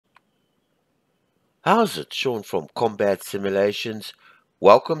How's it? Sean from Combat Simulations.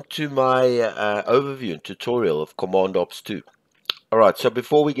 Welcome to my overview and tutorial of Command Ops 2. Alright, so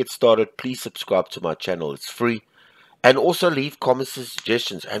before we get started, please subscribe to my channel. It's free. And also leave comments and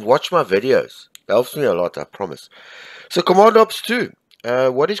suggestions and watch my videos. It helps me a lot, I promise. So Command Ops 2.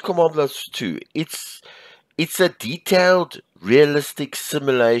 What is Command Ops 2? It's a detailed, realistic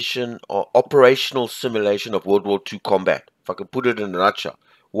simulation or operational simulation of World War II combat. If I can put it in a nutshell.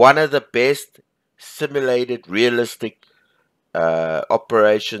 One of the best simulated, realistic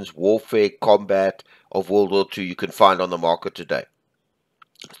operations, warfare, combat of World War II you can find on the market today.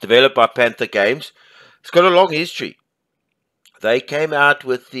 It's developed by Panther Games. It's got a long history. They came out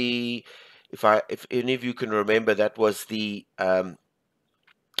with the, if any of you can remember, that was the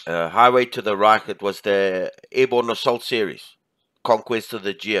Highway to the Reich. It was the Airborne Assault Series, Conquest of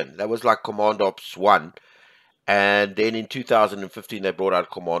the Aegean. That was like Command Ops 1. And then in 2015, they brought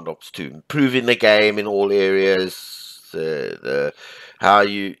out Command Ops 2, improving the game in all areas, the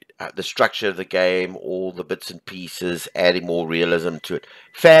structure of the game, all the bits and pieces, adding more realism to it.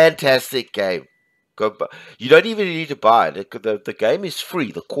 Fantastic game. You don't even need to buy it. The game is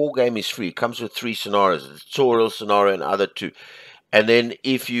free. The core game is free. It comes with 3 scenarios: a tutorial scenario and other 2. And then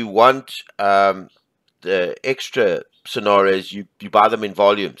if you want the extra scenarios, you buy them in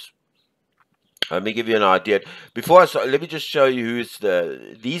volumes. Let me give you an idea. Let me just show you who's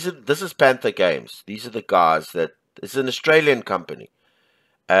this is Panther Games. These are the guys it's an Australian company,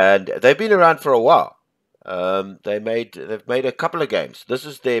 and they've been around for a while. They've made a couple of games. This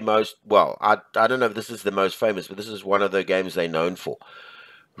is their most, well, I don't know if this is the most famous, but this is one of the games they're known for.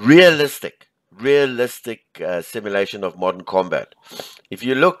 Realistic simulation of modern combat. If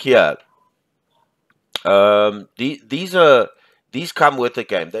you look here, these come with the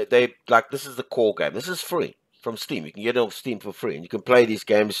game. They like, this is the core game. This is free from Steam. You can get it off Steam for free, and you can play these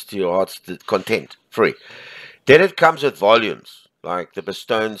games to your heart's content, free. Then it comes with volumes, like the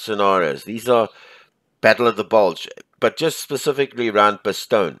Bastogne scenarios. These are Battle of the Bulge, but just specifically around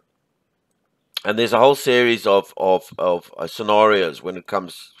Bastogne. And there's a whole series of scenarios when it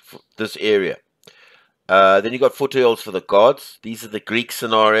comes to this area. Then you got Foothills for the Gods. These are the Greek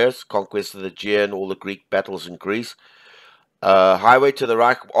scenarios, Conquest of the Aegean, all the Greek battles in Greece. Highway to the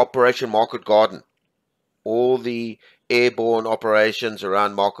Reich, Operation Market Garden, all the airborne operations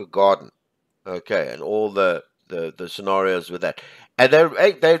around Market Garden. Okay, and all the scenarios with that. And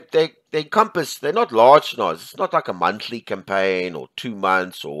they encompass, they're not large scenarios. It's not like a monthly campaign or 2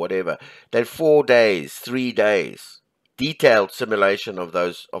 months or whatever. They're 4 days, 3 days. Detailed simulation of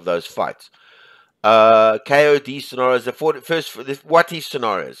those fights. KOD scenarios, the what if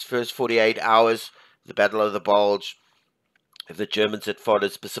scenarios, first 48 hours, the Battle of the Bulge, if the Germans had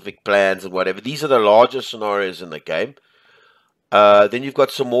followed specific plans and whatever. These are the largest scenarios in the game. Then you've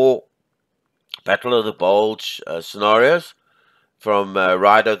got some more Battle of the Bulge scenarios from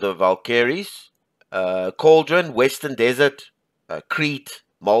Ride of the Valkyries, Cauldron, Western Desert, Crete,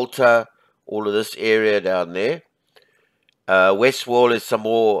 Malta, all of this area down there. West Wall is some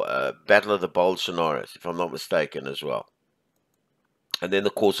more Battle of the Bulge scenarios, if I'm not mistaken, as well. And then the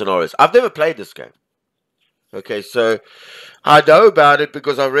core scenarios. I've never played this game. Okay, so I know about it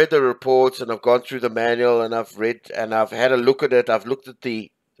because I've read the reports and I've gone through the manual and I've read and I've had a look at it. I've looked at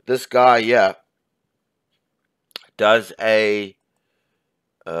this guy here does a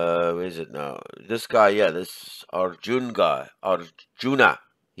where is it now? This guy here, this Arjuna,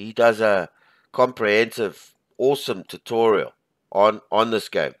 he does a comprehensive, awesome tutorial on this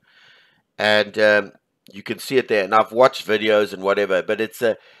game, and you can see it there. And I've watched videos and whatever, but it's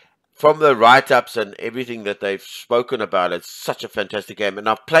from the write-ups and everything that they've spoken about, it's such a fantastic game. And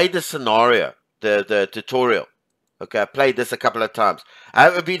I've played the scenario, the tutorial. Okay, I played this a couple of times.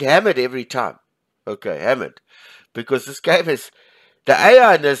 I've been hammered every time. Okay, hammered. Because this game is, the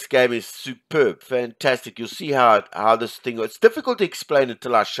AI in this game is superb, fantastic. You'll see how this thing, it's difficult to explain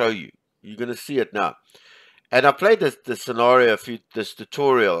until I show you. You're going to see it now. And I played this scenario, this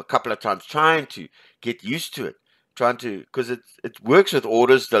tutorial a couple of times, trying to get used to it. Because it works with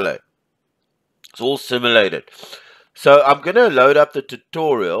orders delay. It's all simulated. So I'm going to load up the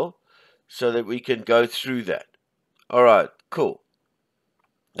tutorial so that we can go through that. All right, cool.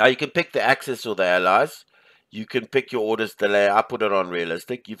 Now you can pick the Axis or the Allies. You can pick your orders delay. I put it on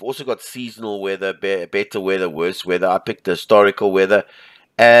realistic. You've also got seasonal weather, better weather, worse weather. I picked the historical weather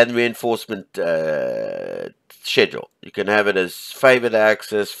and reinforcement schedule. You can have it as favor the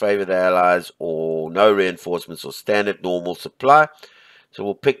Axis, favor the Allies, or no reinforcements, or standard normal supply. So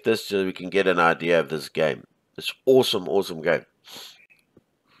we'll pick this so we can get an idea of this game. This awesome, awesome game.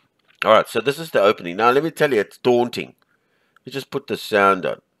 Alright, so this is the opening. Now let me tell you, it's daunting. You just put the sound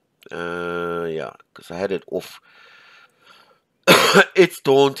on. Yeah, because I had it off. It's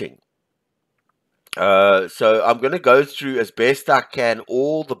daunting. So I'm going to go through as best I can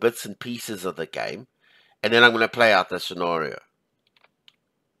all the bits and pieces of the game, and then I'm going to play out the scenario.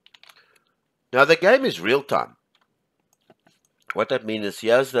 Now the game is real time. What that means is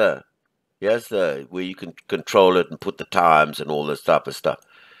here's the where you can control it and put the times and all this type of stuff.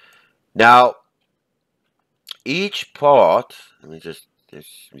 Now each part, let me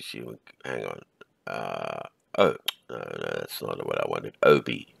see. Hang on. Oh no, that's not what I wanted. OB.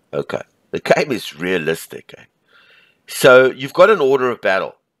 Okay, the game is realistic. So you've got an order of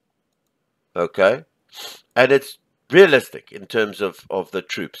battle. Okay, and it's realistic in terms of the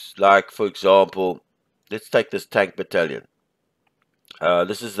troops. Like for example, let's take this tank battalion.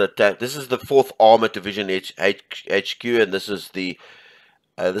 This is the 4th Armored Division HQ, and this is the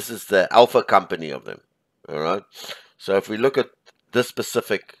Alpha Company of them. All right. So if we look at this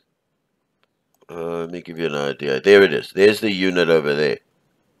specific, let me give you an idea. There it is. There's the unit over there.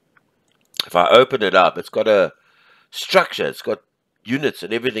 If I open it up, it's got a structure. It's got units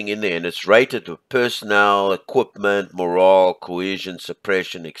and everything in there, and it's rated with personnel, equipment, morale, cohesion,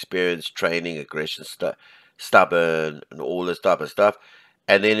 suppression, experience, training, aggression, stubborn, and all this type of stuff.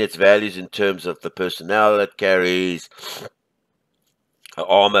 And then its values in terms of the personnel it carries,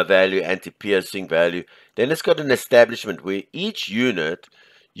 armor value, anti-piercing value. Then it's got an establishment where each unit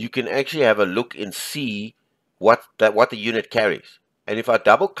you can actually have a look and see what the unit carries. And if I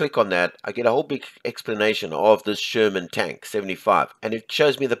double click on that, I get a whole big explanation of this Sherman tank 75, and it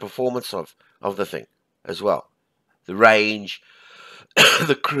shows me the performance of the thing as well, the range,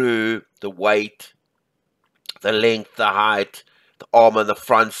 the crew, the weight, the length, the height, the armor on the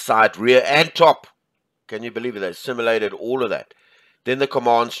front, side, rear, and top. Can you believe it? They simulated all of that. Then the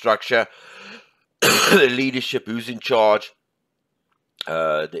command structure, the leadership, who's in charge,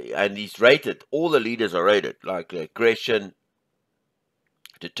 and he's rated. All the leaders are rated, like aggression,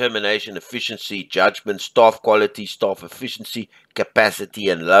 determination, efficiency, judgment, staff quality, staff efficiency, capacity,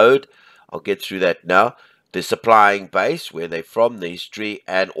 and load. I'll get through that now. The supplying base, where they're from, the history,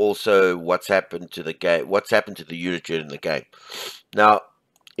 and also what's happened to the game, what's happened to the unit during the game. Now,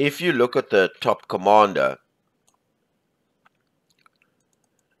 if you look at the top commander,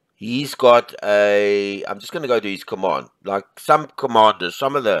 he's got a. I'm just going to go to his command. Like some commanders,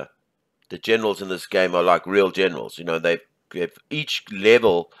 some of the generals in this game are like real generals. You know, they have each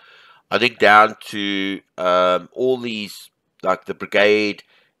level, I think, down to all these, like the brigade,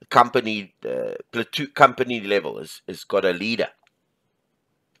 company, platoon company level is got a leader,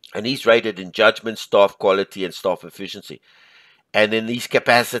 and he's rated in judgment, staff quality, and staff efficiency, and then these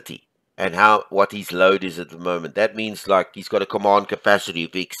capacity and what his load is at the moment. That means like he's got a command capacity.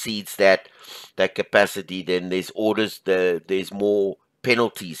 If he exceeds that capacity, then there's there's more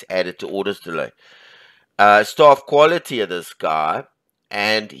penalties added to orders delay. Staff quality of this guy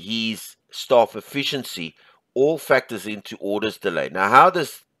and his staff efficiency all factors into orders delay. Now, how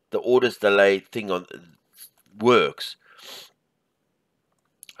does the orders delay thing works?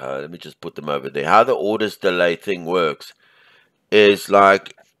 Let me just put them over there. How the orders delay thing works is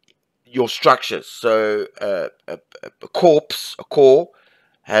like your structures. So a corps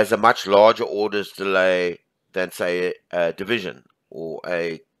has a much larger orders delay than, say, a division or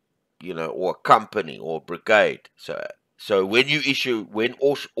or a company or a brigade. So when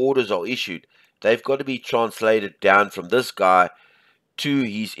orders are issued, they've got to be translated down from this guy to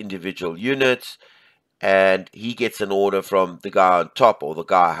his individual units, and he gets an order from the guy on top or the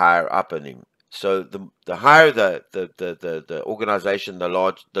guy higher up in him. So the higher the organization, the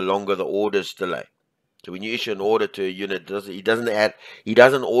longer the orders delay. So when you issue an order to a unit, he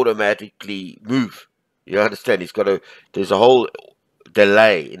doesn't automatically move. You understand? There's a whole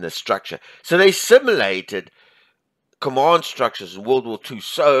delay in the structure. So they simulated command structures in World War II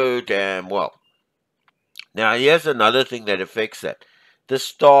so damn well. Now here's another thing that affects that: the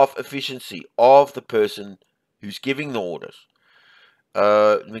staff efficiency of the person who's giving the orders.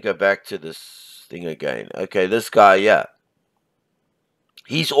 Let me go back to this thing again. Okay, this guy, yeah,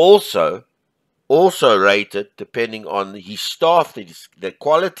 he's also rated depending on his staff, the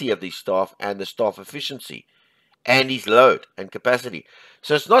quality of the staff, and the staff efficiency, and his load and capacity.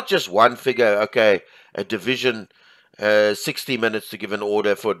 So it's not just one figure. Okay, a division, 60 minutes to give an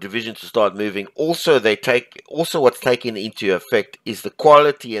order for a division to start moving. Also, what's taken into effect is the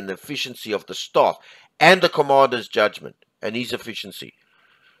quality and the efficiency of the staff and the commander's judgment and his efficiency.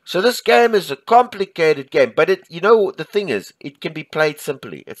 So this game is a complicated game, but the thing is, it can be played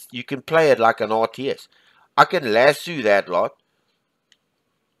simply. You can play it like an RTS. I can lasso that lot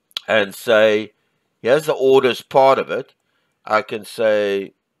and say, here's the orders part of it. I can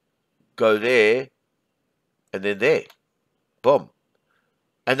say, go there, and then there. Boom.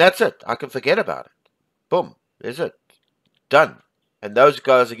 And that's it. I can forget about it. Boom. There's it. Done. And those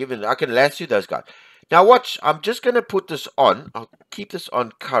guys are given. I can lasso those guys. Now watch. I'm just going to put this on. I'll keep this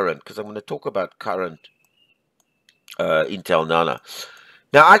on current because I'm going to talk about current Intel Nana.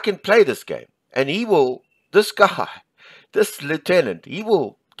 Now I can play this game. And he will, this guy, this lieutenant, he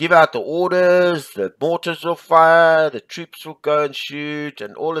will give out the orders, the mortars will fire, the troops will go and shoot,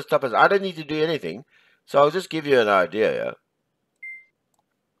 and all this stuff. I don't need to do anything. So I'll just give you an idea, yeah?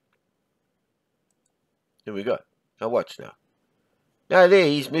 Here we go. Now watch now. Now there,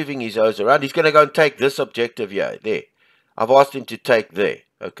 he's moving his O's around. He's going to go and take this objective here. There. I've asked him to take there.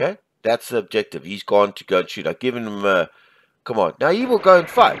 Okay? That's the objective. He's gone to go and shoot. I've given him a... Come on. Now he will go and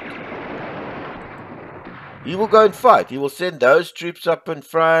fight. He will go and fight. He will send those troops up in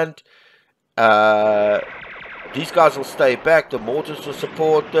front. These guys will stay back. The mortars will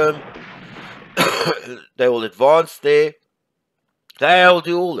support them. They will advance there. They'll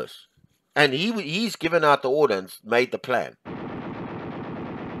do all this. And he's given out the order and made the plan.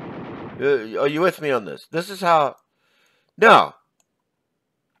 Are you with me on this? This is how... Now,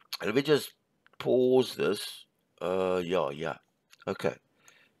 let me just pause this. Yeah. Okay.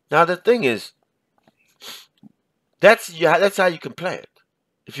 Now, the thing is, that's how you can play it,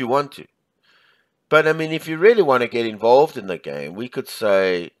 if you want to. But, I mean, if you really want to get involved in the game, we could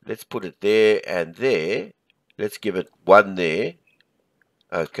say, let's put it there and there. Let's give it one there.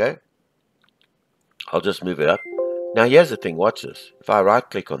 Okay. I'll just move it up. Now, here's the thing. Watch this. If I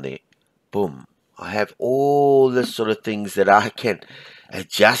right-click on there, boom. I have all this sort of things that I can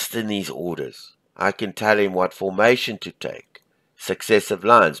adjust in these orders. I can tell him what formation to take. Successive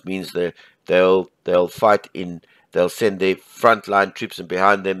lines means that they'll fight in... They'll send their frontline troops, and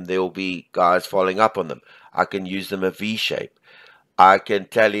behind them there will be guys following up on them. I can use them a V shape. I can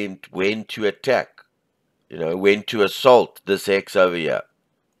tell him when to attack. You know, when to assault this X over here.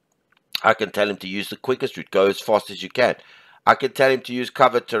 I can tell him to use the quickest route. Go as fast as you can. I can tell him to use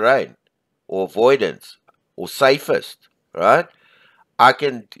covered terrain, or avoidance, or safest. Right? I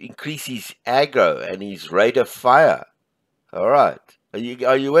can increase his aggro and his rate of fire. All right.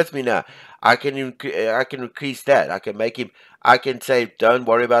 Are you with me now? I can increase that. I can make him. I can say, don't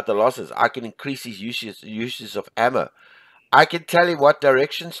worry about the losses. I can increase his uses of ammo. I can tell him what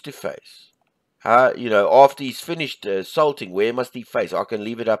directions to face. You know, after he's finished assaulting, where must he face? I can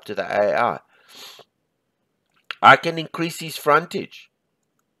leave it up to the AI. I can increase his frontage.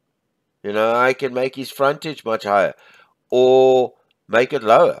 You know, I can make his frontage much higher, or make it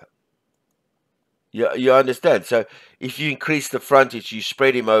lower. You understand? So if you increase the frontage, you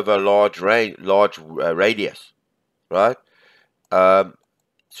spread him over a large radius, right? For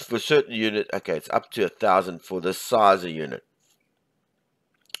certain unit, okay, it's up to 1,000 for this size of unit.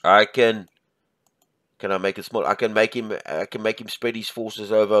 I can I make it small? I can make him spread his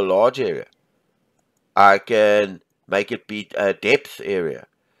forces over a large area. I can make it be a depth area.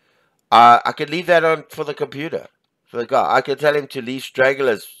 I can leave that on for the computer, for the guy. I can tell him to leave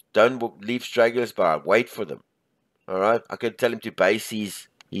stragglers. Don't leave stragglers, but wait for them. All right. I can tell him to base his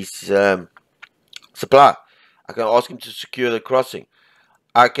supply. I can ask him to secure the crossing.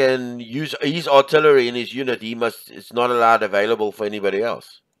 I can use his artillery in his unit. It's not allowed available for anybody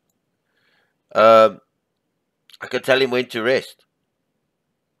else. I can tell him when to rest.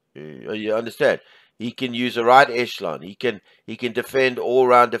 You understand? He can use a right echelon. He can defend all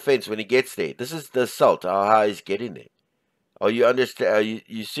round defense when he gets there. This is the assault. How he's getting there. Oh, you understand?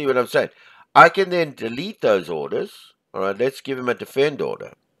 You see what I'm saying? I can then delete those orders. All right, let's give him a defend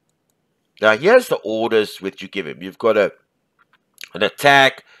order. Now, here's the orders which you give him. You've got an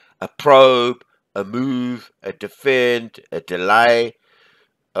attack, a probe, a move, a defend, a delay,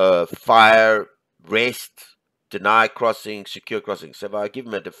 a fire, rest, deny crossing, secure crossing. So if I give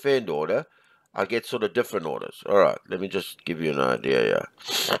him a defend order, I get sort of different orders. All right, let me just give you an idea.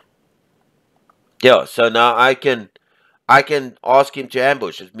 Yeah, so now I can ask him to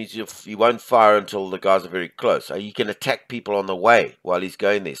ambush. It means he won't fire until the guys are very close. He can attack people on the way while he's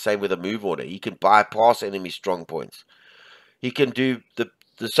going there. Same with a move order. He can bypass enemy strong points. He can do the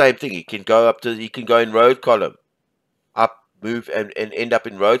same thing. He can go in road column, up, move, and end up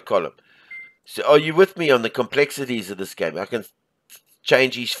in road column. So are you with me on the complexities of this game? I can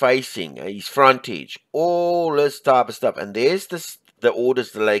change his facing, his frontage, all this type of stuff. And there's the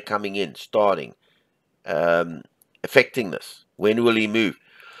orders delay coming in, starting. Affecting this. When will he move?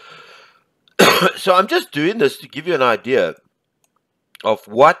 So I'm just doing this to give you an idea of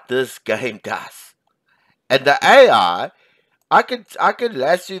what this game does. And the AI, I can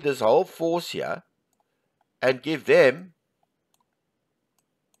lasso this whole force here and give them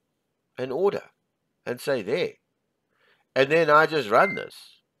an order and say there. And then I just run this.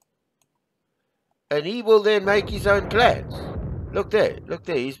 And he will then make his own plans. Look there, look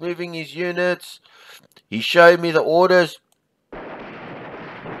there. He's moving his units. He's showing me the orders.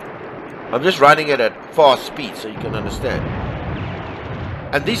 I'm just running it at fast speed so you can understand.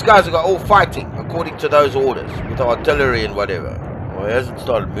 And these guys are all fighting according to those orders with the artillery and whatever. Well, he hasn't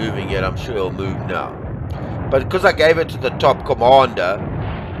started moving yet. I'm sure he'll move now. But because I gave it to the top commander,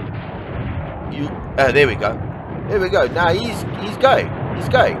 there we go. There we go. Now he's going. He's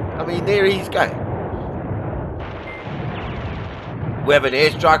going. I mean, there he's going. We have an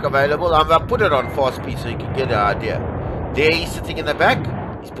airstrike available. I'll put it on fast speed so you can get an idea. There he's sitting in the back.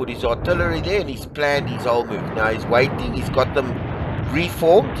 He's put his artillery there and he's planned his whole move. Now he's waiting. He's got them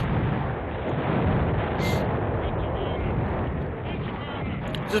reformed.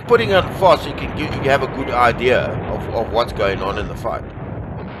 Just putting it on fast so you can have a good idea of what's going on in the fight.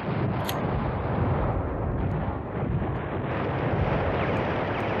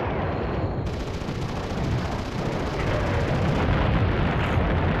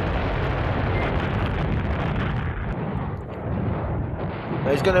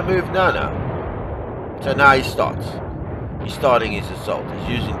 Now he's going to move now. So now he starts. He's starting his assault.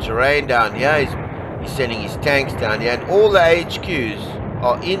 He's using terrain down here. He's sending his tanks down here. And all the HQs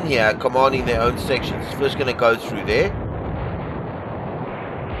are in here commanding their own sections. First going to go through there.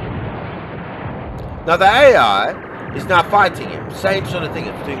 Now the AI is now fighting him. Same sort of thing.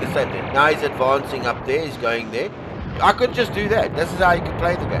 It's doing the same thing. Now he's advancing up there. He's going there. I could just do that. This is how you can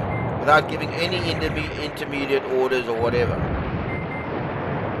play the game. Without giving any intermediate orders or whatever.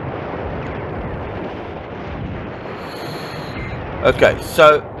 Okay,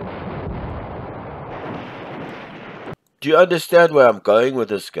 so do you understand where I'm going with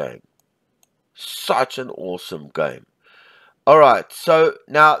this game? Such an awesome game. Alright, so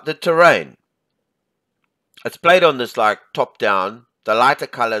now the terrain. It's played on this like top down. The lighter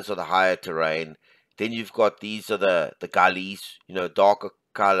colors are the higher terrain. Then you've got these are the gullies, you know, darker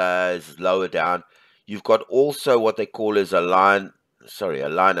colors lower down. You've got also what they call is a line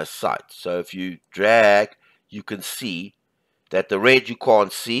of sight. So if you drag, you can see that the red you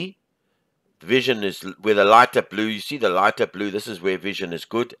can't see. The vision is where the lighter blue, you see the lighter blue, this is where vision is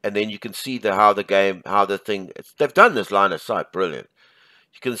good. And then you can see they've done this line of sight, brilliant.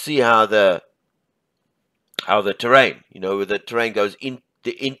 You can see how the terrain, you know, where the terrain goes in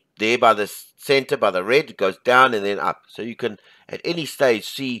there by the center, by the red, it goes down and then up. So you can at any stage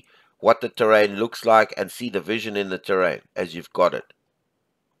see what the terrain looks like and see the vision in the terrain as you've got it.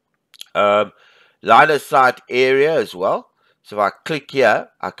 Line of sight area as well. So if I click here,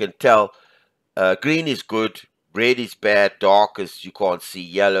 I can tell green is good, red is bad, dark is you can't see,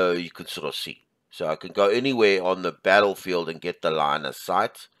 yellow you can sort of see. So I can go anywhere on the battlefield and get the line of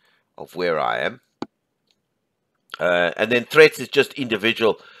sight of where I am. And then threats is just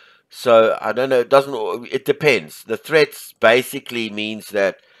individual. So I don't know, it depends. The threats basically means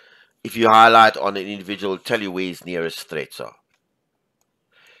that if you highlight on an individual, it'll tell you where his nearest threats are.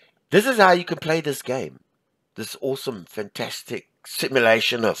 This is how you can play this game. This awesome, fantastic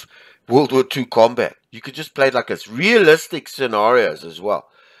simulation of World War II combat. You could just play it like it's realistic scenarios as well.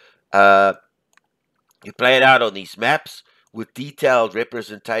 You play it out on these maps with detailed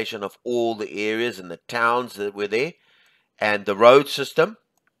representation of all the areas and the towns that were there. And the road system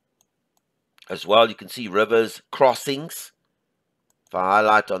as well. You can see rivers, crossings. If I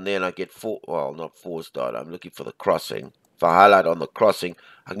highlight on there and I get not force data, I'm looking for the crossing. If I highlight on the crossing,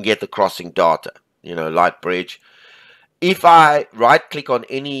 I can get the crossing data. You know, light bridge. If I right click on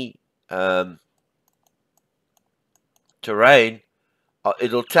any terrain,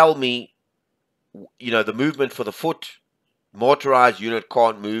 it'll tell me, you know, the movement for the foot. Motorized unit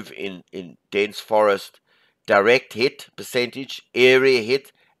can't move in dense forest. Direct hit percentage, area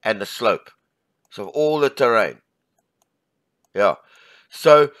hit, and the slope. So all the terrain. Yeah.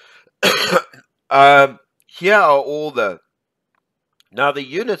 So here are all the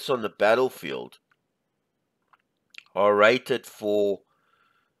units on the battlefield are rated for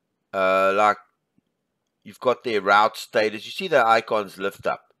like you've got their route status. You see the icons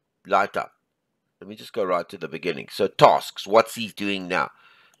light up. Let me just go right to the beginning. So tasks, what's he doing now?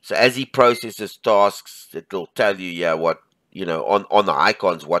 So as he processes tasks, it'll tell you, yeah, what, you know, on the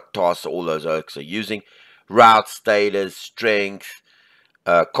icons, what tasks all those orcs are using. Route status, strength,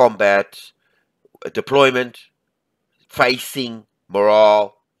 combat, deployment, facing,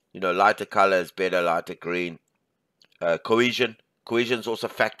 morale, you know, lighter color is better, lighter green. Cohesion is also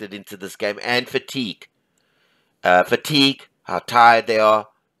factored into this game, and fatigue. Fatigue, how tired they are.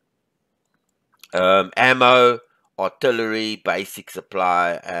 Ammo, artillery, basic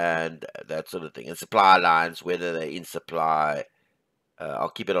supply, and that sort of thing. And supply lines, whether they're in supply. I'll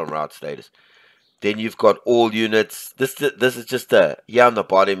keep it on route status. Then you've got all units. This is just here on the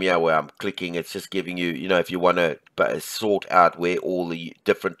bottom here where I'm clicking. It's just giving you, if you want to sort out where all the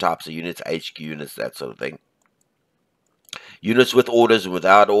different types of units, HQ units, that sort of thing. Units with orders and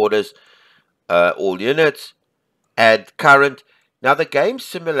without orders, all units, and current. Now the game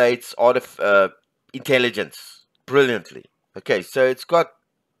simulates intelligence brilliantly. Okay, so it's got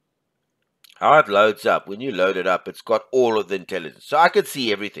how it loads up. When you load it up, it's got all of the intelligence. So I can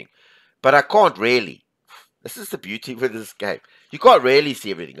see everything. But I can't really. This is the beauty with this game. You can't really see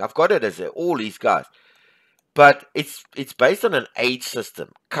everything. I've got it as all these guys. But it's based on an age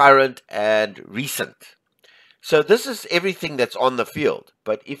system, current and recent. So this is everything that's on the field.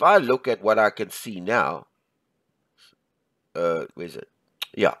 But if I look at what I can see now, where's it?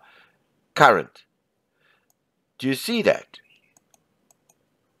 Yeah, current. Do you see that?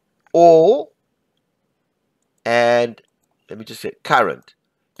 All, and let me just say current.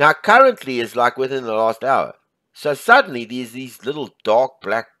 Now, currently is like within the last hour. So suddenly, there's these little dark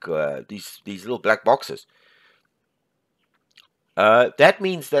black, these little black boxes. That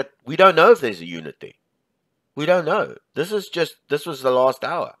means that we don't know if there's a unit there. We don't know. This was the last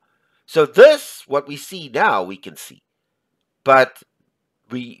hour. So what we see now, we can see. But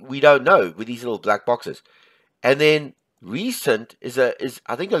we don't know with these little black boxes. And then recent is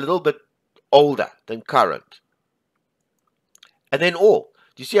I think a little bit older than current. And then all.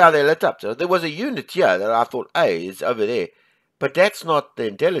 Do you see how they lit up? So there was a unit here that I thought, hey, is over there. But that's not the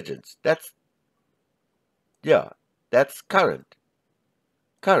intelligence. That's current.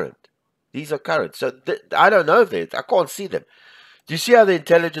 Current. These are current. So I don't know if I can't see them. Do you see how the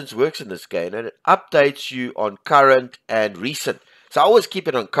intelligence works in this game? And it updates you on current and recent. So I always keep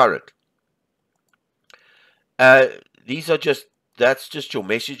it on current. That's just your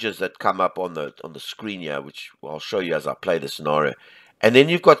messages that come up on the screen here, which I'll show you as I play the scenario. And then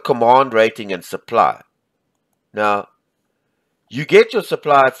you've got command rating and supply. Now, you get your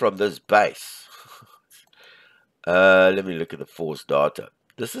supply from this base. Let me look at the force data.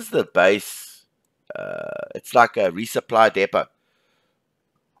 This is the base. It's like a resupply depot.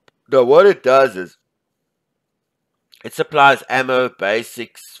 Now, what it does is it supplies ammo,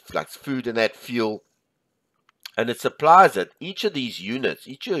 basics, like food and that fuel. And it supplies it. Each of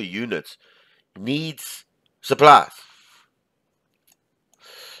your units needs supplies.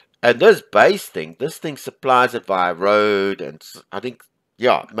 And this thing supplies it via road, and I think,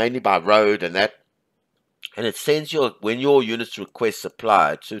 mainly by road and that. And it sends when your units request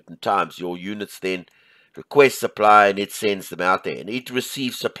supply at certain times, your units then request supply and it sends them out there. And it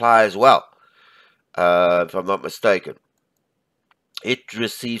receives supply as well, if I'm not mistaken. It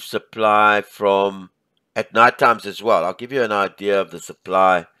receives supply at night times as well. I'll give you an idea of the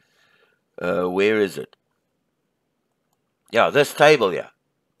supply. Where is it? Yeah, this table here.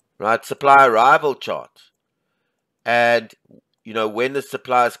 Right, supply arrival chart. And, when the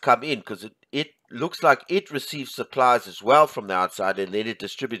supplies come in, because it looks like it receives supplies as well from the outside, and then it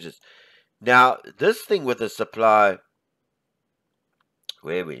distributes it. Now, this thing with the supply,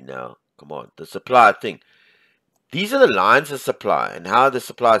 where are we now? Come on, the supply thing. These are the lines of supply and how the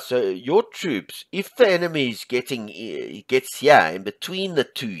supply. So your troops, if the enemy is gets here in between the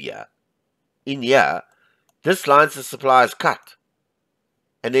two here, in here, this lines of supply is cut.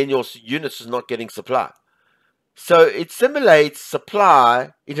 And then your units is not getting supply. So it simulates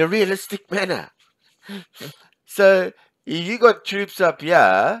supply in a realistic manner. So you got troops up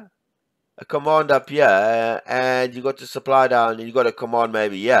here, a command up here, and you got the supply down, and you got a command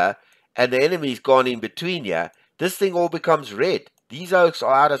maybe here, and the enemy's gone in between here. This thing all becomes red. These oaks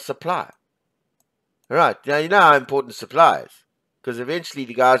are out of supply. Right, now you know how important supply is. Because eventually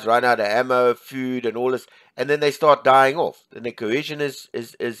the guys run out of ammo, food, and all this, and then they start dying off. And their cohesion is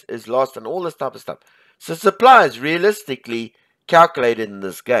lost and all this type of stuff. So supply is realistically calculated in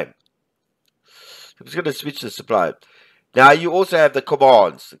this game. I'm just going to switch the supply. Now you also have the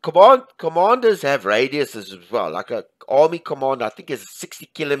commands. Commanders have radiuses as well. Like an army commander, I think is 60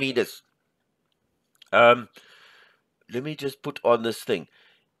 kilometers. Let me just put on this thing.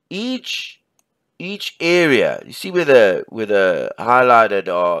 Each area, you see where the highlighted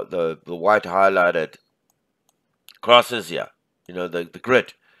or the white highlighted crosses here, the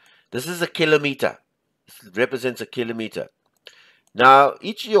grid. This is a kilometer. This represents a kilometer. Now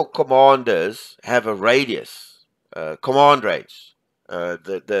each of your commanders have a radius, command range.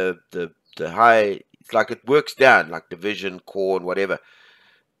 The high, it's like it works down like division, corps, and whatever.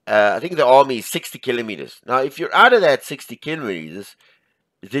 I think the army is 60 kilometers. Now if you're out of that 60 kilometers,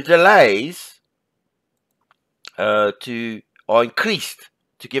 the delays are increased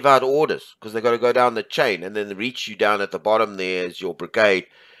to give out orders because they've got to go down the chain and then reach you down at the bottom there as your brigade,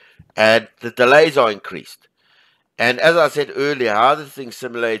 and the delays are increased. And as I said earlier, how the thing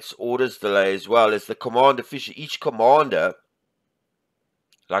simulates orders delay as well is the command official. Each commander,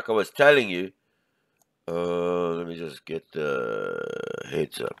 like I was telling you, let me just get the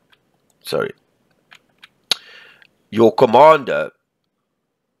heads up. Sorry. Your commander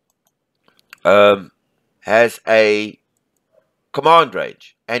has a command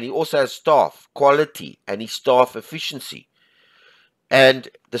range, and he also has staff quality and his staff efficiency. And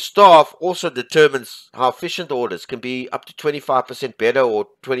the staff also determines how efficient orders can be up to 25% better or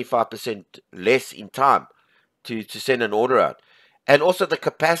 25% less in time to send an order out. And also the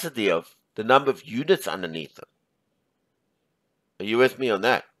capacity of the number of units underneath them. Are you with me on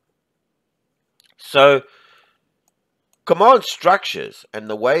that? So command structures and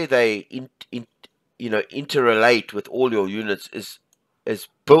the way they interrelate with all your units is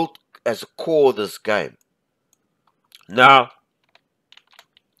built as a core of this game. Now,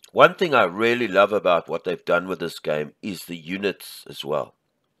 one thing I really love about what they've done with this game is the units as well.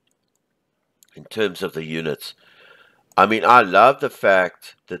 In terms of the units, I mean, I love the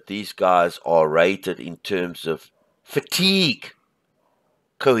fact that these guys are rated in terms of fatigue,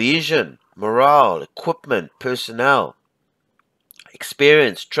 cohesion, morale, equipment, personnel,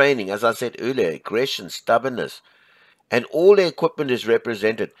 experience, training, as I said earlier, aggression, stubbornness, and all their equipment is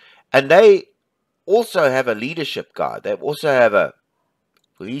represented. And they also have a leadership guy. They also have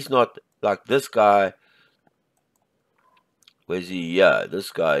he's not like this guy. Where's he? Yeah, this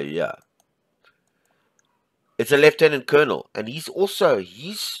guy, yeah. It's a lieutenant colonel, and he's also,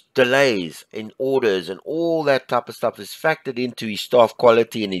 his delays in orders and all that type of stuff is factored into his staff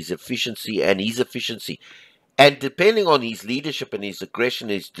quality and his efficiency And depending on his leadership and his aggression,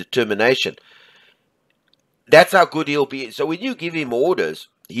 his determination, that's how good he'll be. So when you give him orders,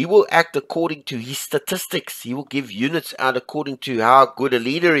 he will act according to his statistics. He will give units out according to how good a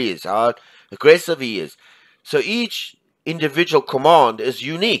leader he is, how aggressive he is. So each individual command is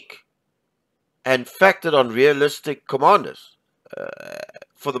unique and factored on realistic commanders,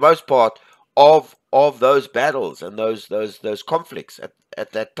 for the most part, of those battles and those conflicts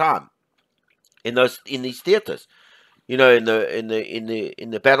at that time in these theaters. You know, in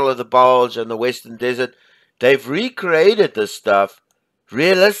the Battle of the Bulge and the Western Desert, they've recreated this stuff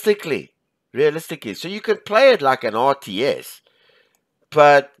realistically. So you can play it like an RTS,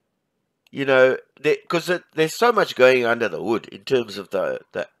 but you know, because there's so much going under the hood in terms of the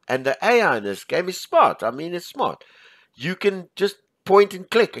AI in this game is smart. I mean, it's smart. You can just point and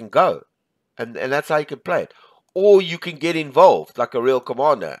click and go, and that's how you can play it. Or you can get involved like a real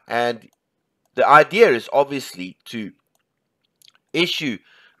commander, and the idea is obviously to issue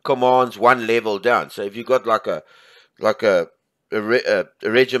commands one level down. So if you've got like a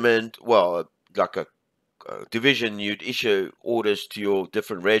regiment, well, like a division, you'd issue orders to your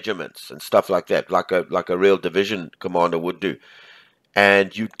different regiments and stuff like that, like a real division commander would do.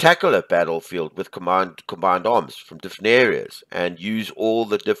 And you tackle a battlefield with combined arms from different areas and use all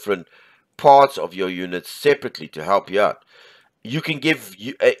the different parts of your units separately to help you out. You can give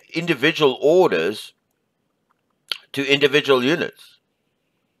individual orders to individual units.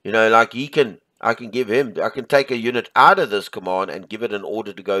 You know, like I can take a unit out of this command and give it an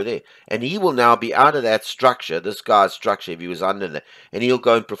order to go there. And he will now be out of that structure, this guy's structure, if he was under there. And he'll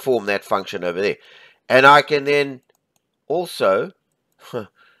go and perform that function over there. And I can then also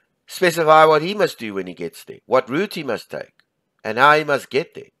specify what he must do when he gets there, what route he must take, and how he must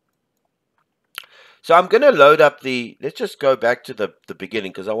get there. So I'm going to load up let's just go back to the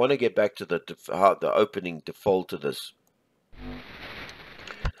beginning, because I want to get back to the opening default of this.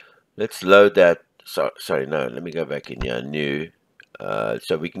 Let's load that. Sorry, no, let me go back in here, new.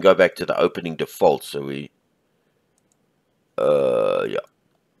 So we can go back to the opening default. So yeah.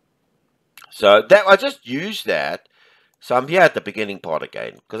 So that I just used that. So I'm here at the beginning part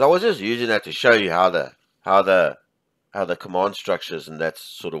again, because I was just using that to show you how the command structures and that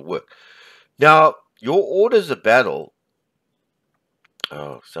sort of work. Now, your orders of battle.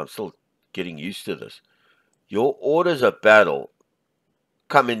 Oh, so I'm still getting used to this. Your orders of battle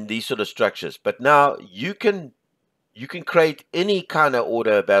come in these sort of structures, but now you can create any kind of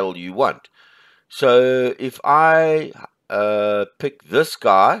order of battle you want. So if I pick this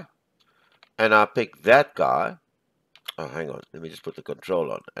guy and I pick that guy, oh, hang on, let me just put the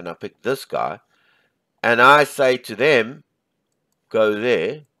control on, and I pick this guy and I say to them, go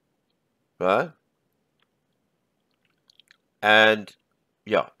there, right? And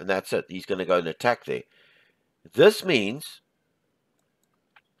yeah, and that's it. He's going to go and attack there. This means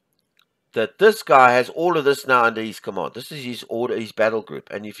that this guy has all of this now under his command. This is his order, his battle group.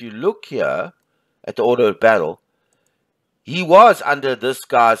 And if you look here at the order of battle, he was under this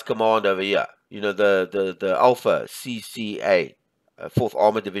guy's command over here. You know, the Alpha CCA, 4th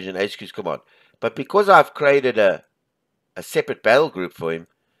Armored Division HQ's command. But because I've created a separate battle group for him,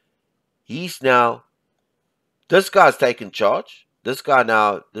 he's now, this guy's taken charge. This guy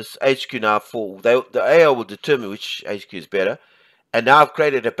now, this HQ now, the AO will determine which HQ is better. And now I've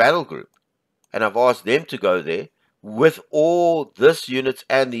created a battle group. And I've asked them to go there with all this units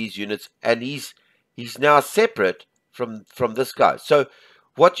and these units. And he's now separate from this guy. So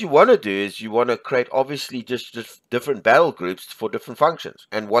what you want to do is you want to create obviously just different battle groups for different functions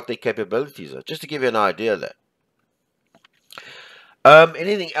and what their capabilities are. Just to give you an idea of that.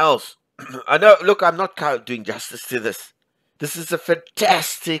 Anything else? I know, look, I'm not doing justice to this. This is a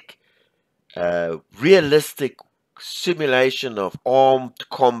fantastic, realistic simulation of armed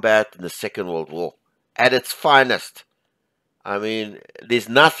combat in the Second World War at its finest. I mean, there's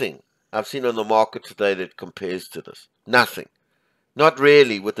nothing I've seen on the market today that compares to this. Nothing. Not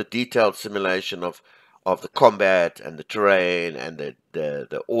really, with the detailed simulation of the combat and the terrain and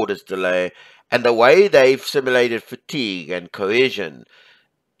the orders delay and the way they've simulated fatigue and cohesion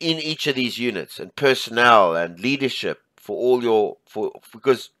in each of these units and personnel and leadership for all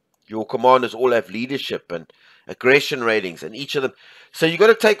because your commanders all have leadership and aggression ratings and each of them. So you've got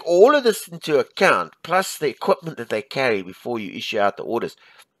to take all of this into account, plus the equipment that they carry before you issue out the orders.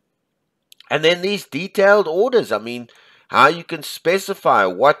 And then these detailed orders, I mean, how you can specify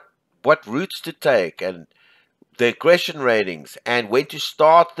what routes to take and the aggression ratings and when to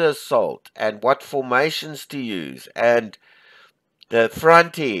start the assault and what formations to use and the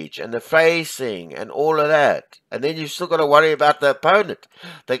frontage and the facing and all of that. And then you've still got to worry about the opponent,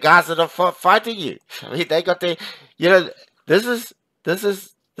 the guys that are fighting you. I mean, they got their, you know, this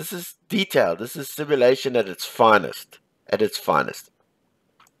is detail. This is simulation at its finest. At its finest.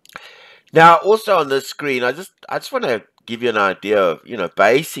 Now, also on this screen, I just want to give you an idea of, you know,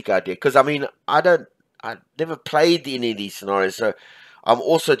 basic idea, because I mean, I never played any of these scenarios, so I'm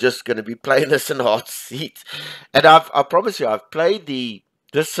also just going to be playing this in a hot seat. And I promise you, I've played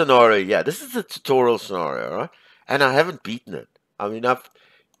this scenario. Yeah, this is a tutorial scenario, right? And I haven't beaten it. I mean,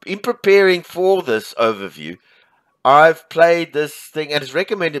 in preparing for this overview, I've played this thing, and it's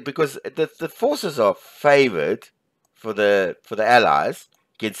recommended because the forces are favored for the Allies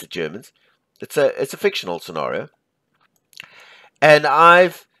against the Germans. It's a fictional scenario, and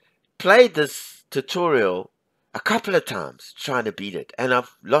I've played this tutorial a couple of times trying to beat it, and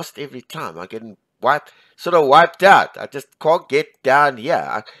I've lost every time. I'm getting sort of wiped out. I just can't get down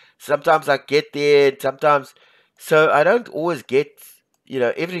here. Sometimes I get there, sometimes, so I don't always get, you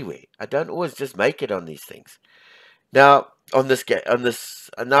know, everywhere. I don't always just make it on these things. Now on this game,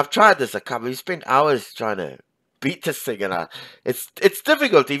 and I've tried this a couple. We spent hours trying to beat this thing, and it's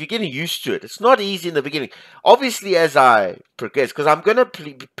difficult if you're getting used to it. It's not easy in the beginning. Obviously, as I progress, because I'm going to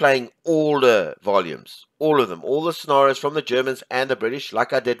be playing all the volumes, all of them, all the scenarios from the Germans and the British,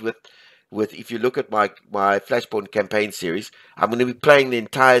 like I did with if you look at my Flashpoint campaign series, I'm going to be playing the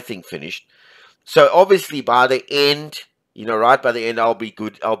entire thing finished. So obviously, by the end, you know, right by the end, I'll be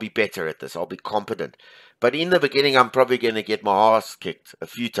good. I'll be better at this. I'll be competent. But in the beginning, I'm probably going to get my ass kicked a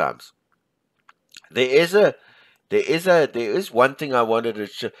few times. There is one thing I wanted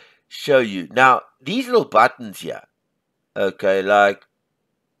to show you. Now, these little buttons here, okay, like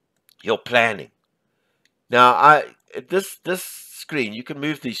your planning. Now, this screen, you can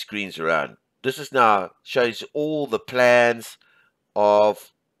move these screens around. This is now shows all the plans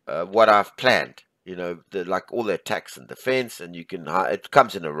of what I've planned. You know, like all the attacks and defense, and you can, it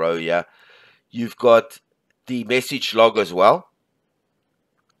comes in a row here. You've got the message log as well.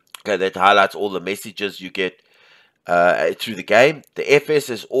 Okay, that highlights all the messages you get through the game. The FS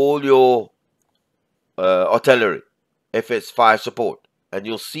is all your artillery, FS fire support, and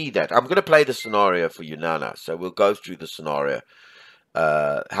you'll see that. I'm going to play the scenario for you now. So we'll go through the scenario,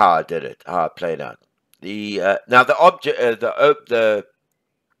 how I did it, how I played out. Now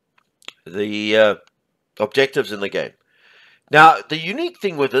the objectives in the game. Now, the unique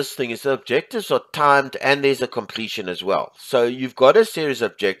thing with this thing is the objectives are timed and there's a completion as well. So you've got a series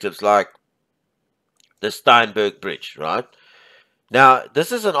of objectives like the Steinberg Bridge, right? Now,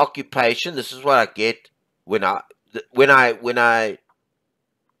 this is an occupation. This is what I get when I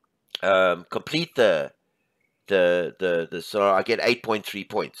complete the scenario. I get 8.3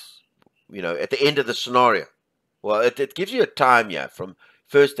 points. You know, at the end of the scenario. Well, it gives you a time here from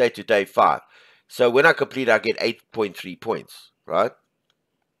first day to day 5. So when I complete, I get 8.3 points, right?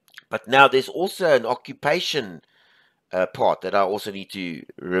 But now there's also an occupation part that I also need to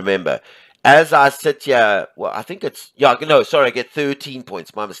remember. as I sit here, well, I think it's, yeah, no, sorry, I get 13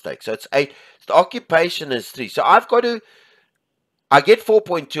 points. My mistake. So it's 8. The occupation is 3. So I get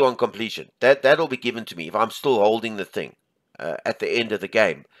 4.2 on completion. That'll be given to me if I'm still holding the thing at the end of the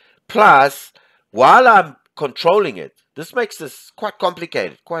game. Plus, while I'm controlling it, this makes this quite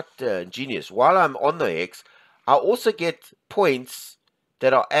complicated, quite ingenious. While I'm on the hex, I also get points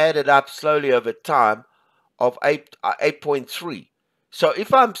that are added up slowly over time of 8.3. So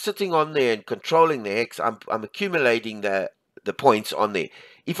if I'm sitting on there and controlling the hex, I'm accumulating the points on there.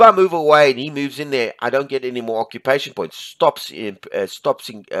 If I move away and he moves in there, I don't get any more occupation points. Stops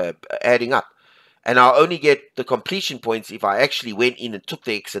adding up, and I'll only get the completion points if I actually went in and took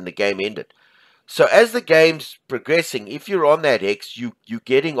the hex and the game ended. So as the game's progressing, if you're on that hex, you're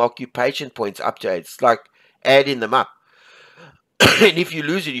getting occupation points up to 8. It's like adding them up. And if you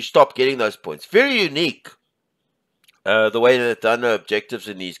lose it, you stop getting those points. Very unique, the way that they've done the objectives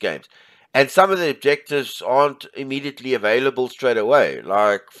in these games. And some of the objectives aren't immediately available straight away.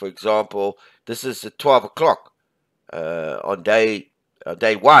 Like, for example, this is at 12 o'clock on day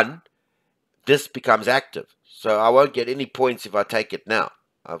 1. This becomes active. So I won't get any points if I take it now.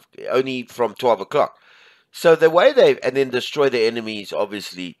 Only from 12 o'clock. So the way and then destroy the enemies,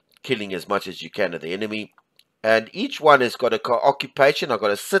 obviously killing as much as you can of the enemy. And each one has got an occupation. I've got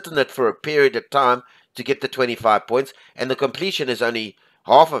to sit in it for a period of time to get the 25 points. And the completion is only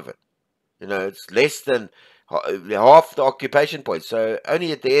half of it. It's less than half the occupation points. So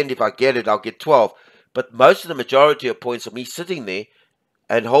only at the end, if I get it, I'll get 12. But most of the majority of points are me sitting there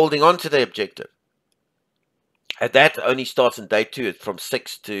and holding on to the objective. And that only starts in day 2. It's from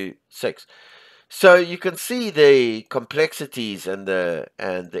 6 to 6. So you can see the complexities and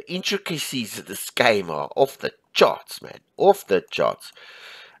the intricacies of this game are off the charts, man. Off the charts.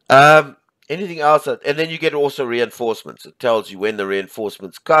 Anything else? And then you get also reinforcements. It tells you when the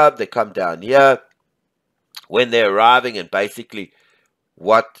reinforcements come. They come down here, when they're arriving, and basically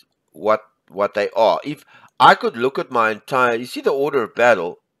what they are. If I could look at my entire, you see the order of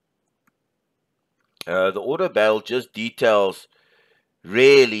battle. The order of battle just details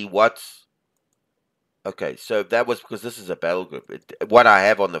really what's okay. So that was because this is a battle group. What I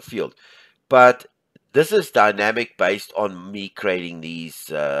have on the field, but this is dynamic based on me creating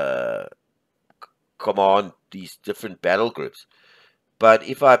these. These different battle groups. But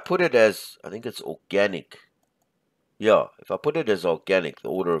if I put it as, I think it's organic. Yeah, if I put it as organic, the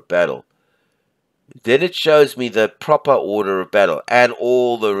order of battle, then it shows me the proper order of battle and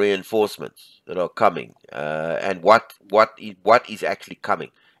all the reinforcements that are coming, and what is actually coming.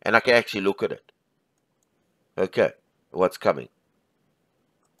 And I can actually look at it. Okay, what's coming.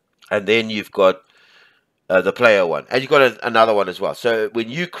 And then you've got the player one, and you've got another one as well. So when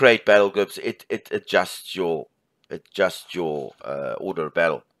you create battle groups, it adjusts your order of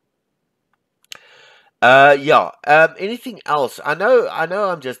battle. Anything else? I know.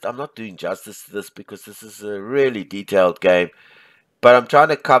 I'm not doing justice to this because this is a really detailed game, but I'm trying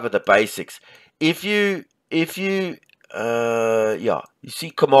to cover the basics. If you you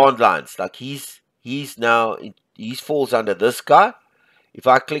see command lines like he falls under this guy. If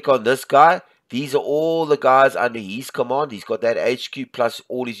I click on this guy, these are all the guys under his command. He's got that HQ plus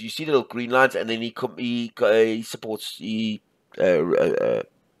all his. You see the little green lines, and then he supports. He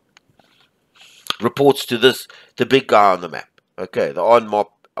reports to the big guy on the map. Okay, the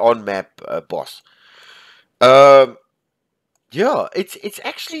on map boss. It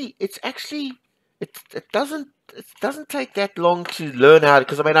doesn't take that long to learn how.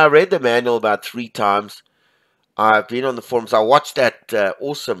 Because I read the manual about 3 times. I've been on the forums. I watched that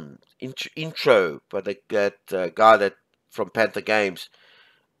awesome intro by that guy from Panther Games,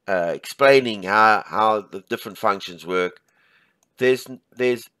 explaining how the different functions work. There's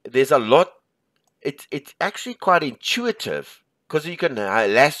a lot. It's actually quite intuitive because you can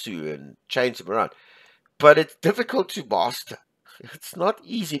lasso and change them around, but it's difficult to master. It's not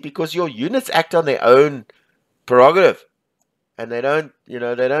easy because your units act on their own prerogative, and they don't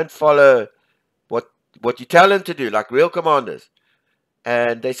follow what you tell them to do, like real commanders.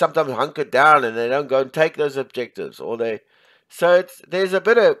 And they sometimes hunker down and they don't go and take those objectives, so there's a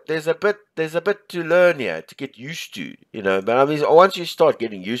bit to learn here to get used to, but once you start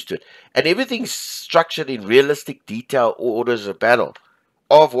getting used to it, and everything's structured in realistic detail orders of battle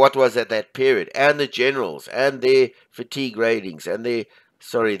of what was at that period, and the generals and their fatigue ratings and their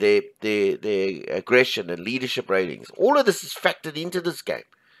aggression and leadership ratings, all of this is factored into this game.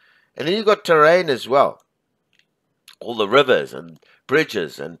 And then you've got terrain as well. All the rivers and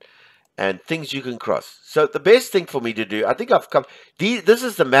bridges and things you can cross. So the best thing for me to do, I think I've come. This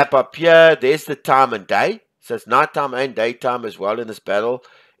is the map up here. There's the time and day. So it's nighttime and daytime as well in this battle.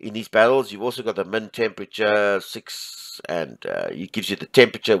 in these battles. You've also got the min temperature 6, and it gives you the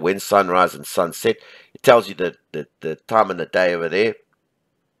temperature when sunrise and sunset. It tells you the time and the day over there,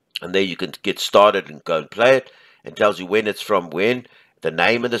 and there you can get started and go and play it, and tells you when it's from when, the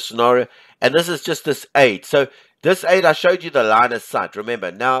name of the scenario, and this is just this aid. So this aid, I showed you the line of sight.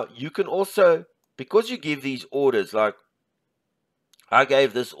 Remember, now you can also, because you give these orders, like I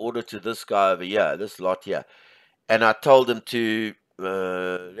gave this order to this guy over here, this lot here, and I told him to,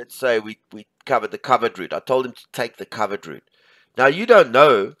 let's say we covered the covered route. I told him to take the covered route. Now you don't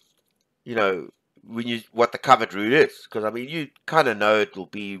know, when what the covered route is, because I mean you kind of know it will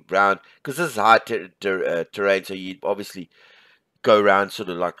be round, because this is high terrain, so you obviously go around sort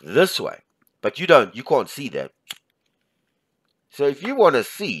of like this way, but you can't see that. So if you want to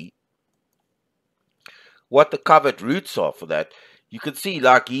see what the covered routes are for that, you can see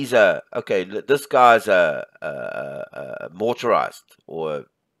like he's this guy's a motorized, or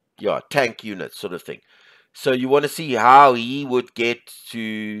tank unit sort of thing. So you want to see how he would get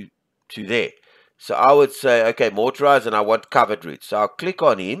to there. So I would say, okay, motorized, and I want covered routes. So I'll click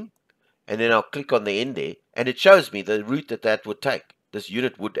on him, and then I'll click on the end there, and it shows me the route that would take. This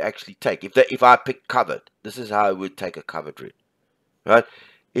unit would actually take. If I pick covered, this is how I would take a covered route, right?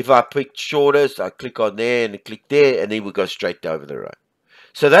 If I pick shortest, I click on there and click there, and then we go straight over the road.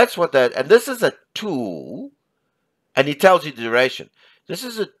 So that's what that, and this is a tool, and it tells you the duration. This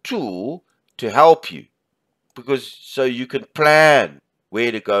is a tool to help you, because so you can plan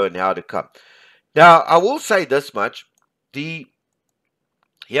where to go and how to come. Now, I will say this much: here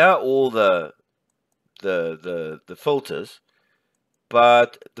are all the filters,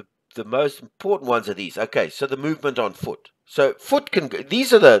 but the most important ones are these. Okay, so the movement on foot. So foot can go,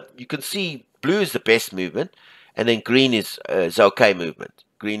 these are you can see blue is the best movement, and then green is okay movement.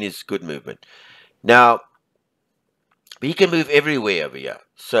 Green is good movement. Now, but he can move everywhere over here.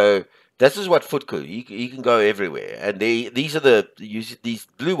 So this is what foot could. He can go everywhere. And these are these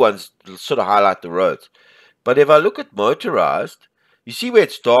blue ones sort of highlight the roads. But if I look at motorized, you see where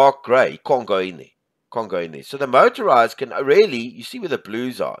it's dark grey. You can't go in there. Can't go in there. So the motorized can really, you see where the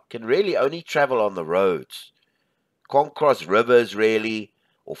blues are, can really only travel on the roads. Can't cross rivers really,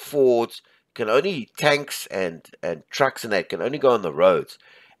 or fords. Can only, tanks and trucks and that can only go on the roads.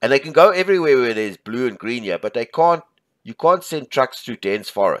 And they can go everywhere where there's blue and green here, but you can't send trucks through dense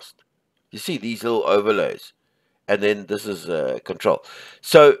forest. You see these little overlays. And then this is control.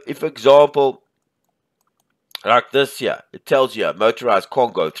 So if, for example, like this here, it tells you motorized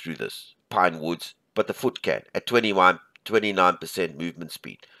can't go through this pine woods, but the foot can at 29% movement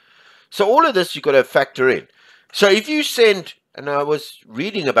speed. So all of this you've got to factor in. So if you send, and I was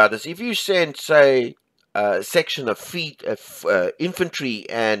reading about this, if you send, say, a section of infantry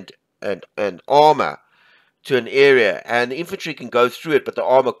and armor to an area, and the infantry can go through it, but the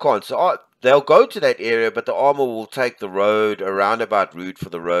armor can't. So they'll go to that area, but the armor will take the road, a roundabout route for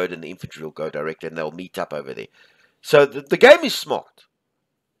the road, and the infantry will go direct, and they'll meet up over there. So the game is smart.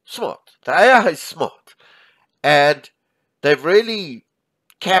 Smart. The AI is smart. And they've really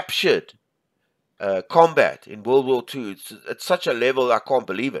captured combat in World War II. It's at such a level I can't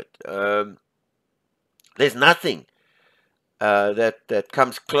believe it. There's nothing that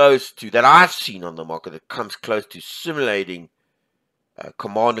comes close to, that I've seen on the market, that comes close to simulating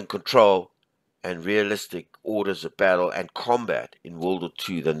command and control and realistic orders of battle and combat in World War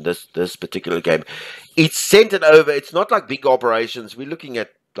II than this particular game. It's centered over, it's not like big operations. We're looking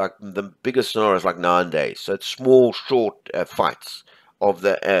at like the biggest scenarios like 9 days. So it's small, short fights of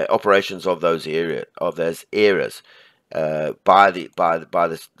the operations of those eras by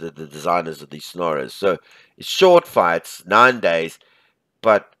the designers of these scenarios. So it's short fights, 9 days,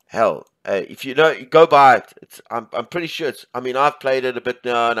 but hell, if you go by it, I'm pretty sure it's. I mean, I've played it a bit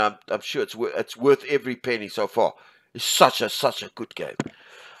now, and I'm sure it's worth every penny so far. It's such a good game.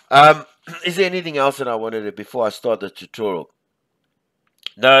 Is there anything else that I wanted to before I start the tutorial?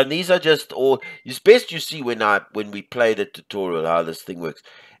 No, and these are just all. It's best you see when we play the tutorial how this thing works,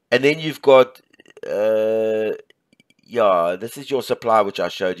 and then you've got this is your supply which I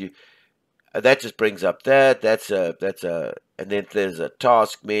showed you. That just brings up that. And then there's a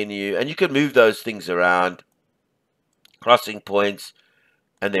task menu, and you can move those things around, crossing points,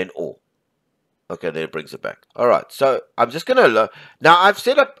 and then all. Okay, then it brings it back. All right, so I'm just gonna now I've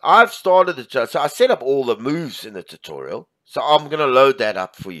started the so I set up all the moves in the tutorial. So I'm gonna load that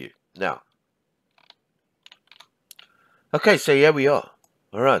up for you now. Okay, so here we are.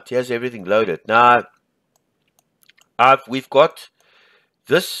 All right, here's everything loaded. Now we've got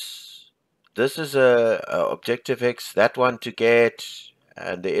this. This is a Objective X, that one to get,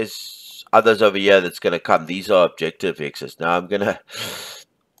 and there is others over here that's going to come. These are Objective X's. Now I'm going to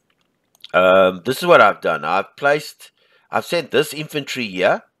This is what I've done. I've sent this infantry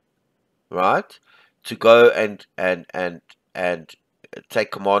here, right, to go and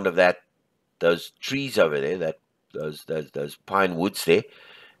take command of those trees over there, those pine woods there,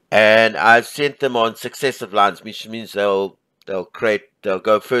 and I've sent them on successive lines, which means they'll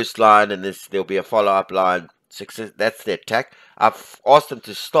go first line, and there'll be a follow up line. Success. That's the attack. I've asked them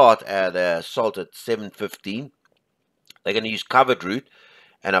to start at assault at 7:15. They're going to use covered route,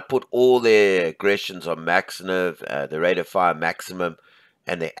 and I put all their aggressions on maximum, the rate of fire maximum,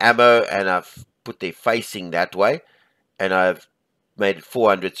 and their ammo, and I've put their facing that way, and I've made it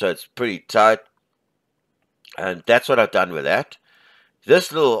 400, so it's pretty tight, and that's what I've done with that.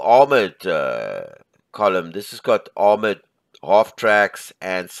 This little armored column, this has got armored half tracks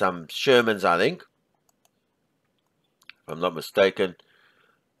and some Shermans, I think, if I'm not mistaken.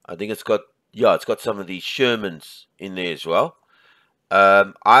 I think it's got some of these Shermans in there as well.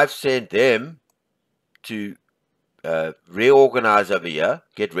 I've sent them to reorganize over here,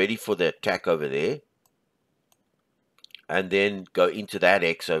 get ready for the attack over there, and then go into that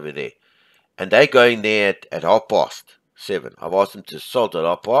X over there. And they're going there at 7:30. I've asked them to assault at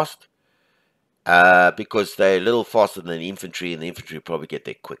 7:30 because they're a little faster than the infantry, and the infantry will probably get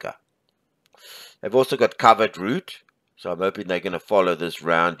there quicker. They've also got covered route, so I'm hoping they're going to follow this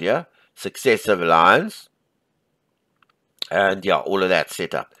round here. Successive lines. And yeah, all of that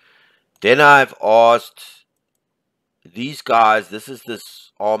set up. Then I've asked these guys, this is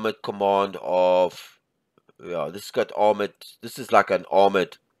this armored command of, this has got armored, this is like an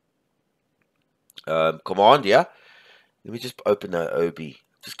armored command, yeah. Let me just open the OB.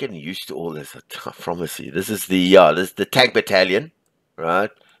 Just getting used to all this, I promise you. This is the tank battalion,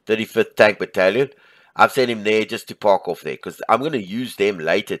 right? 35th Tank Battalion. I've sent him there just to park off there, because I'm going to use them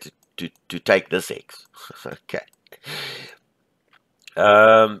later to take this X. Okay.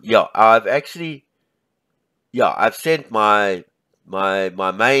 I've sent my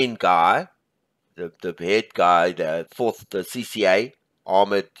main guy, the head guy, the CCA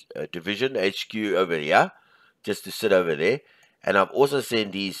Armored Division HQ over here, just to sit over there, and I've also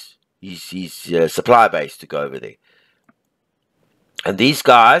sent his supply base to go over there. And these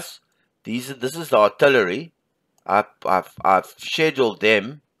guys, this is the artillery. I've scheduled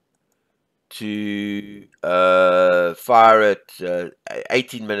them to fire at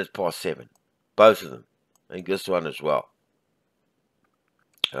 18 minutes past 7. Both of them. I think this one as well.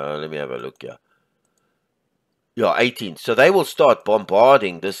 Let me have a look here. Yeah, 18. So they will start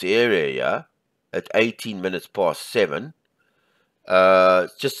bombarding this area at 18 minutes past 7.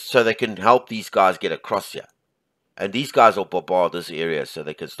 Just so they can help these guys get across here. And these guys will bombard this area so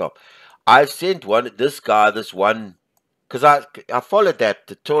they can stop. I've sent this one, because I followed that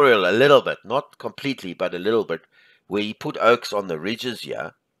tutorial a little bit, not completely, but a little bit, where you put oaks on the ridges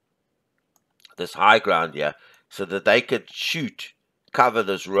here, this high ground here, so that they could cover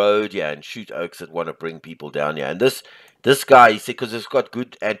this road here and shoot oaks that want to bring people down here. And this guy, he said, because it's got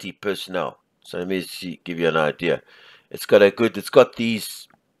good anti-personnel. So let me give you an idea. It's got these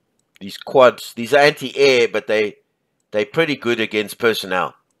quads. These are anti-air, but they're pretty good against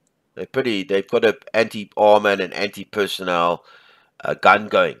personnel. They've got an anti-armor and an anti-personnel gun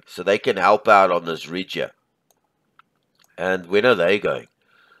going, so they can help out on this ridge here. And when are they going?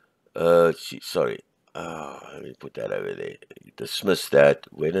 Sorry. Let me put that over there. Dismiss that.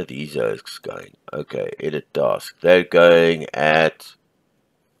 When are these oaks going? Okay, edit task. They're going at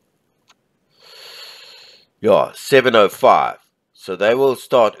 7:05. So they will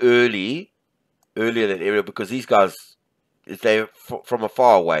start earlier than area, because these guys, if they're from a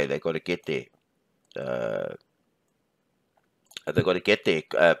far away, they've got to get there. They've got to get there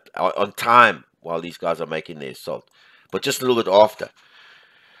on time while these guys are making their assault, but just a little bit after.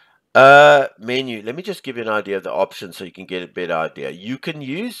 Menu. Let me just give you an idea of the options so you can get a better idea. You can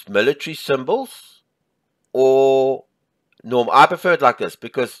use military symbols or normal. I prefer it like this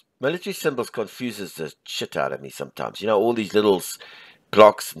because military symbols confuses the shit out of me sometimes. You know, all these little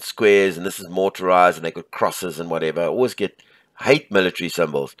blocks and squares, and this is mortarized, and they got crosses and whatever. I hate military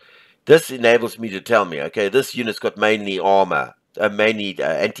symbols. This enables me to tell me, okay, this unit's got mainly armor, mainly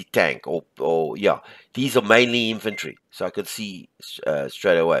anti-tank, or these are mainly infantry, so I can see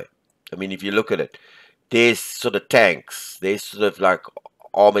straight away. I mean, if you look at it, there's sort of tanks, there's sort of like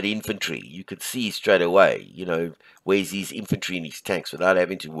armored infantry. You can see straight away, you know, where's these infantry and these tanks without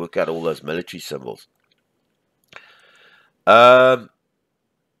having to work out all those military symbols. The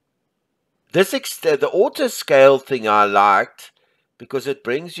auto scale thing I liked because it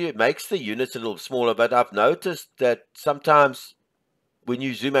makes the units a little smaller, but I've noticed that sometimes when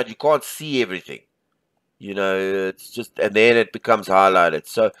you zoom out, you can't see everything. You know, it's just, and then it becomes highlighted.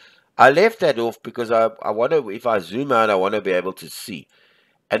 So I left that off because I want to, if I zoom out, I want to be able to see.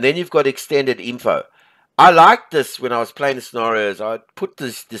 And then you've got extended info. I liked this when I was playing the scenarios. I put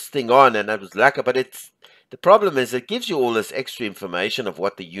this thing on and it was lacquer, but the problem is it gives you all this extra information of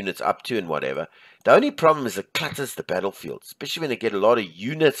what the unit's up to and whatever. The only problem is it clutters the battlefield, especially when they get a lot of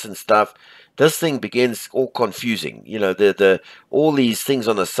units and stuff. This thing begins all confusing. You know, the all these things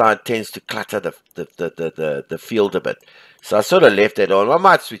on the side tends to clutter the field a bit. So I sort of left that on. I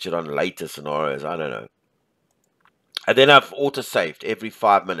might switch it on later scenarios. I don't know. And then I've auto-saved every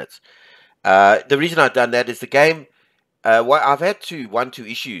 5 minutes. The reason I've done that is the game. I've had one, two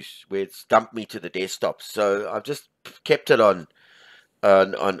issues where it's dumped me to the desktop, so I've just kept it on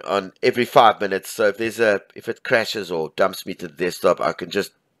every 5 minutes. So if it crashes or dumps me to the desktop, I can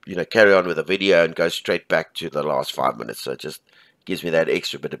just carry on with the video and go straight back to the last 5 minutes. So it just gives me that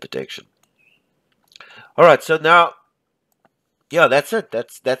extra bit of protection. All right, so now, yeah, that's it.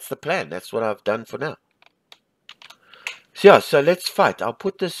 That's the plan. That's what I've done for now. So yeah, so let's fight. I'll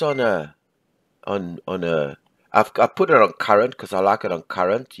put this on a I've put it on current because I like it on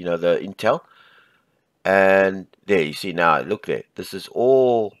current, the Intel. And there, you see now, look there. This is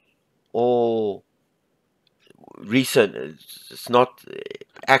all recent. It's not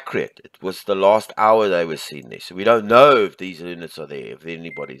accurate. It was the last hour they were seeing this. So we don't know if these units are there, if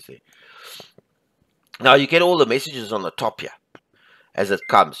anybody's there. Now you get all the messages on the top here as it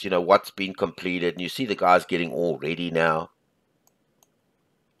comes, what's been completed. And you see the guys getting all ready now.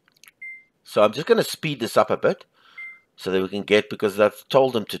 So I'm just going to speed this up a bit so that we can get, because they've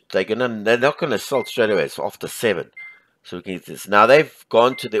told them they're not going to assault straight away. It's after 7. So we can get this. Now they've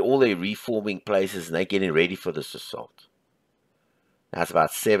gone to all their reforming places and they're getting ready for this assault. Now it's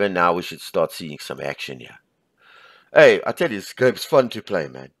about 7. Now we should start seeing some action here. Hey, I tell you, this game's fun to play,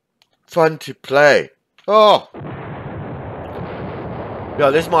 man. Fun to play. Oh! Yeah,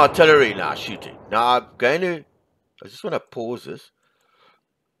 there's my artillery now shooting. Now I just want to pause this.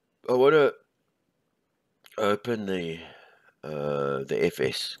 I want to open the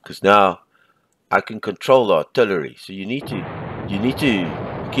FS, because now I can control the artillery. So you need to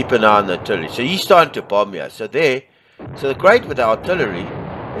keep an eye on the artillery. So he's starting to bomb here. So the great with the artillery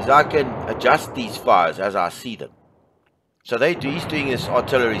is I can adjust these fires as I see them. So he's doing this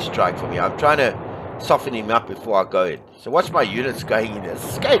artillery strike for me. I'm trying to soften him up before I go in. So watch my units going in.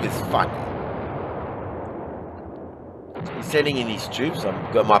 This game is fun. He's sending in these troops.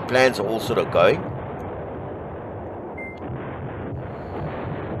 My plans are all sort of going.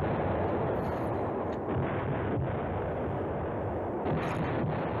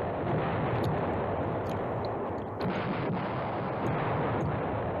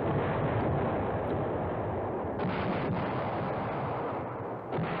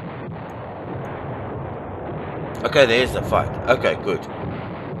 Okay, there's the fight. Okay, good.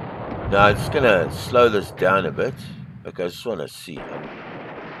 Now I'm just gonna slow this down a bit. Okay, I just want to see.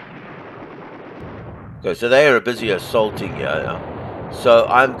 Okay, so they are busy assaulting here now. So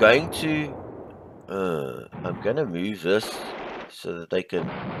I'm going to move this so that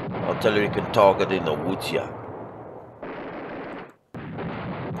artillery can target in the woods here.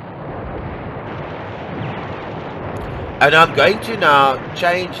 And I'm going to now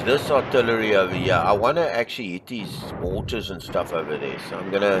change this artillery over here. I want to actually hit these mortars and stuff over there. So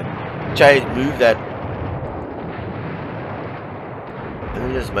I'm going to move that. Let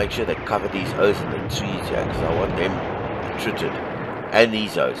me just make sure they cover these O's in the trees here, because I want them treated. And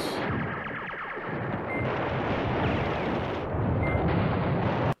these O's.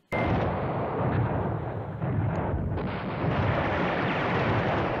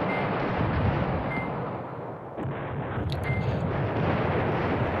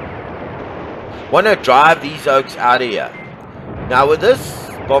 Want to drive these oaks out of here. Now with this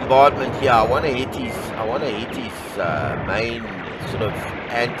bombardment here, I want to hit his main sort of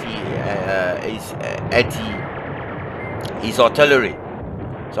his artillery.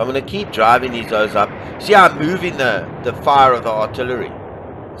 So I'm going to keep driving these oaks up. See how I'm moving the fire of the artillery.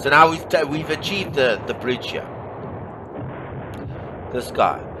 So now we've achieved the bridge here. This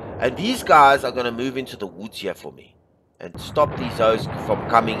guy. And these guys are going to move into the woods here for me and stop these oaks from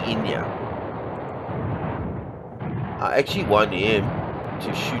coming in here. I actually want him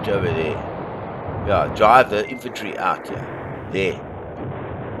to shoot over there. Yeah, drive the infantry out here. There.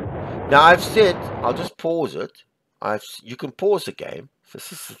 Now I've said, I'll just pause it. You can pause the game.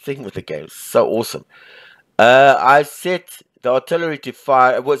 This is the thing with the game. It's so awesome. I set the artillery to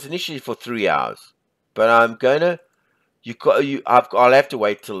fire. It was initially for 3 hours, but I'm gonna. I'll have to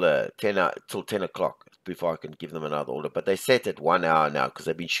wait till 10 o'clock before I can give them another order. But they set it 1 hour now because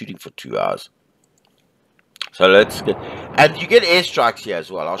they've been shooting for 2 hours. So let's get, and you get airstrikes here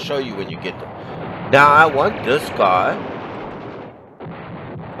as well. I'll show you when you get them. Now I want this guy.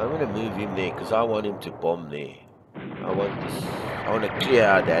 I'm gonna move him there because I want him to bomb there. I want this. I want to clear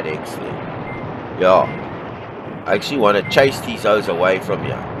out that X there. Yeah. I actually want to chase these O's away from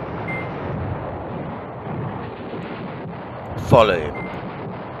you. Follow him.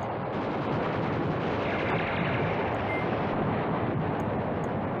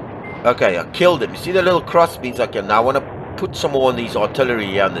 Okay, I killed him. You see the little cross means I can. Now I want to put some more on these artillery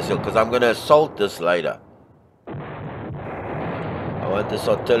here on this hill because I'm going to assault this later. I want this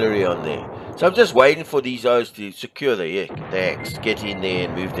artillery on there. So I'm just waiting for these O's to secure the X, get in there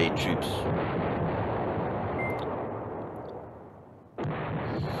and move their troops.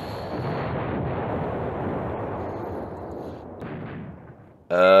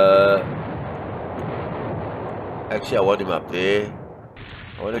 Actually, I want him up there.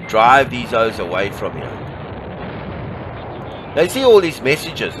 I want to drive these O's away from here. They see all these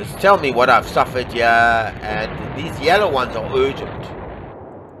messages. It's tell me what I've suffered here, and these yellow ones are urgent.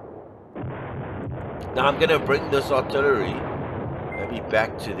 Now I'm going to bring this artillery maybe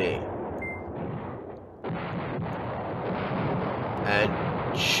back to there. And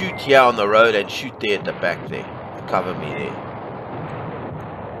shoot here on the road and shoot there at the back there. Cover me there.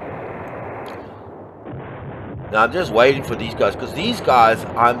 Now I'm just waiting for these guys, because these guys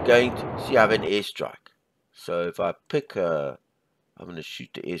I'm going to see I have an airstrike. So if I pick I'm going to shoot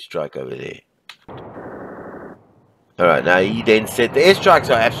the airstrike over there. Alright, now he then said the airstrikes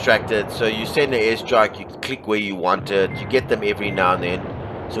are abstracted, so you send the airstrike, you click where you want it, you get them every now and then.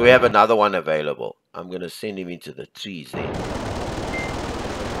 So we have another one available. I'm going to send him into the trees there.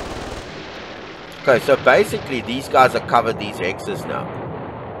 Okay, so basically these guys are covered these X's now.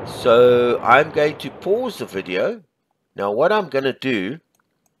 So I'm going to pause the video. Now what I'm going to do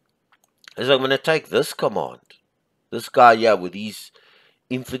is I'm going to take this command. This guy here with his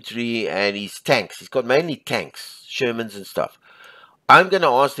infantry and his tanks. He's got mainly tanks, Shermans and stuff. I'm going to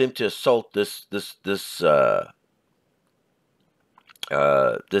ask them to assault this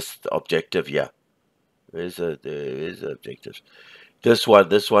objective here. Where's the objectives? This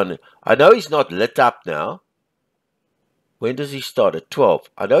one. I know he's not lit up now. When does he start? At 12.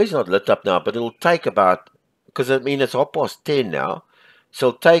 I know he's not lit up now, but it'll take about, because I mean it's 10:30 now, so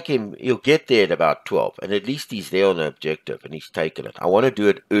it'll take him, he'll get there at about 12, and at least he's there on the objective, and he's taken it. I want to do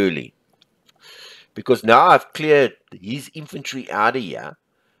it early, because now I've cleared his infantry out of here,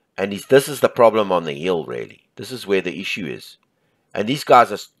 and this is the problem on the hill, really. This is where the issue is. And these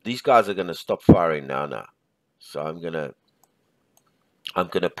guys are going to stop firing now. So I'm going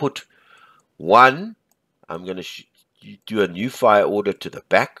to put one, I'm going to do a new fire order to the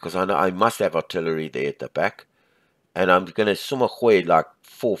back, because I know I must have artillery there at the back, and I'm going to sumahoy like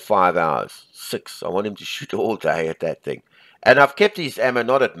 4 or 5 hours, 6. I want him to shoot all day at that thing, and I've kept his ammo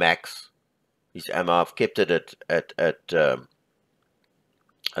not at max. His ammo I've kept it at a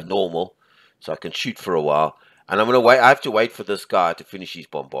normal, so I can shoot for a while. And I'm going to wait. I have to wait for this guy to finish his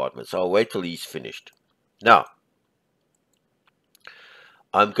bombardment, so I'll wait till he's finished. Now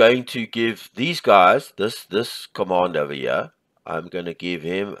I'm going to give these guys, this command over here, I'm going to give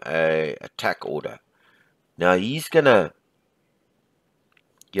him a attack order. Now he's going to,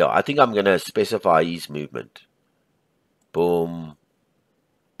 I think I'm going to specify his movement. Boom.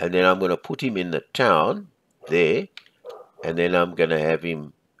 And then I'm going to put him in the town there, and then I'm going to have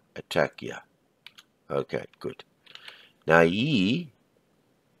him attack here. Okay, good. Now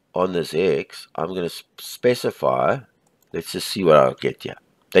on this X, I'm going to specify. Let's just see what I'll get here.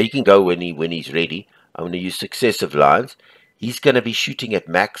 Now you can go when he's ready. I'm going to use successive lines. He's going to be shooting at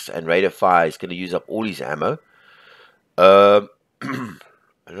max and rate of fire. He's going to use up all his ammo. I don't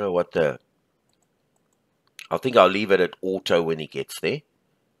know what I think I'll leave it at auto when he gets there.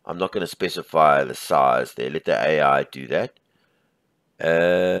 I'm not going to specify the size there. Let the AI do that.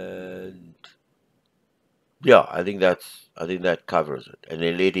 And yeah, I think that covers it. And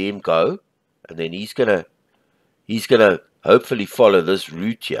then let him go. And then he's gonna hopefully follow this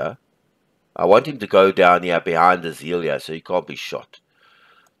route here. I want him to go down here behind this hill here, so he can't be shot.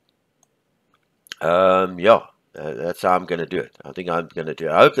 That's how I'm going to do it. I think I'm going to do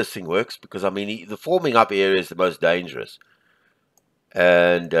it. I hope this thing works, because I mean the forming up area is the most dangerous.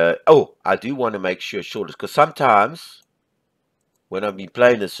 And I do want to make sure shortest, because sometimes when I've been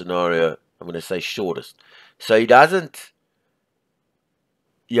playing this scenario, I'm going to say shortest. So he doesn't.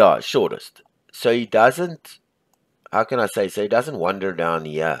 Yeah, shortest. So he doesn't. How can I say? So he doesn't wander down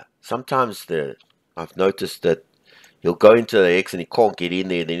here. Sometimes I've noticed that he'll go into the X and he can't get in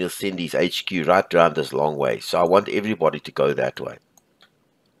there, and then he'll send his HQ right around this long way. So I want everybody to go that way.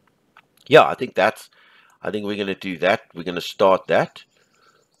 Yeah, I think I think we're going to do that. We're going to start that.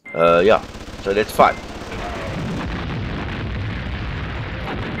 Yeah, so let's fight.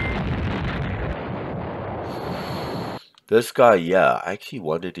 This guy, yeah, I actually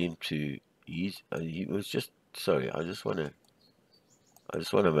wanted him to. He was just sorry. I just want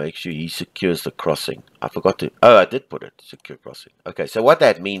to make sure he secures the crossing. I forgot to. Oh, I did put it secure crossing. Okay, so what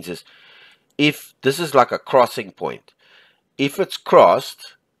that means is, if this is like a crossing point, if it's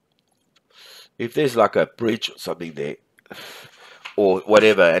crossed, if there's like a bridge or something there, or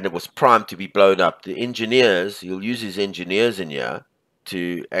whatever, and it was primed to be blown up, the engineers, he'll use his engineers in here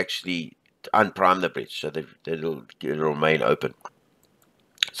to actually unprime the bridge so that it'll remain open.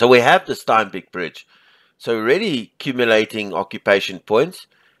 So we have the Steinbeck Bridge. So we're already accumulating occupation points.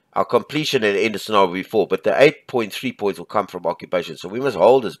 Our completion at the end of scenario before, but the 8.3 points will come from occupation. So we must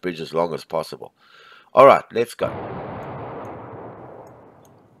hold this bridge as long as possible. All right, let's go.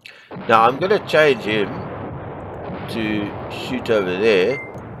 Now I'm going to change him to shoot over there.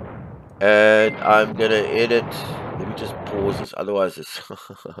 And I'm going to edit. Let me just pause this. Otherwise, it's...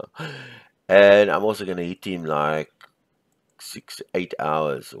 And I'm also going to hit him like 6 8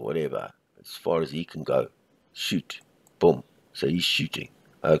 hours or whatever, as far as he can go. Shoot. Boom. So he's shooting.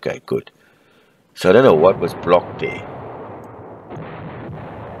 Okay, good. So I don't know what was blocked there.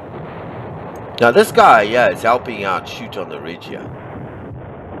 Now this guy, yeah, is helping out shoot on the ridge here.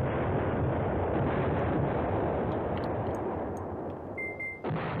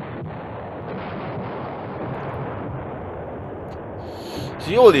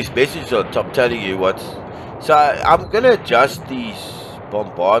 See all these messages on top telling you what's... So I'm going to adjust these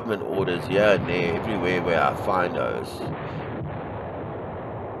bombardment orders here and there, everywhere where I find those.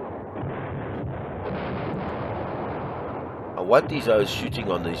 I want these guys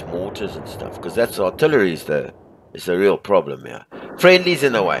shooting on these mortars and stuff, because that's artillery is the real problem here. Friendlies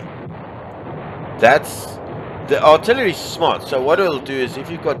in the way. That's... The artillery is smart, so what it'll do is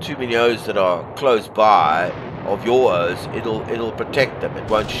if you've got too many O's that are close by of your O's, it'll protect them. It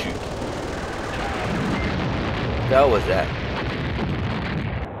won't shoot. What the hell was that?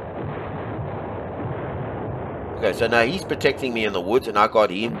 Okay, so now he's protecting me in the woods, and I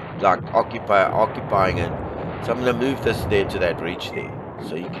got him like occupying it. So I'm gonna move this there to that ridge there,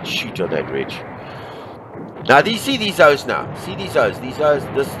 so you can shoot on that ridge. Now, do you see these O's now? See these O's? These O's.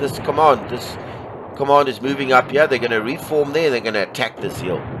 This command is moving up here. They're gonna reform there. They're gonna attack this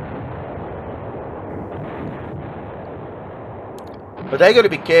hill. But they got to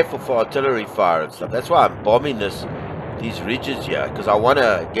be careful for artillery fire and stuff. That's why I'm bombing these ridges here, because I want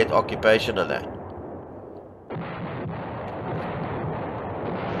to get occupation of that.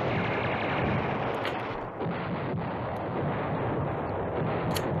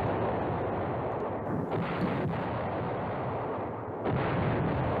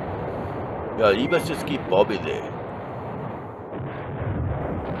 Yeah, you must just keep bombing there.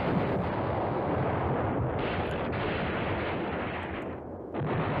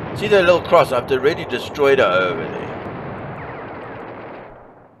 See that little cross? I've already destroyed it over there.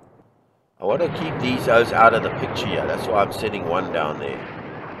 I want to keep these O's out of the picture here. That's why I'm sending one down there.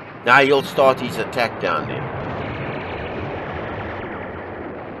 Now he'll start his attack down there.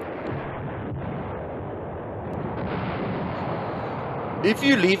 If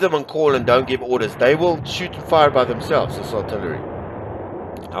you leave them on call and don't give orders, they will shoot and fire by themselves, this artillery.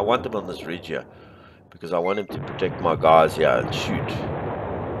 I want them on this ridge here, because I want him to protect my guys here and shoot.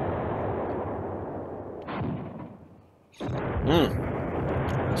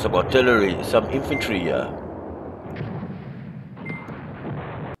 Some artillery, some infantry here.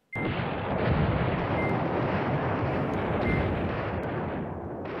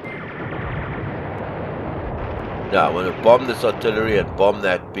 Now I'm going to bomb this artillery and bomb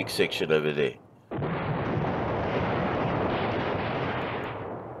that big section over there.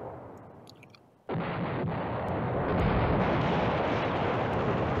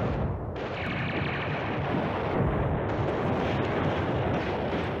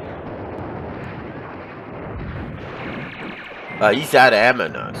 He's out of ammo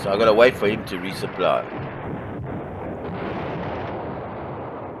now, so I've got to wait for him to resupply.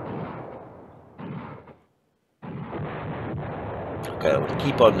 Okay, I'm going to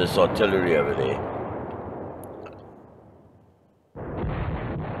keep on this artillery over there.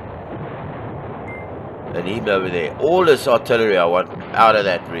 And him over there. All this artillery I want out of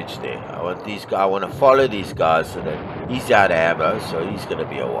that ridge there. I want these guys. I want to follow these guys so that he's out of ammo, so he's going to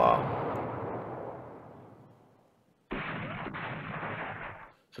be a while.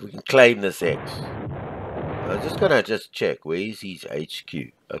 So we can claim this X. I'm just going to check. Where is his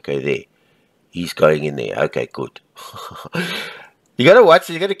HQ? Okay, there. He's going in there. Okay, good. You gotta watch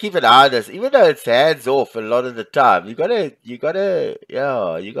it. You gotta keep an eye on this, even though it's hands off a lot of the time. You gotta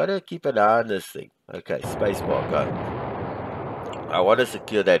keep an eye on this thing. Okay, spacebar, go. I want to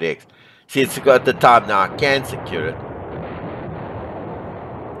secure that X. See, it's got the time now. I can secure it.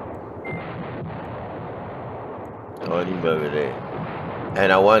 I want him over there,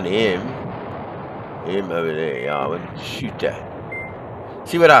 and I want him over there. Yeah, I want to shoot that.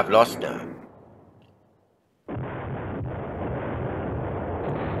 See what I've lost now.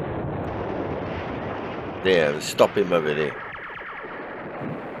 There, stop him over there.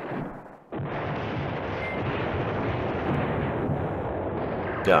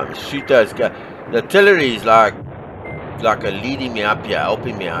 Yeah, shoot those guys. The artillery is like a leading me up here,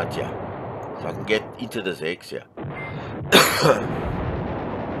 helping me out here, so I can get into this X here.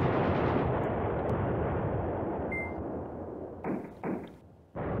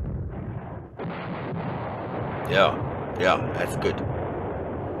 Yeah, that's good.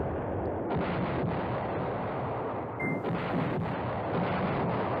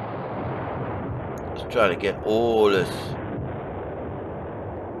 Just trying to get all this.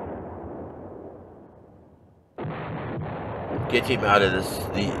 Get him out of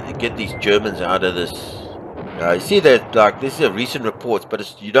this. Get these Germans out of this. You see that, like, this is a recent reports,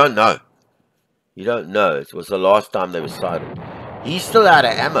 but you don't know. You don't know. It was the last time they were sighted. He's still out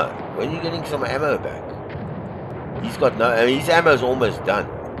of ammo. When are you getting some ammo back? He's got no. I mean, his ammo's almost done.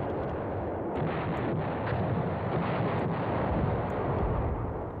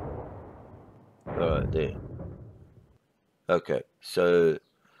 Alright, there. Okay, so.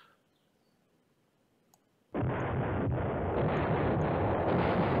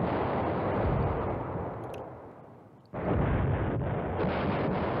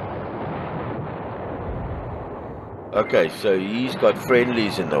 Okay, so he's got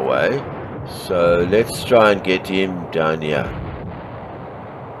friendlies in the way. So let's try and get him down here.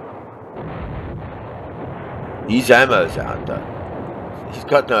 His ammo's out though. He's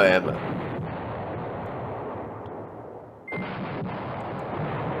got no ammo.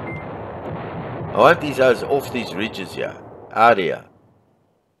 I want these guys off these ridges here. Out of here.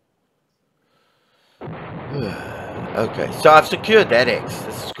 Okay, so I've secured that X.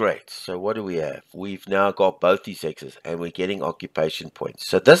 This is great. So what do we have? We've now got both these X's and we're getting occupation points.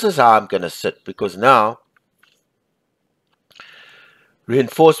 So this is how I'm going to sit, because now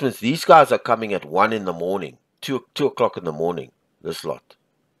reinforcements, these guys are coming at 1 in the morning, 2 o'clock in the morning. This lot,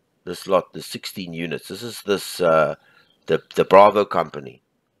 the 16 units. This is the Bravo company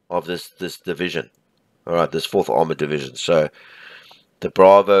of this division. All right, this 4th Armored Division. So the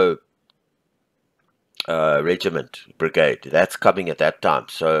Bravo regiment, brigade, that's coming at that time.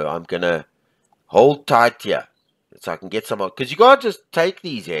 So I'm gonna hold tight here so I can get some, because you gotta just take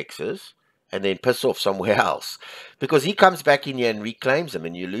these X's and then piss off somewhere else, because he comes back in here and reclaims them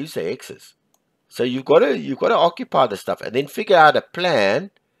and you lose the X's. So you've got to occupy the stuff and then figure out a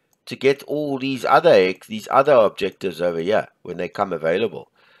plan to get all these other objectives over here when they come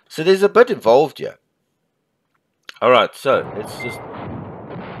available. So there's a bit involved here. All right, so let's just.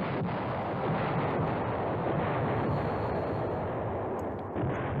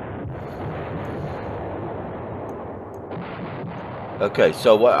 Okay,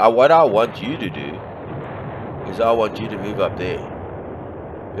 so what I want you to do is I want you to move up there.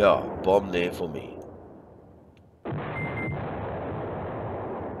 Yeah, bomb there for me.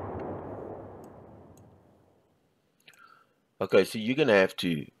 Okay, so you're gonna have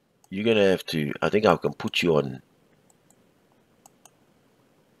to, I think I can put you on,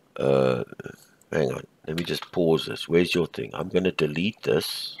 hang on, let me just pause this. Where's your thing? I'm gonna delete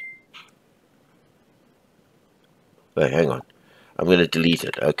this. Wait, hang on. I'm going to delete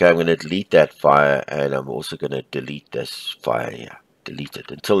it. Okay, I'm going to delete that fire, and I'm also going to delete this fire here. Delete it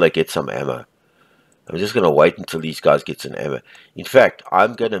until they get some ammo. I'm just going to wait until these guys get some ammo. In fact,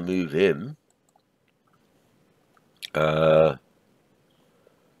 I'm going to move him to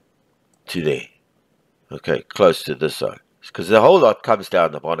there. Okay, close to this side. Because the whole lot comes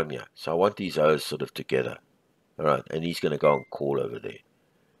down the bottom here. So I want these O's sort of together. Alright, and he's going to go and call over there.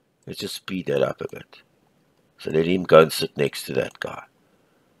 Let's just speed that up a bit. So let him go and sit next to that guy.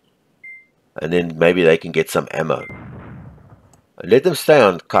 And then maybe they can get some ammo. Let them stay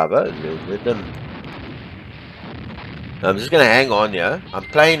on cover. Let them. I'm just going to hang on here. I'm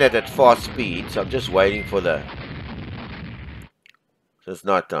playing it at fast speed, so I'm just waiting for the. So it's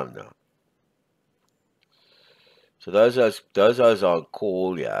night time now. So those are on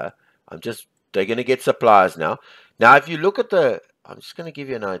call here. They're going to get supplies now. Now, if you look at I'm just going to give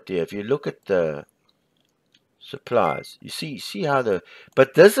you an idea. If you look at the supplies, you see how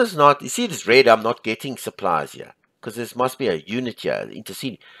but this is not, you see this red, I'm not getting supplies here. because there must be a unit here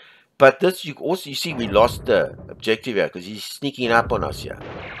interceding. But this, you see, we lost the objective here because he's sneaking up on us here.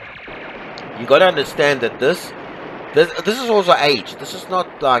 You got to understand that this is also age. This is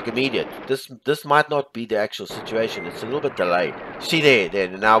not like immediate. This might not be the actual situation. It's a little bit delayed. See there.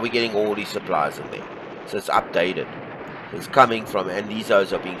 Now we're getting all these supplies in there, so it's updated. It's coming from, and these are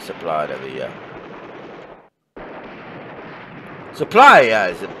being supplied over here. Supply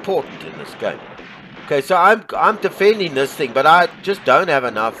is important in this game. Okay, so I'm defending this thing, but I just don't have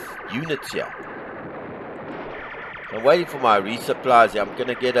enough units here. I'm waiting for my resupplies here. I'm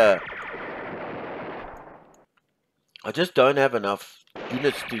gonna get I just don't have enough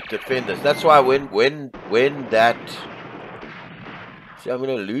units to defend this. That's why when that, see, I'm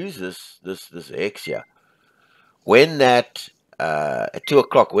gonna lose this X here. When that at 2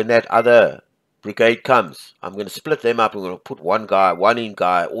 o'clock, when that other brigade comes, I'm going to split them up. I'm going to put one in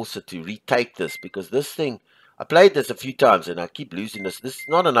guy also to retake this, because this thing, I played this a few times and I keep losing this. There's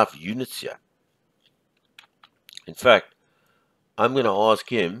not enough units here. In fact, I'm going to ask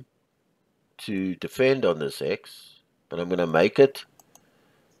him to defend on this X, but I'm going to make it,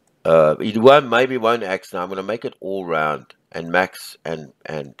 maybe won't X now. I'm going to make it all round and max and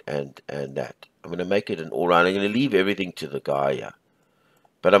that. I'm going to make it an all round. I'm going to leave everything to the guy here.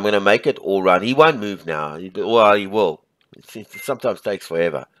 But I'm going to make it all round. He won't move now. Well, he will. It sometimes takes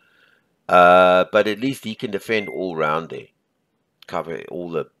forever. But at least he can defend all round there. Cover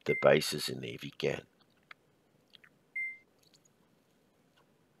all the bases in there if he can.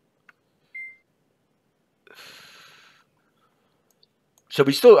 So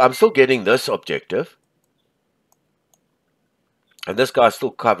I'm still getting this objective. And this guy's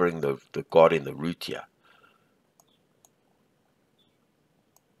still covering the god in the route here.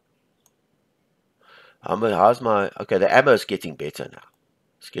 How's my... Okay, the ammo is getting better now.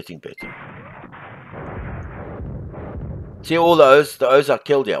 It's getting better. See all those are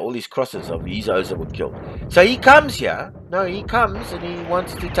killed here. All these crosses of these O's were killed. So he comes here. No, he comes and he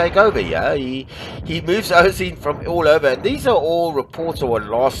wants to take over here. He moves O's in from all over. And these are all reports of what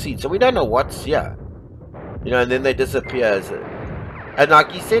last seen. So we don't know what's here. You know, and then they disappear. And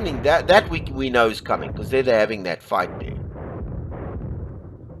like he's sending that we know is coming, because they're having that fight there.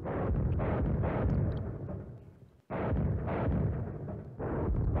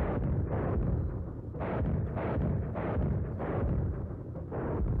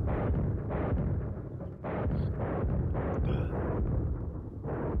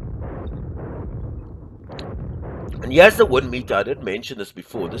 And here's the wind meter. I didn't mention this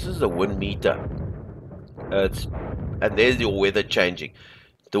before. This is the wind meter. And there's your weather changing.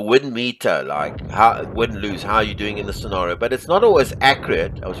 The wind meter, like win lose, how are you doing in the scenario? But it's not always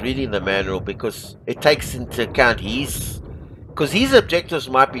accurate. I was reading the manual because it takes into account his objectives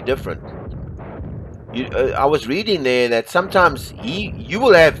might be different. I was reading there that sometimes you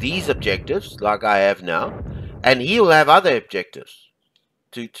will have these objectives like I have now, and he will have other objectives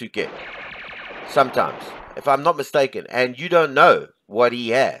to get. Sometimes, if I'm not mistaken, and you don't know what he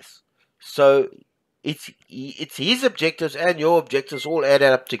has. So it's his objectives and your objectives all add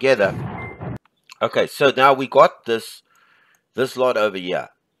up together. Okay, so now we got this lot over here.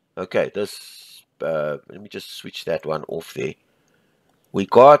 Okay, this let me just switch that one off there. We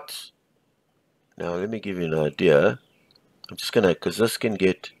got, now let me give you an idea. I'm just gonna, because this can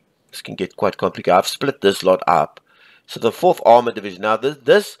get quite complicated. I've split this lot up. So the 4th Armored Division. Now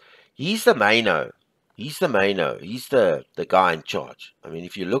this he's the maino. He's the maino. He's the guy in charge. I mean,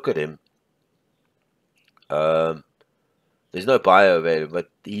 if you look at him, there's no bio there, but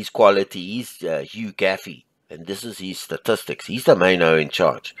his quality, he's Hugh Gaffey, and this is his statistics. He's the maino in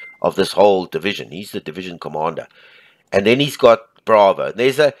charge of this whole division. He's the division commander, and then he's got Bravo.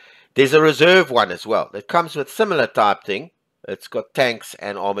 There's a reserve one as well that comes with similar type thing. It's got tanks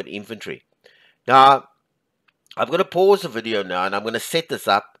and armored infantry. Now, I'm going to pause the video now, and I'm going to set this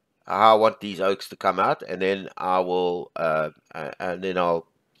up how I want these oaks to come out, and then I will, I'll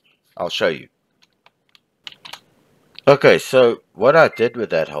show you. Okay, so what I did with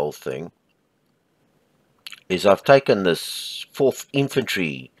that whole thing is I've taken this 4th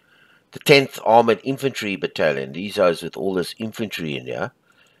Infantry, the 10th Armored Infantry Battalion. These are with all this infantry in here,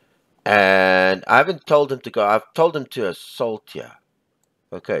 and I haven't told them to go. I've told them to assault here.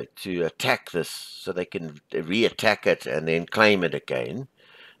 Okay, to attack this so they can re-attack it and then claim it again.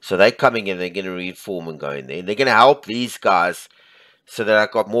 So they're coming in, they're going to reform and go in there. And they're going to help these guys so that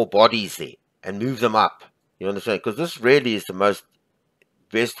I've got more bodies there and move them up. You understand? Because this really is the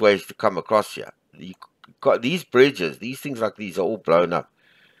best ways to come across here. You got these bridges, these things like these are all blown up.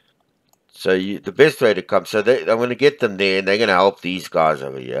 So the best way to come, so I'm going to get them there and they're going to help these guys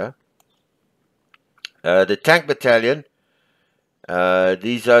over here. The tank battalion.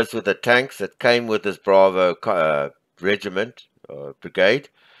 These are with the tanks that came with this Bravo regiment, brigade.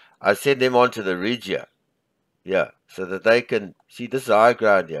 I send them on to the Regia. Yeah, so that they can see this is high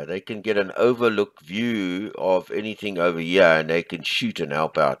ground here. They can get an overlook view of anything over here, and they can shoot and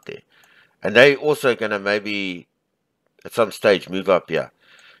help out there. And they also gonna maybe at some stage move up here.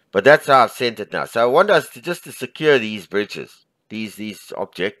 But that's how I've sent it now. So I want us to just to secure these bridges, these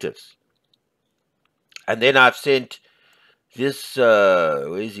objectives. And then I've sent this.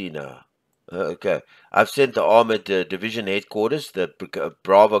 Where is he now? Okay, I've sent the armored division headquarters, the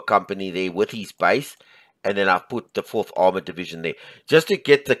Bravo company there with his base, and then I've put the 4th Armored Division there, just to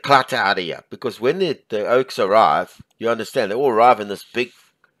get the clutter out of here. Because when the Oaks arrive, you understand, they all arrive in this big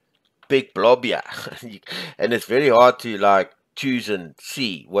blob here. And it's very hard to, like, choose and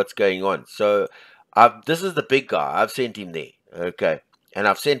see what's going on. So, this is the big guy. I've sent him there, okay? And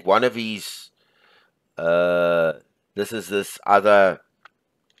I've sent one of his, this is this other,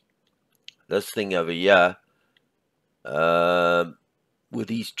 this thing over here, with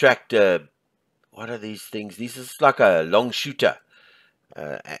these tractor. What are these things? This is like a long shooter,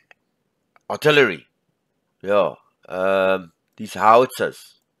 artillery. Yeah, these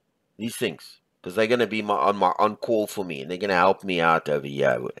howitzers, these things, because they're going to be on call for me, and they're going to help me out over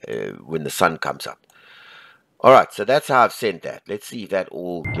here when the sun comes up. All right, so that's how I've sent that. Let's see if that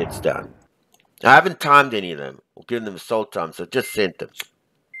all gets done. I haven't timed any of them or given them assault time, so just sent them.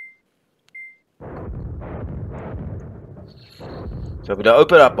 So I'm going to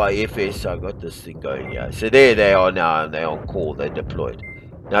open up my FS. So I got this thing going here. So there they are now, and they're on call. They're deployed.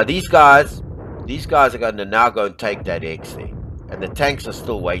 Now these guys are going to now go and take that X there. And the tanks are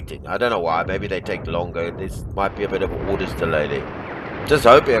still waiting. I don't know why. Maybe they take longer. There might be a bit of an orders delay there. Just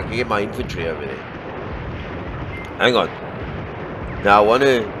hoping I can get my infantry over there. Hang on. Now I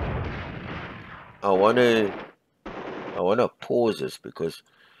want to pause this because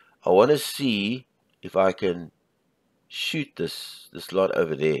I want to see if I can shoot this lot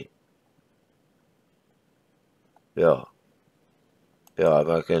over there. Yeah, if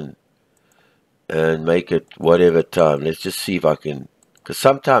I can, and make it whatever time. Let's just see if I can, because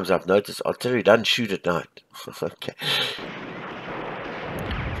sometimes I've noticed artillery doesn't shoot at night. Okay,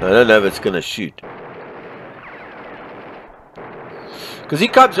 so I don't know if it's gonna shoot, because he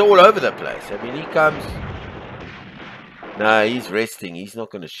comes all over the place. I mean, he comes. No, he's resting. He's not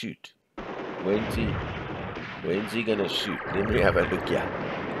gonna shoot. When's he gonna shoot? Let me have a look here.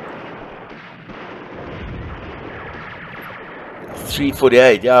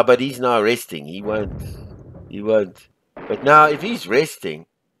 3:48. Yeah, but he's now resting. He won't. But now, if he's resting,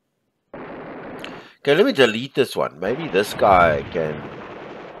 okay, let me delete this one. Maybe this guy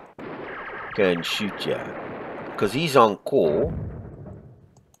can shoot here, because he's on call.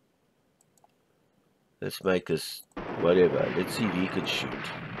 Let's make this whatever. Let's see if he can shoot.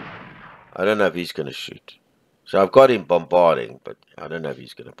 I don't know if he's gonna shoot. So I've got him bombarding, but I don't know if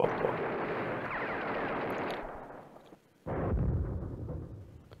he's going to bombard.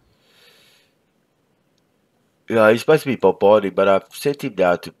 Yeah, he's supposed to be bombarding, but I've set him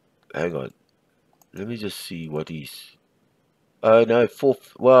down to... Hang on. Let me just see what he's... Oh, no,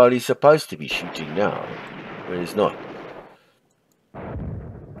 4th... Well, he's supposed to be shooting now, but he's not.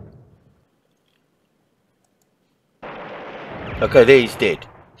 Okay, there, he's dead.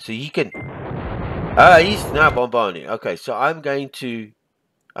 So he can... he's now bombarding. Okay, so I'm going to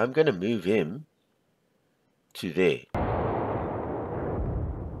move him to there.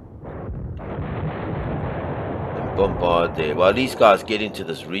 And bombard there. While these guys get into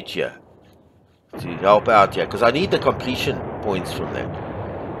this reach here to help out here. Because I need the completion points from that.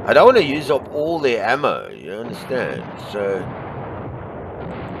 I don't want to use up all their ammo, you understand? So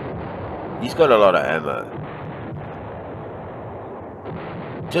he's got a lot of ammo.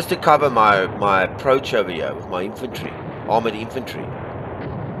 Just to cover my approach over here with my infantry, armored infantry.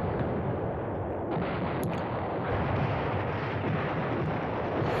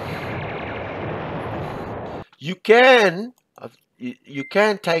 You can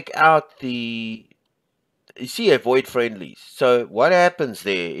take out the, you see, avoid friendlies. So what happens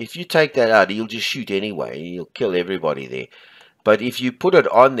there, if you take that out, he'll just shoot anyway. He'll kill everybody there. But if you put it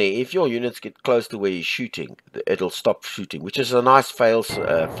on there, if your units get close to where he's shooting, it'll stop shooting, which is a nice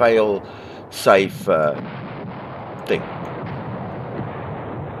fail-safe thing.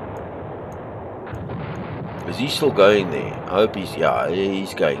 Is he still going there? I hope he's, yeah,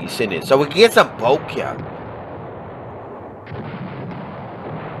 he's going. He's sending it. So we can get some bulk here.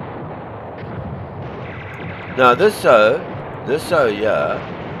 Now this yeah.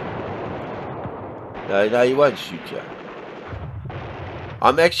 No, he won't shoot you.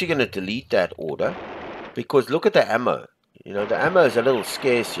 I'm actually going to delete that order. Because look at the ammo. You know, the ammo is a little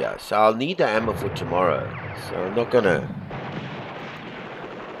scarce here, so I'll need the ammo for tomorrow. So I'm not gonna.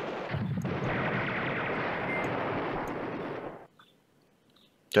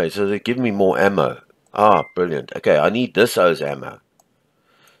 Okay, so they give me more ammo. Ah, brilliant. Okay, I need this O's ammo.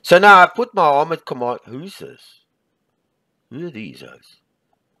 So now I put my armored command. Who's this? Who are these O's?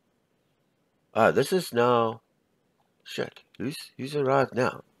 Ah, this is now. Shit. Who's arrived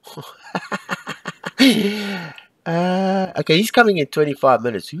now? Okay, he's coming in 25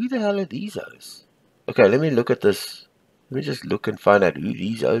 minutes. Who the hell are these O's? Okay, let me look at this. Let me just look and find out who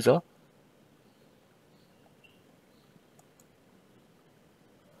these O's are.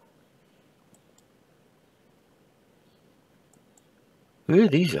 Who are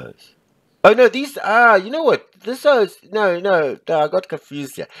these O's? Oh no, these you know what? This O's no, I got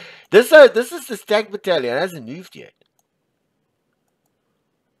confused here. This is the stag battalion, it hasn't moved yet.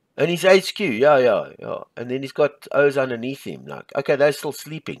 And he's HQ, yeah. And then he's got O's underneath him. Like, okay, they're still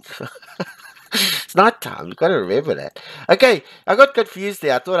sleeping. It's night time. You've got to remember that. Okay, I got confused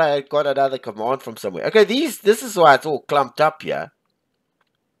there. I thought I had got another command from somewhere. Okay, this is why it's all clumped up here.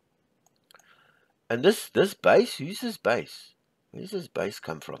 And this base, who's this base? Where's this base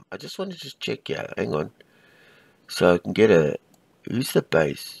come from? I just wanted to check here. Hang on. So I can get a... Who's the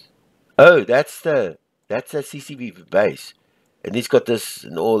base? Oh, that's the CCB base. And he's got this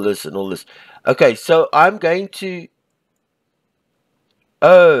and all this and all this. Okay, so I'm going to...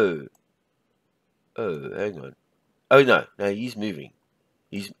 Oh, hang on. Oh, no, he's moving.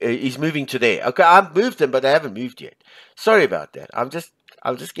 He's moving to there. Okay, I've moved them, but they haven't moved yet. Sorry about that. I'm just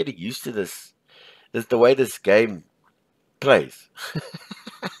getting used to this. The way this game plays.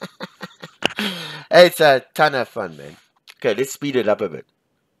 It's a ton of fun, man. Okay, let's speed it up a bit.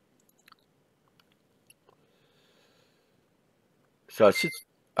 So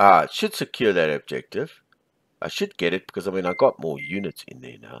I should secure that objective. I should get it because I mean I got more units in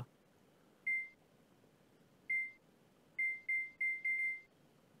there now.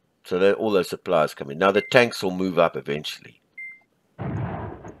 So that all those supplies come in. Now the tanks will move up eventually.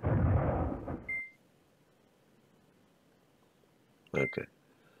 Okay.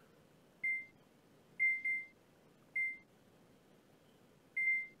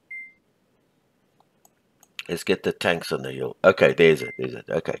 Let's get the tanks on the hill. Okay, there's it.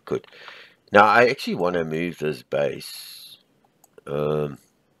 Okay, good. Now I actually want to move this base. Oh,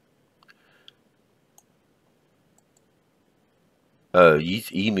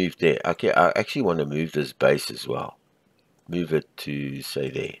 he moved there. Okay, I actually want to move this base as well. Move it to, say,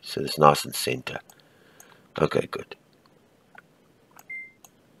 there. So it's nice and center. Okay, good.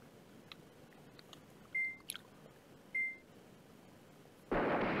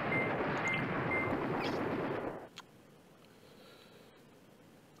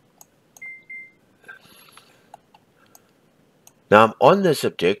 Now I'm on this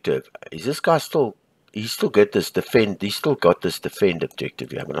objective. Is this guy still... He's still got this defend. He's still got this defend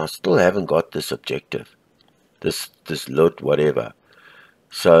objective here, but I still haven't got this objective. This loot, whatever.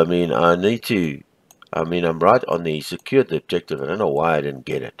 So I mean, I need to. I mean, I'm right on the secured the objective. I don't know why I didn't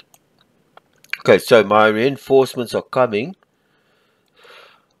get it. Okay, so my reinforcements are coming.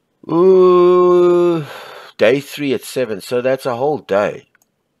 Ooh, day 3 at 7. So that's a whole day.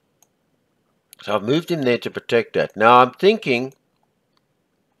 So I've moved him there to protect that. Now I'm thinking,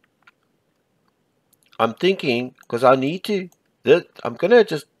 because I need to, I'm going to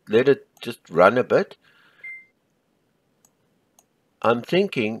just let it just run a bit. I'm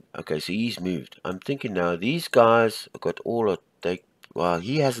thinking, okay, so he's moved. I'm thinking now, these guys have got all of, well,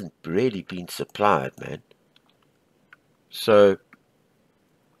 he hasn't really been supplied, man. So,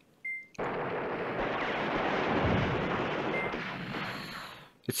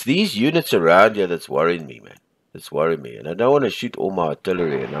 it's these units around here that's worrying me, man. That's worrying me. And I don't want to shoot all my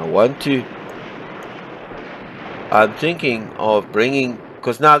artillery. And I want to... I'm thinking of bringing...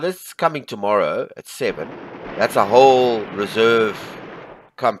 Because now this is coming tomorrow at 7. That's a whole reserve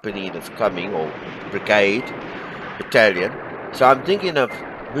company that's coming, or brigade, battalion. So I'm thinking of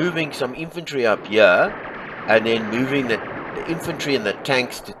moving some infantry up here, and then moving the infantry and the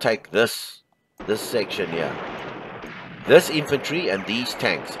tanks to take this section here. This infantry and these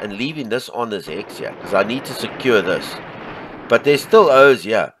tanks, and leaving this on this X here, because I need to secure this. But there's still O's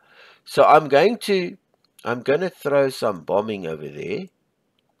here. So I'm going to throw some bombing over there.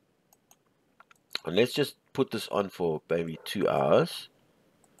 And let's just put this on for maybe 2 hours.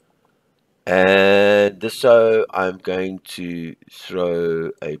 And so I'm going to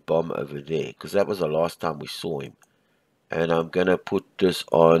throw a bomb over there, because that was the last time we saw him. And I'm going to put this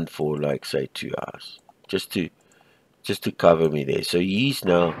on for, like, say 2 hours. Just to cover me there. So he's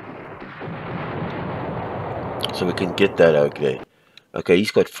now... So we can get that okay. Okay,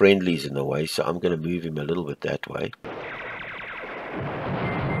 he's got friendlies in the way, so I'm going to move him a little bit that way.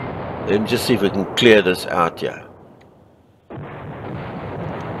 Let me just see if we can clear this out here.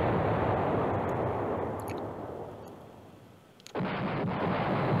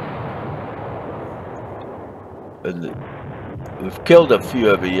 And we've killed a few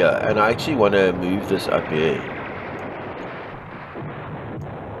over here, and I actually want to move this up here.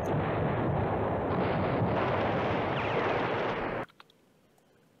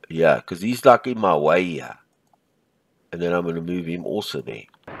 Yeah, because he's like in my way here. And then I'm going to move him also there.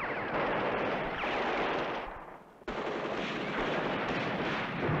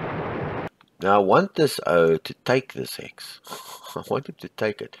 Now I want this O to take this X. I want him to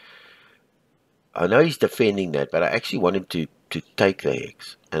take it. I know he's defending that, but I actually want him to take the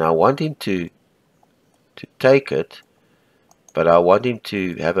X. And I want him to take it, but I want him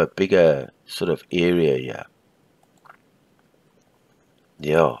to have a bigger sort of area here.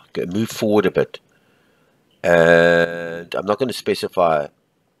 Yeah, move forward a bit. And I'm not going to specify.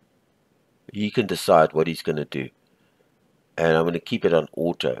 He can decide what he's going to do. And I'm going to keep it on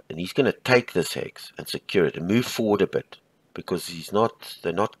auto. And he's going to take this hex and secure it and move forward a bit. Because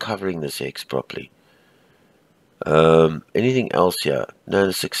they're not covering this hex properly. Anything else here? No,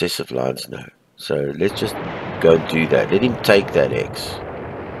 the successive lines, no. So let's just go and do that. Let him take that hex.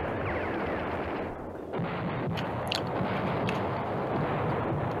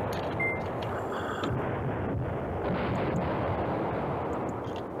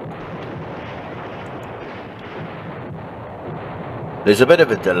 There's a bit of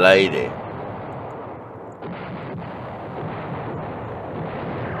a delay there.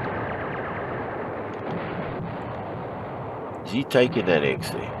 Is he taking that X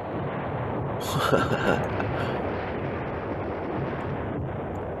there?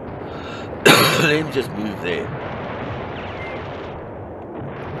 Let him just move there.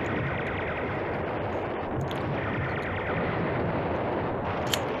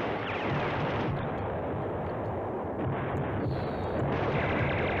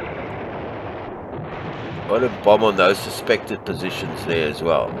 I want to bomb on those suspected positions there as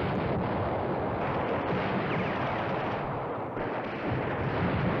well.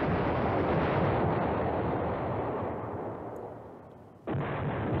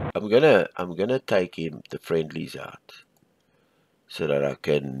 I'm gonna take the friendlies out so that I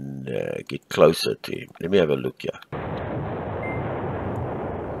can get closer to him. Let me have a look here.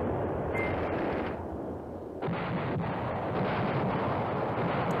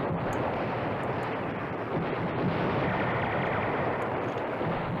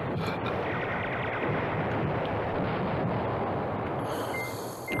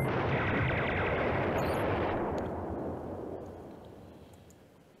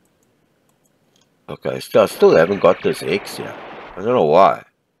 Okay, I still haven't got this X here. I don't know why.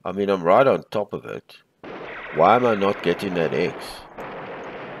 I mean, I'm right on top of it. Why am I not getting that X?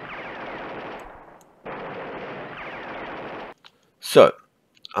 So,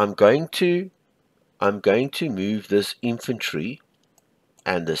 I'm going to move this infantry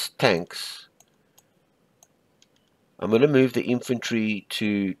and this tanks. I'm going to move the infantry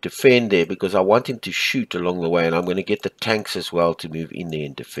to defend there because I want him to shoot along the way, and I'm going to get the tanks as well to move in there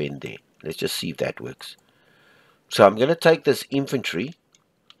and defend there. Let's just see if that works. So I'm going to take this infantry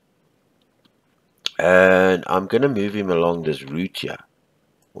and I'm going to move him along this route here.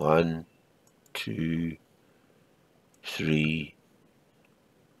 1, 2, 3,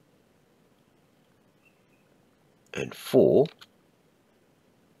 and 4.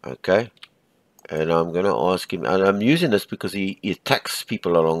 Okay. And I'm going to ask him, and I'm using this because he attacks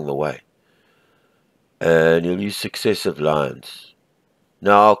people along the way. And he'll use successive lines.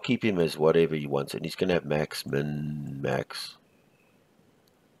 Now I'll keep him as whatever he wants, and he's going to have max, min, max.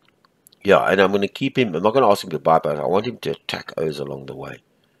 Yeah, and I'm going to keep him, I'm not going to ask him to bypass, I want him to attack O's along the way.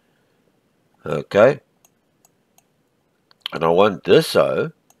 Okay. And I want this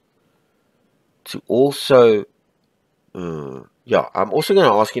O to also, yeah, I'm also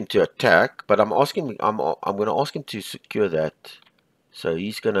going to ask him to attack, but I'm going to ask him to secure that. So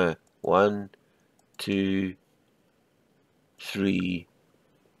he's going to 1, 2, 3,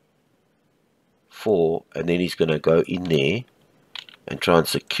 4, and then he's going to go in there and try and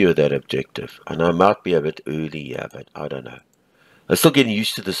secure that objective. And I might be a bit early here, but I don't know. I'm still getting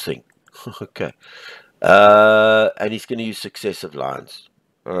used to this thing. Okay. And he's going to use successive lines.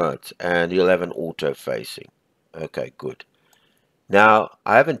 Alright, and he'll have an auto facing. Okay, good. Now,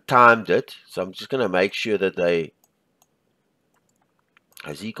 I haven't timed it, so I'm just going to make sure that they...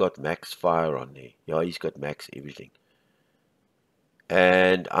 Has he got max fire on there? Yeah, he's got max everything.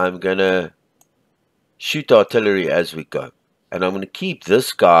 And I'm going to shoot the artillery as we go. And I'm going to keep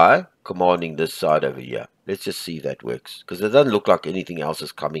this guy commanding this side over here. Let's just see if that works. Because it doesn't look like anything else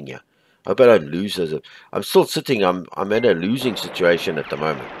is coming here. I hope I don't lose. I'm still sitting. I'm in a losing situation at the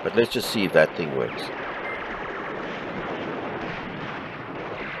moment. But let's just see if that thing works.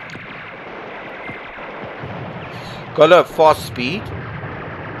 Got a fast speed.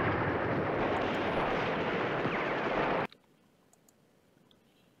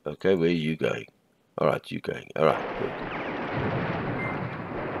 Okay, where are you going? Alright, you going. Alright, good.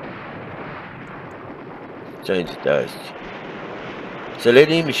 Change those. So let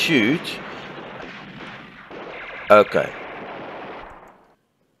him shoot. Okay.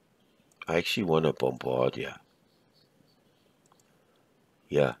 I actually want to bombard here.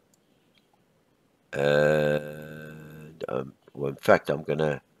 Yeah. And well, in fact, I'm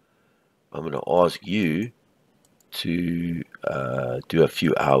gonna ask you to do a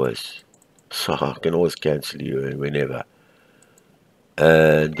few hours, so I can always cancel you whenever.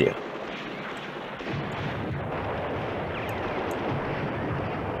 And yeah.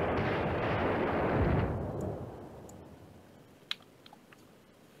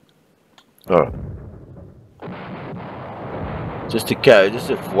 All right. Just to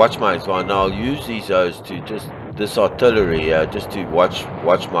watch my advance. Now I'll use these to just this artillery, just to watch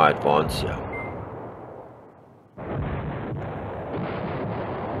my advance here.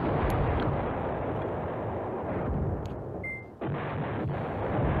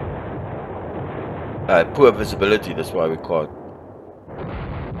 Poor visibility. That's why we can't.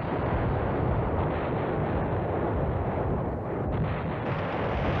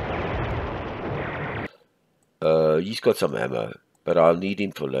 He's got some ammo, but I'll need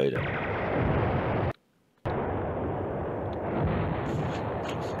him for later.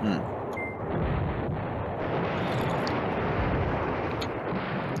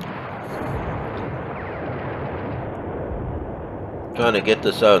 Trying to get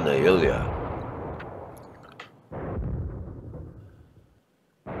this on the hill, yeah.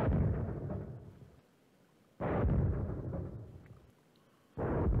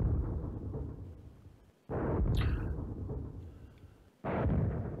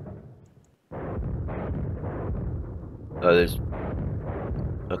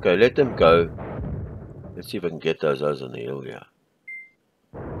 Okay, let them go. Let's see if I can get those on the hill, yeah.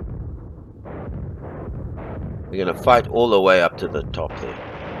 We're gonna fight all the way up to the top there.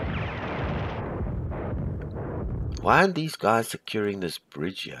 Why aren't these guys securing this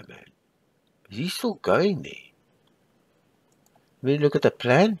bridge here, man? Is he still going there? I mean, look at the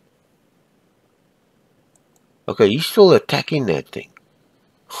plan. Okay, he's still attacking that thing.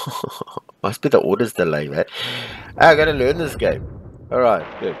 Must be the orders delay, man. I gotta learn this game. Alright,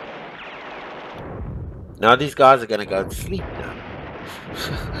 good. Now these guys are gonna go and sleep now.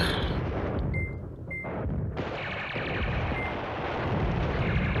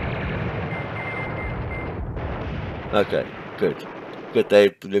 Okay, good. Good,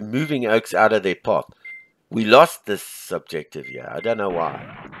 they're moving oaks out of their path. We lost this objective here. I don't know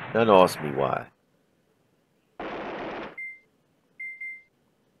why. Don't ask me why.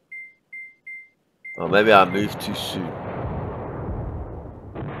 Or maybe I moved too soon.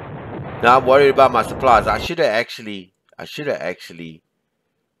 Now I'm worried about my supplies. I should have actually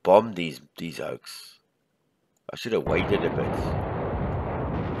bombed these oaks. I should have waited a bit.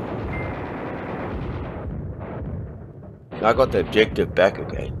 I got the objective back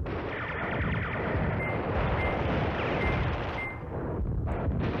again.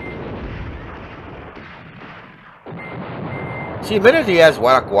 See, a minute he has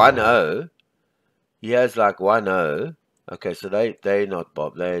like 1-0. He has like 1-0. Okay, so they're not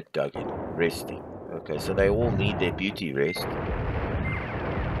bob. They're dug in, resting. Okay, so they all need their beauty rest.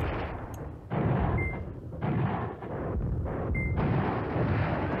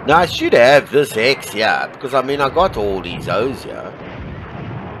 Now I should have this X here, because I mean I got all these O's here.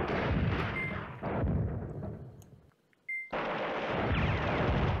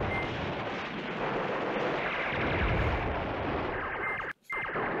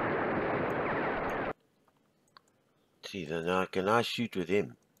 See, then now can I shoot with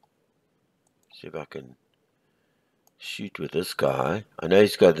him? See if I can shoot with this guy. I know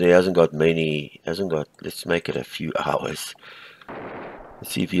he hasn't got many, let's make it a few hours.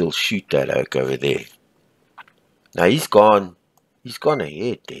 Let's see if he'll shoot that oak over there. Now he's gone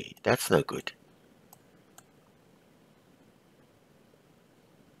ahead there. That's no good.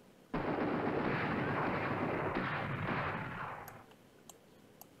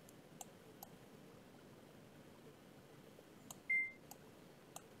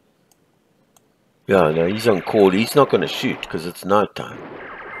 Yeah, no, he's on call. He's not going to shoot because it's night time.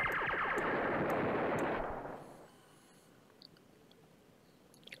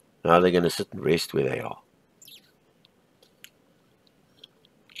 Now they're going to sit and rest where they are.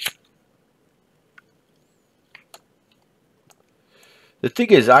 The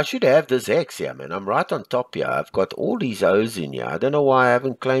thing is, I should have this X here, man. I'm right on top here. I've got all these O's in here. I don't know why I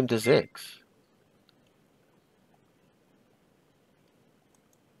haven't claimed this X.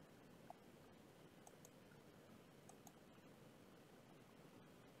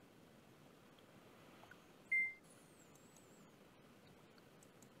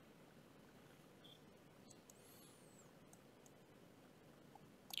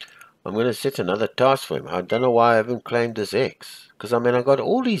 I'm going to set another task for him. I don't know why I haven't claimed this X. Because, I mean, I got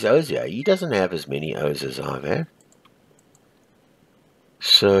all these O's here. He doesn't have as many O's as I've had.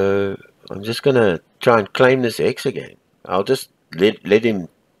 So, I'm just going to try and claim this X again. I'll just let him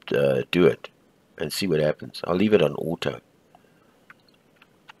do it and see what happens. I'll leave it on auto.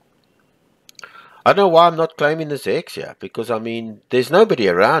 I don't know why I'm not claiming this X here. Because, I mean, there's nobody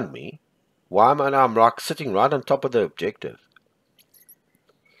around me. Why am I now? I'm like sitting right on top of the objective.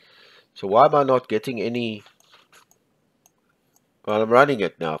 So why am I not getting any? Well, I'm running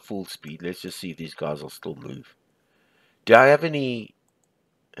it now full speed. Let's just see if these guys will still move. Do I have any?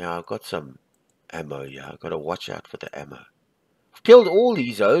 Yeah, I've got some ammo. Yeah, I've got to watch out for the ammo. I've killed all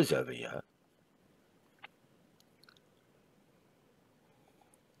these O's over here.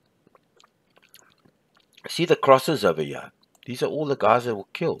 See the crosses over here. These are all the guys that were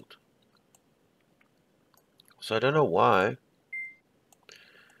killed. So I don't know why.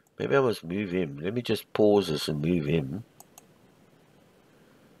 Maybe I must move him. Let me just pause this and move him.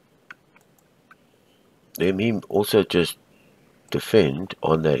 Let me also just defend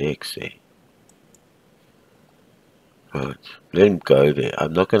on that X there. Right. Let him go there.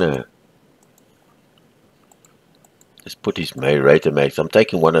 I'm not going to just put his rate of mates. I'm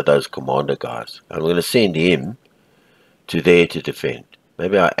taking one of those commander guys. I'm going to send him to there to defend.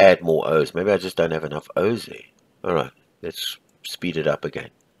 Maybe I add more O's. Maybe I just don't have enough O's there. Alright. Let's speed it up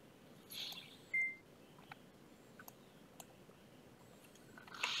again.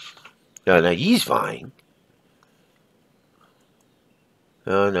 No, he's vying.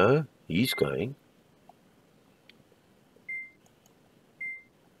 No, he's going.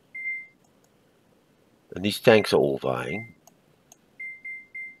 And these tanks are all vying.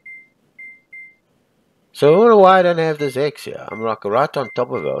 So I don't know why I don't have this X here. I'm like right on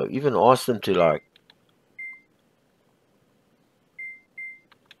top of it. I even asked them to like...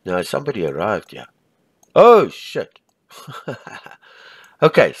 No, somebody arrived here. Oh, shit.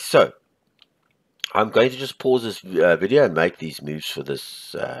 Okay, so I'm going to just pause this video and make these moves for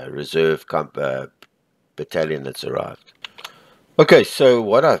this reserve battalion that's arrived. Okay, so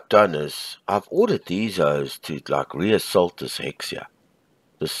what I've done is I've ordered these O's to like reassault this Hex here,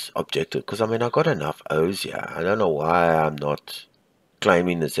 this objective, because I mean I got enough O's here. I don't know why I'm not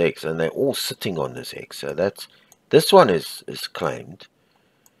claiming this X, and they're all sitting on this X. So this one is claimed.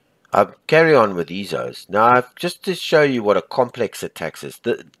 I'll carry on with these O's. Now, just to show you what a complex attack is,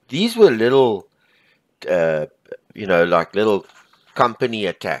 these were little, you know, like little company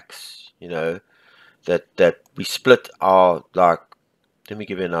attacks, you know, that we split our, like, let me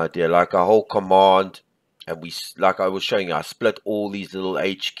give you an idea, like a whole command, and we, like I was showing you, I split all these little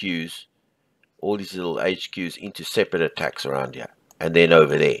HQs into separate attacks around here. And then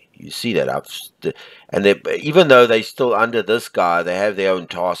over there, you see that and even though they're still under this guy, they have their own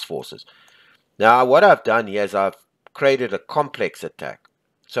task forces. Now, what I've done here is I've created a complex attack.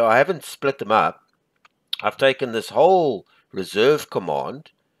 So I haven't split them up. I've taken this whole reserve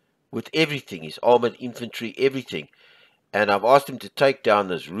command with everything, his armored infantry, everything, and I've asked him to take down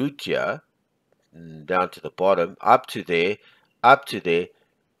this route here, down to the bottom, up to there, the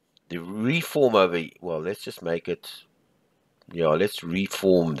reform over. Well, let's just make it. Yeah, let's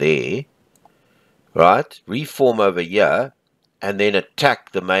reform there, right? Reform over here, and then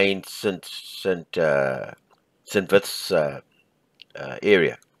attack the main St. Vith's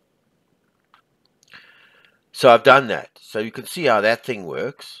area. So I've done that. So you can see how that thing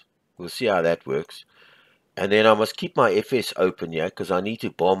works. We'll see how that works. And then I must keep my FS open here, because I need to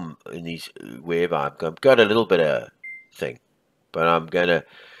bomb in these, wherever I've got a little bit of thing. But I'm going to...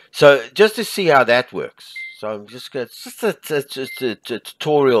 So just to see how that works. So I'm just going to, it's just a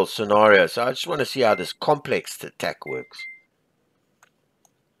tutorial scenario. So I just want to see how this complex attack works.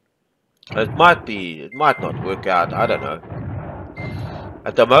 It might not work out. I don't know.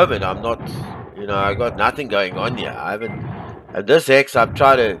 At the moment, I'm not, you know, I got nothing going on here. I haven't, at this X, I've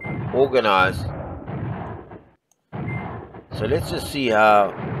tried to organize. So let's just see how,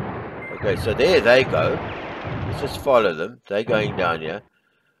 okay, so there they go. Let's just follow them. They're going down here.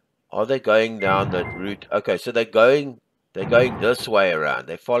 Are they going down that route? Okay, so they're going They're going this way around.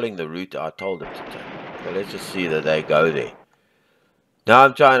 They're following the route I told them to take. So let's just see that they go there. Now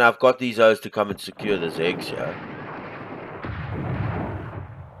I've got these O's to come and secure this X here.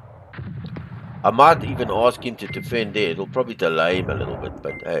 I might even ask him to defend there. It'll probably delay him a little bit,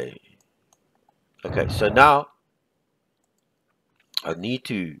 but hey. Okay, so now I need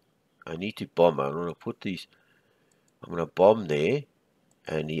to bomb. I'm gonna put these. I'm gonna bomb there,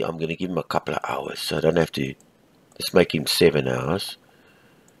 and I'm gonna give him a couple of hours, so I don't have to. Let's make him 7 hours.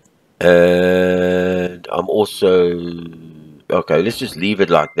 And I'm also okay. Let's just leave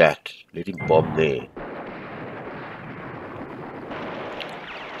it like that. Let him bomb there.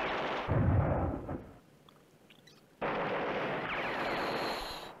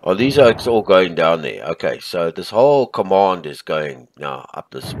 Oh, these are all going down there. Okay, so this whole command is going now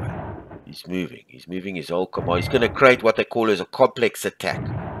up this way. He's moving. He's moving his whole command. He's going to create what they call as a complex attack.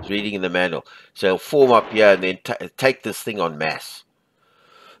 It's reading in the manual. So he'll form up here and then take this thing en masse.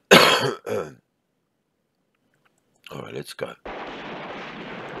 All right, let's go.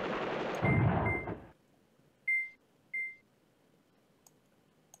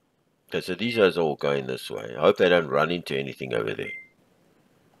 Okay, so these are all going this way. I hope they don't run into anything over there.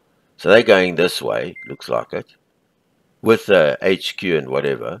 So they're going this way, looks like it, with the HQ and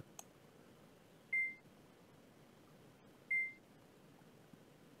whatever.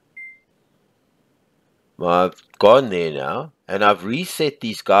 I've gone there now, and I've reset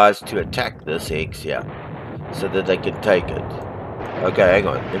these guys to attack this X here, so that they can take it. Okay, hang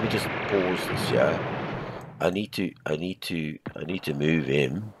on. Let me just pause this here. I need to move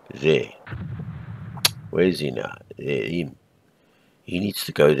him there. Where is he now? There, him. He needs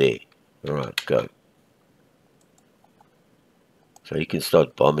to go there. All right, go. So he can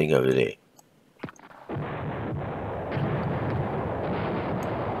start bombing over there.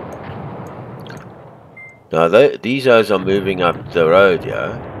 Now these guys are moving up the road,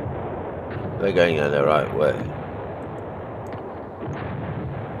 yeah? They're going in the right way.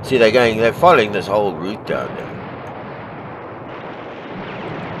 See, they're following this whole route down there.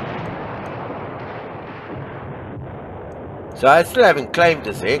 So I still haven't claimed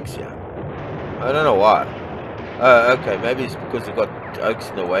this X yet. I don't know why. Oh, okay, maybe it's because they've got oaks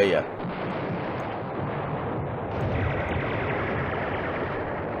in the way here.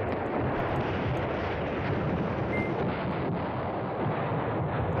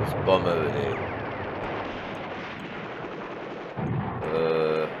 Bomb over there.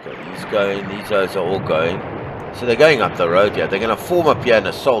 Okay, he's going. These guys are all going. So they're going up the road here. They're going to form up here and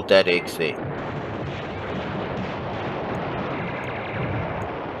assault that X there.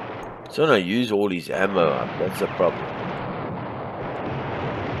 So when I use all his ammo up, that's a problem.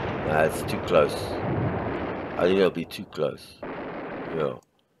 Nah, it's too close. I think it'll be too close. Yeah.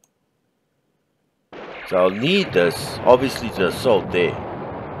 So I'll need this, obviously, to assault there.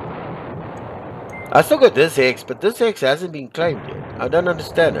 I still got this X, but this X hasn't been claimed yet. I don't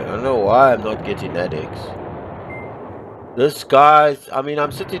understand it. I don't know why I'm not getting that X. This guy, I mean,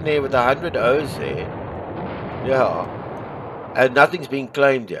 I'm sitting there with 100 O's there. Yeah. And nothing's been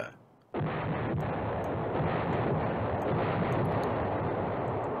claimed yet.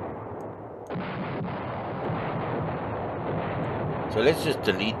 So let's just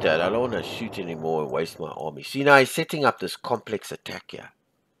delete that. I don't want to shoot anymore and waste my army. See, now he's setting up this complex attack here.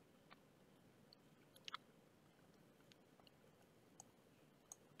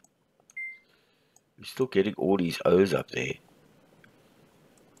 We're still getting all these O's up there.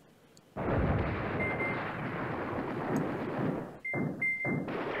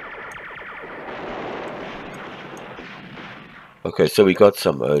 Okay, so we got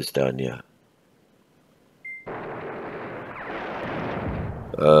some O's down here.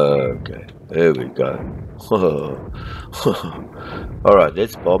 Okay, there we go. Alright,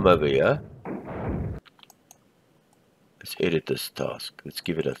 let's bomb over here. Let's edit this task. Let's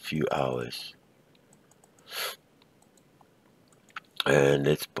give it a few hours. And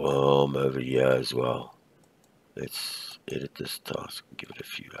let's bomb over here as well. Let's edit this task and give it a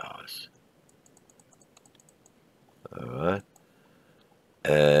few hours. Alright.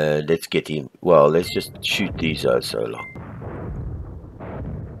 And let's get him. Well, let's just shoot these out so long.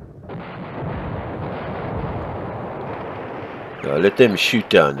 Now let them shoot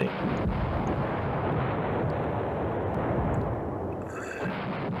down there.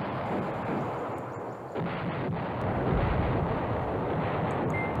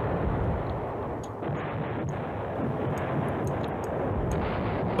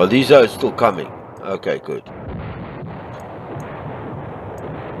 Oh, these are still coming. Okay, good.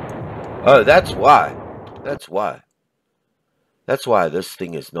 Oh, that's why. That's why. That's why this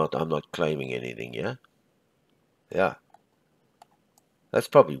thing is not, I'm not claiming anything, yeah? Yeah. That's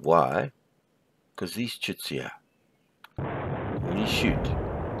probably why. Because these chits here. When you shoot.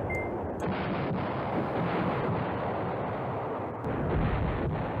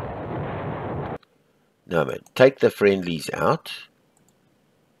 No, man. Take the friendlies out.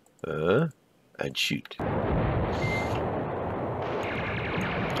 And shoot.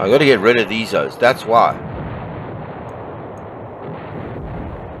 I got to get rid of these O's. That's why.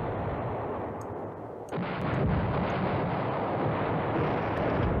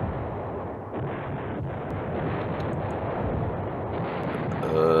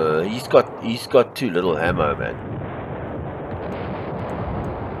 He's got too little ammo, man.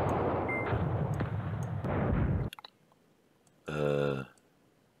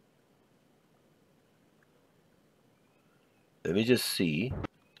 Let me just see.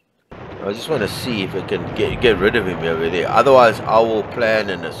 I just want to see if I can get rid of him over there. Otherwise, I will plan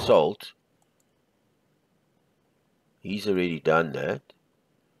an assault. He's already done that.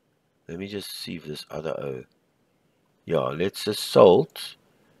 Let me just see if this other O. Yeah, let's assault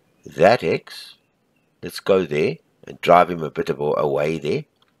that X. Let's go there and drive him a bit away there.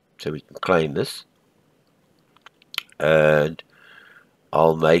 So we can claim this. And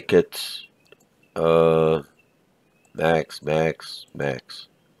I'll make it max.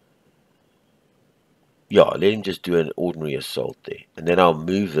 Yeah, let him just do an ordinary assault there. And then I'll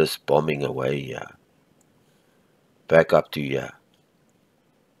move this bombing away here. Back up to here.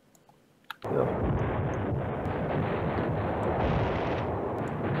 Yeah.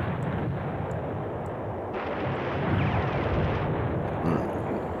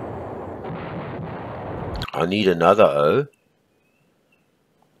 I need another O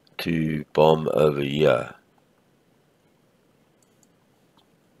to bomb over here.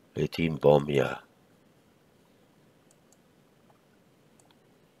 Let him bomb here.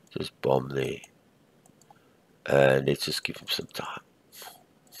 Just bomb there. And let's just give him some time.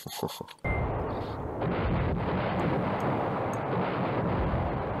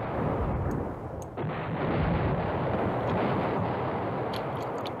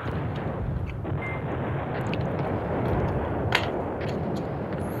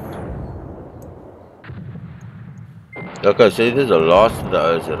 Okay, so there's the last of the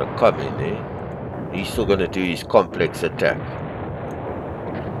O's that are coming there. He's still going to do his complex attack.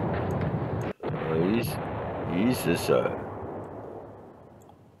 Use this O.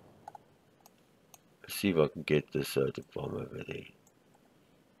 Let's see if I can get this O to bomb over there.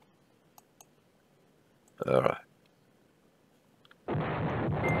 Alright.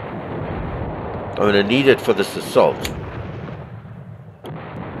 I'm going to need it for this assault.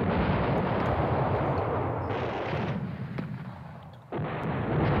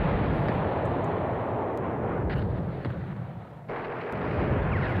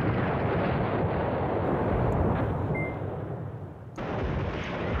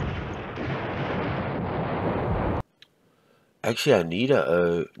 Actually, I need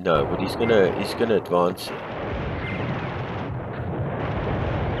a no, but he's gonna advance it.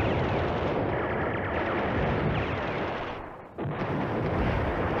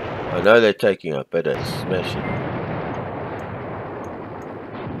 I know they're taking up, but it's smashing.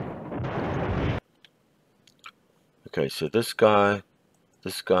 Okay, so this guy's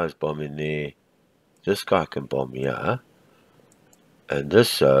bombing there. This guy can bomb here, and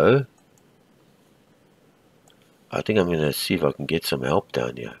this I think I'm going to see if I can get some help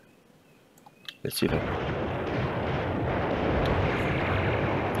down here. Let's see if I can.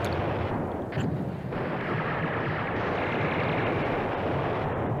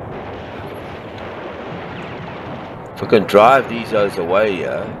 If I can drive these O's away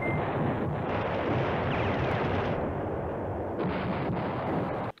here.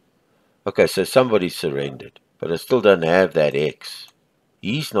 Okay, so somebody surrendered. But I still don't have that X.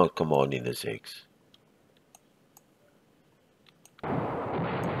 He's not commanding this X.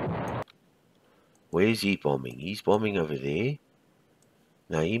 Where's he bombing? He's bombing over there.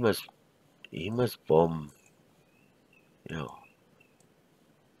 Now he must bomb. You know.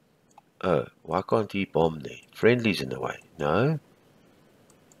 Oh, why can't he bomb there? Friendly's in the way. No.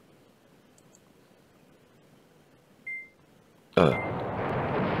 Oh.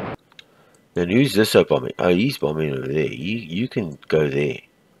 Then who's this O bombing? Oh, he's bombing over there. You can go there.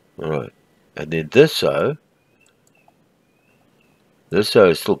 Alright. And then this O is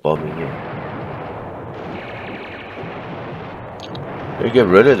still bombing here. Let me get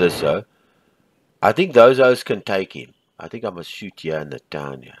rid of this O. I think those O's can take him. I think I must shoot here in the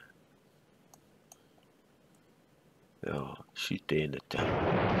town here. Oh, shoot there in the town.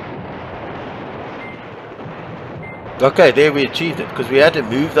 Okay, there we achieved it, because we had to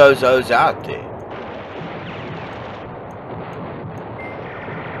move those O's out there.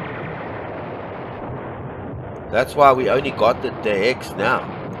 That's why we only got the X now.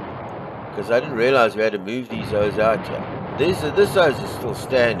 Because I didn't realize we had to move these O's out here. This O's is still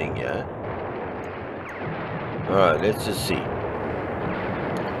standing, yeah? Alright, let's just see.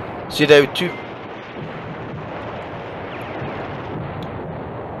 See, they were two...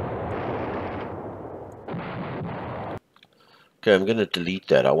 Okay, I'm going to delete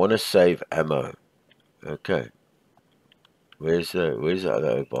that. I want to save ammo. Okay. Where's the other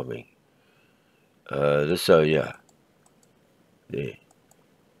O bombing? This O, yeah. There.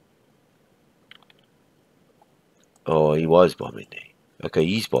 Oh, he was bombing there. Okay,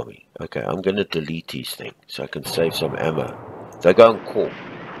 he's bombing. Okay, I'm going to delete these things so I can save some ammo. They're going core.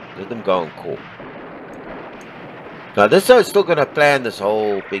 Let them go on core. Now, this O's still going to plan this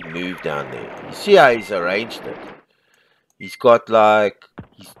whole big move down there. You see how he's arranged it? He's got like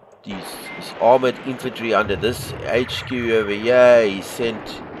his armored infantry under this HQ over here.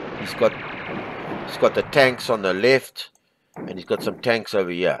 He's got the tanks on the left, and he's got some tanks over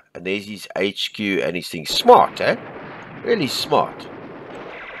here. And there's his HQ and his thing. Smart, eh? Really smart.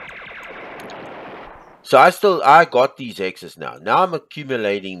 So I got these X's now. Now I'm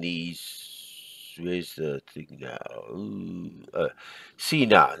accumulating these. Where's the thing now? Ooh, see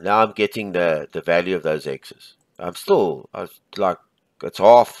now I'm getting the value of those X's. I was like, it's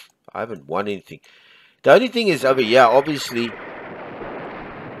half. I haven't won anything. The only thing is over here, obviously.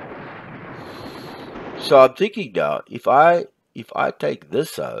 So I'm thinking now, if I take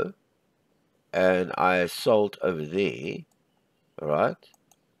this O and I assault over there, alright,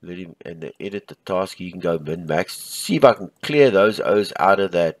 let him and edit the task, you can go min max. See if I can clear those O's out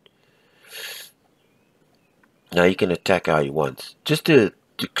of that. Now he can attack how he wants. Just to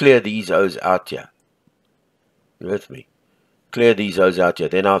clear these O's out here. You with me? Clear these O's out here.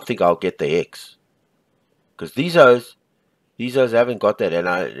 Then I think I'll get the X. Because these O's haven't got that.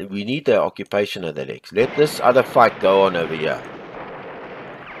 And we need the occupation of that X. Let this other fight go on over here.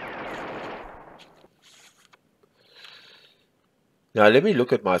 Now let me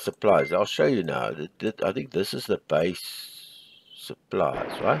look at my supplies. I'll show you now. I think this is the base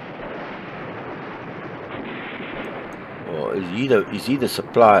supplies, right? Or is he the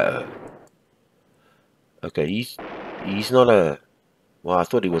supplier? Okay, he's not a... Well, I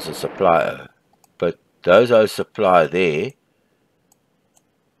thought he was a supplier. But those are supply there.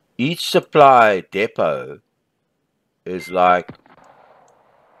 Each supply depot is like...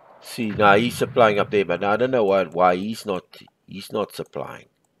 See, now he's supplying up there, but now I don't know why he's not supplying.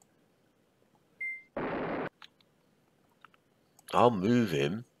 I'll move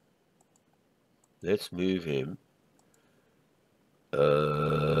him. Let's move him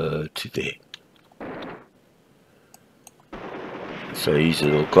to there. So he's a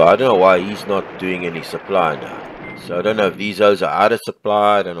little... I don't know why he's not doing any supply now. So I don't know if these O's are out of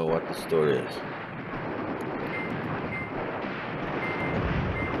supply. I don't know what the story is.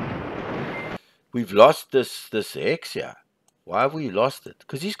 We've lost this X here. Why have we lost it?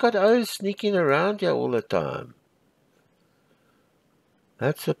 Because he's got O's sneaking around here all the time.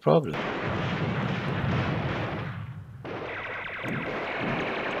 That's the problem.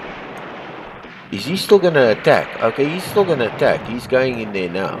 Is he still going to attack? Okay, he's still going to attack. He's going in there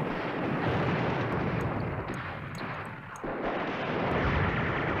now.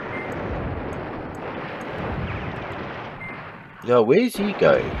 No, where's he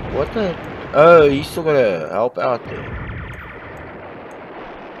going? What the... Oh, he's still going to help out there.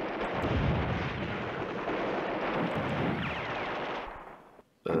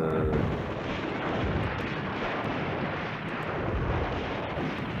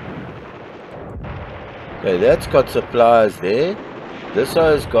 Okay, that's got suppliers there. This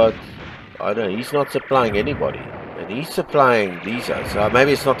has got... I don't know, he's not supplying anybody. And he's supplying these guys. So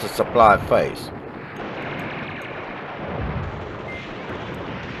maybe it's not a supply phase.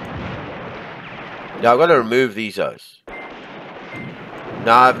 Now I've got to remove these O's.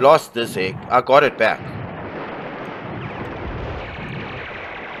 Now I've lost this egg. I got it back.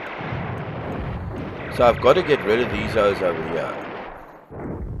 So I've got to get rid of these O's over here.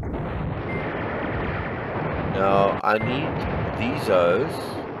 Now I need these O's.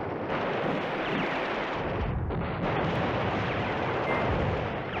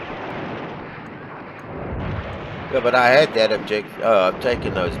 Yeah, but I had that object. Oh, I'm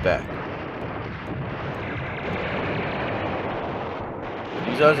taking those back.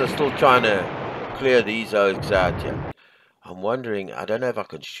 These O's are still trying to clear these O's out here. I'm wondering, I don't know if I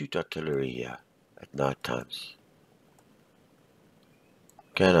can shoot artillery here at night times.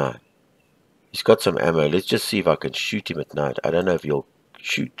 Can I? He's got some ammo. Let's just see if I can shoot him at night. I don't know if he'll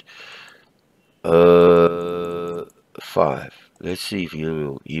shoot. 5. Let's see if he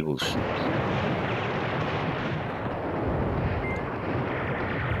will shoot.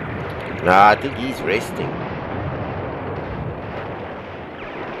 Nah, I think he's resting.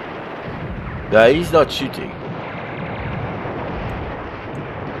 No, he's not shooting.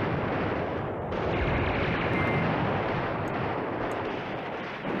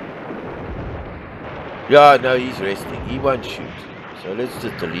 Yeah, no, he's resting. He won't shoot. So let's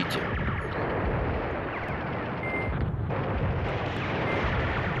just delete him.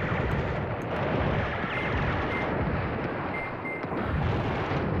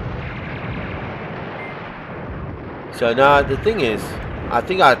 So now the thing is, I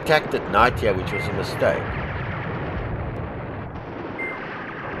think I attacked at night here, which was a mistake.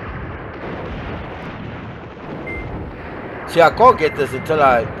 See, I can't get this until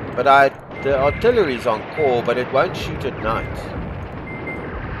the artillery's on call, but it won't shoot at night.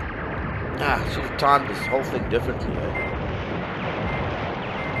 Ah, I should have timed this whole thing differently, eh?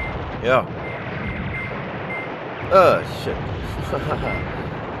 Yeah. Oh, shit.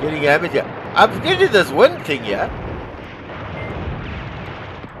 Getting hammered here. I'm getting this wind thing here.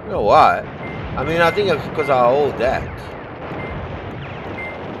 I don't know why. I mean, I think it's because I hold that.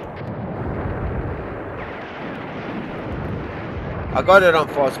 I got it on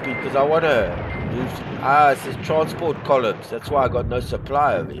fast speed because I want to move. It says transport columns. That's why I got no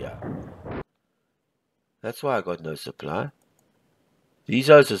supply over here. That's why I got no supply. These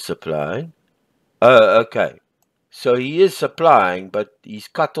are supplying. Oh, okay. So he is supplying, but he's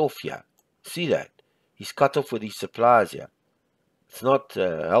cut off here. See that? He's cut off with his supplies here. It's not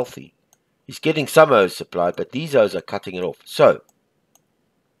healthy. He's getting some O's supplied, but these O's are cutting it off. So,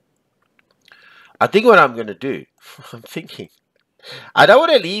 I think what I'm going to do, I'm thinking, I don't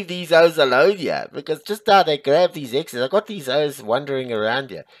want to leave these O's alone here, because just now they grab these X's. I got these O's wandering around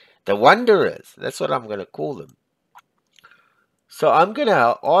here. The Wanderers, that's what I'm going to call them. So I'm going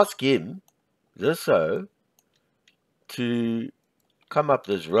to ask him, this O, to come up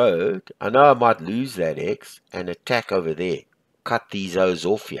this road. I know I might lose that X and attack over there. Cut these O's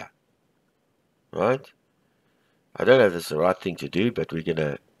off here. Right? I don't know if this is the right thing to do, but we're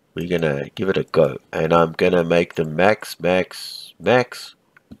gonna give it a go. And I'm gonna make them max, max, max.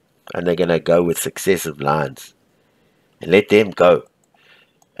 And they're gonna go with successive lines. And let them go.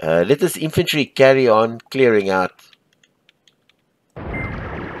 Let this infantry carry on clearing out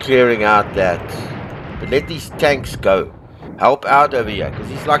that. But let these tanks go. Help out over here, because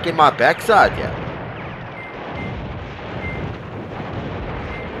he's like in my backside here.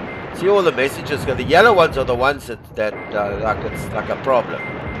 See all the messages, the yellow ones are the ones that like it's like a problem.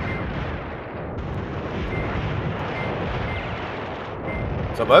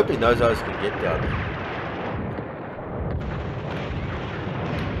 So I'm hoping those guys can get down there.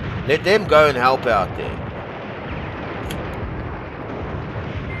 Let them go and help out there.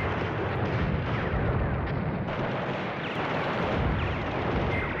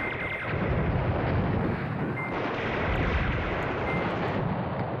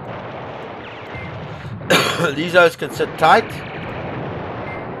 These guys can sit tight.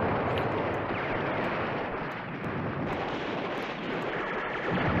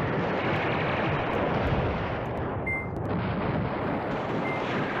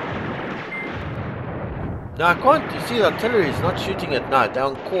 Now I can't, you see the artillery is not shooting at night. They're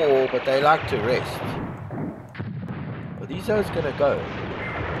on call, but they like to rest. Well, these guys gonna go.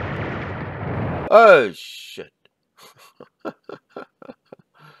 Oh shit.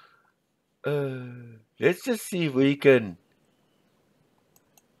 Let's just see if we can.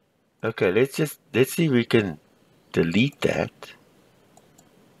 Okay, let's see if we can delete that.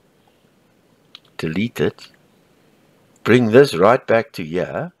 Delete it. Bring this right back to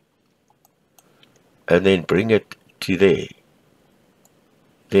here. And then bring it to there.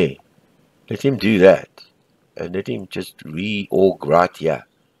 There. Let him do that. And let him just reorg right here.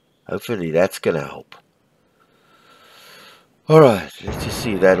 Hopefully that's gonna help. Alright, let's just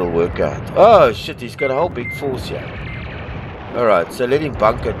see if that'll work out. Oh shit, he's got a whole big force here. Alright, so let him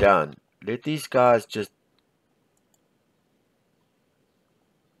bunker down. Let these guys just...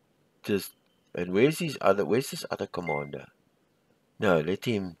 And where's this other commander? No, let's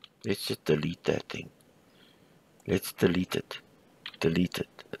just delete that thing. Let's delete it. Delete it.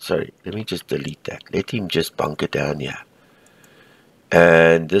 Sorry, let me just delete that. Let him just bunker down here.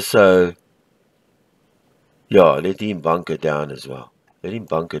 And this yeah, let him bunker down as well. Let him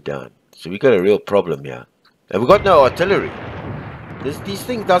bunker down. So we got a real problem here. And we got no artillery. These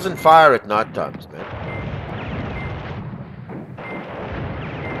things doesn't fire at night times, man.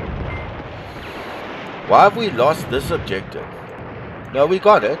 Why have we lost this objective? No, we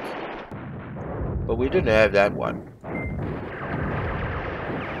got it. But we didn't have that one.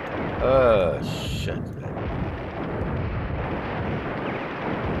 Oh, shit, man.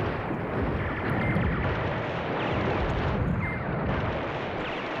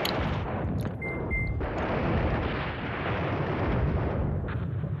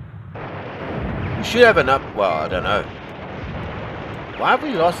 should have enough. Well, I don't know. Why have we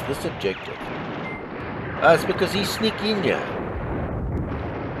lost this objective? It's because he's sneaking in here.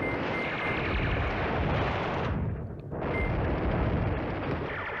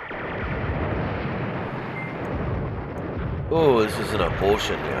 Oh, this is an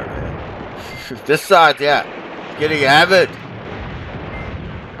abortion here, man. This side, yeah. Getting hammered.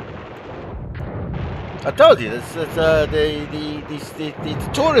 I told you, the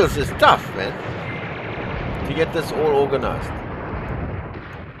tutorials is tough, man. To get this all organized.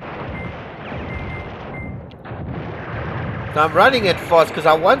 So I'm running it fast because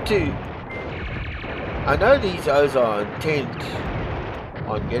I want to. I know these O's are intent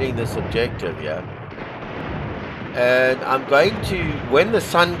on getting this objective, yeah. And I'm going to, when the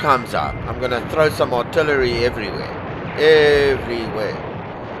sun comes up, I'm going to throw some artillery everywhere. Everywhere.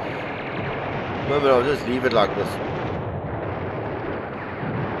 Moment, I'll just leave it like this.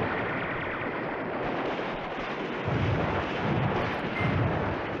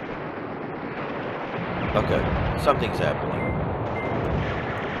 Okay, something's happening.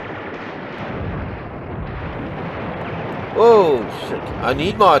 Oh shit, I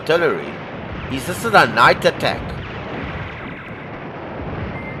need my artillery. This is a night attack.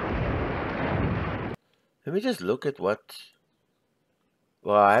 Let me just look at what...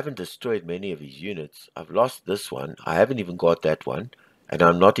 Well, I haven't destroyed many of his units. I've lost this one. I haven't even got that one. And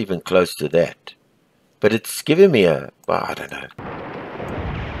I'm not even close to that. But it's giving me a... Well, I don't know.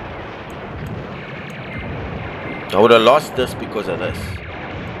 I would have lost this because of this.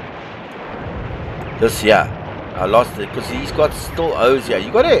 This, yeah. I lost it because he's got still O's here.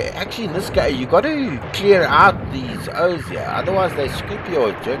 You got to... Actually, in this guy, you got to clear out these O's here. Otherwise, they scoop your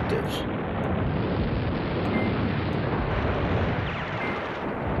objectives.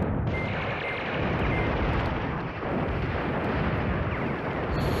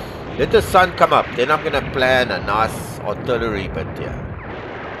 Let the sun come up, then I'm gonna plan a nice artillery bit here.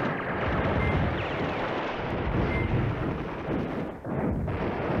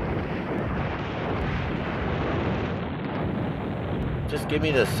 Just give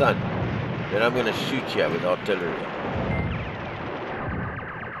me the sun, then I'm gonna shoot here with artillery.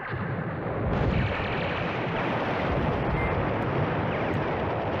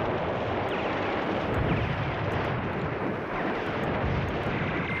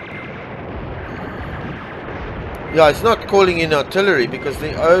 Yeah, it's not calling in artillery because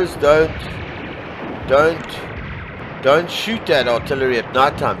the O's don't shoot that artillery at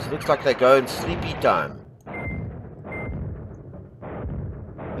night time. So it looks like they go in sleepy time.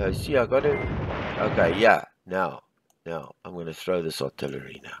 See, I got it. Okay, yeah. Now, I'm going to throw this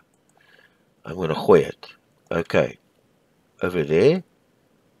artillery now. I'm going to hoy it. Okay, over there.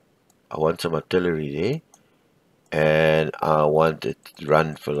 I want some artillery there. And I want it to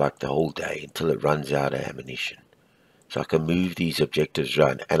run for like the whole day until it runs out of ammunition. So I can move these objectives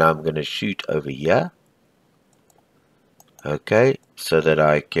around. And I'm going to shoot over here. Okay. So that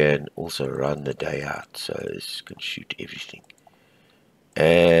I can also run the day out. So this can shoot everything.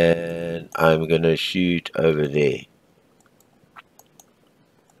 And I'm going to shoot over there.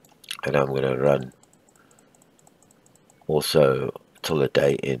 And I'm going to run also till the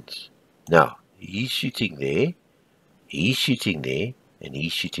day ends. Now, he's shooting there. He's shooting there. And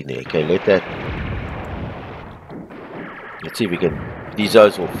he's shooting there. Okay, let that... Let's see if we can... These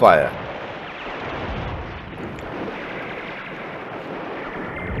O's will fire.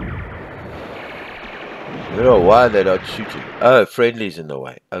 I don't know why they're not shooting. Oh, friendlies in the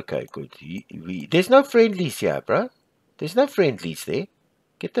way. Okay, good. There's no friendlies here, bro. There's no friendlies there.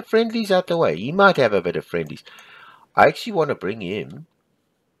 Get the friendlies out the way. He might have a bit of friendlies. I actually want to bring him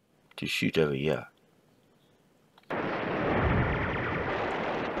to shoot over here.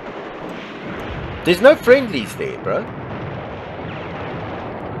 There's no friendlies there, bro.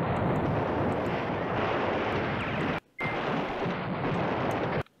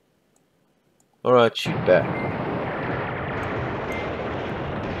 Alright, shoot back.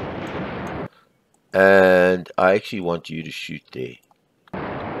 And I actually want you to shoot there. I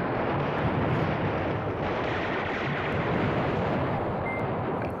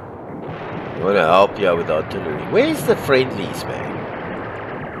want to help you with artillery. Where's the friendlies,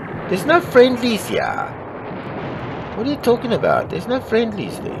 man? There's no friendlies here. What are you talking about? There's no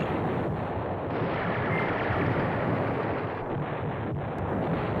friendlies there.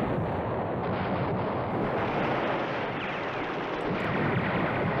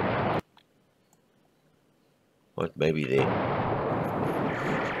 What, maybe there?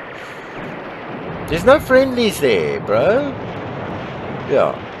 There's no friendlies there, bro.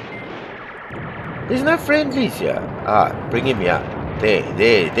 Yeah. There's no friendlies here. Ah, bring him here.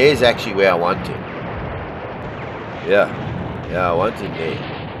 There's actually where I want him. Yeah, I want him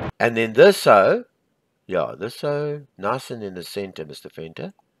there. And then this O, yeah, this O, nice and in the center, Mr.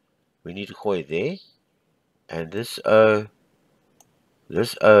 Fenter. We need to go there. And this O,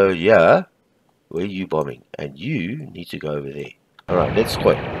 yeah, where are you bombing? And you need to go over there. Alright, let's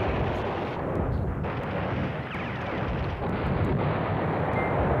go.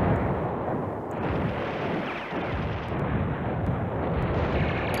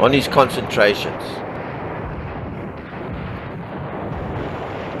 On his concentrations.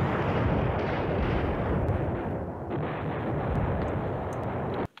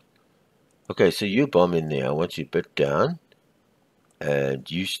 Okay, so you bomb in there. I want you a bit down. And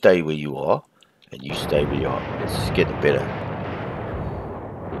you stay where you are. And you stay where you are. Let's just get it better.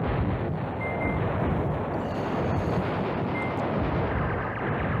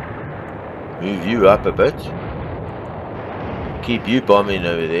 Move you up a bit. Keep you bombing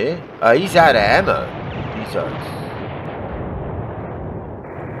over there. Oh, he's out of ammo. He's out.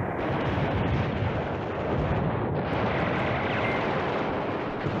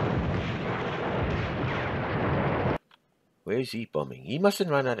 Where's he bombing? He mustn't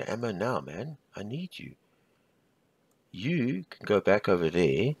run out of ammo now, man. I need you. You can go back over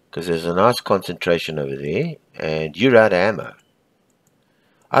there, because there's a nice concentration over there, and you're out of ammo.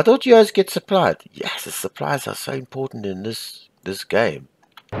 I thought you guys get supplied. Yes, the supplies are so important in this game.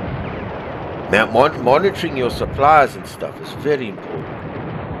 Now, monitoring your supplies and stuff is very important.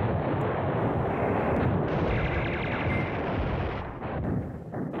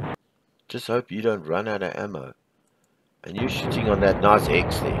 Just hope you don't run out of ammo. And you're shooting on that nice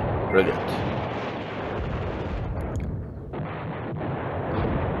X there. Brilliant.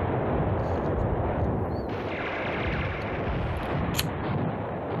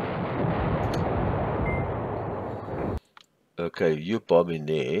 Okay, you bomb in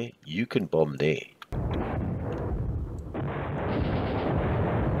there. You can bomb there.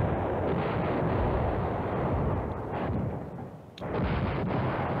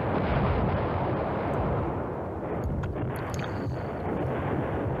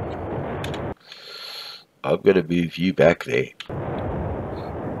 I'm going to move you back there.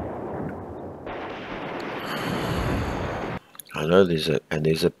 I know there's a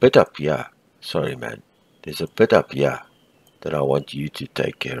bit up here. Sorry, man. There's a bit up here that I want you to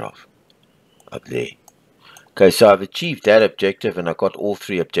take care of. Up there. Okay, so I've achieved that objective and I got all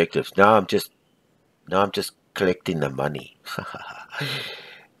 3 objectives. Now I'm just collecting the money.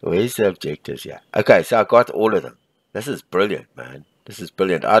 Where's the objectives? Yeah. Okay, so I got all of them. This is brilliant, man. This is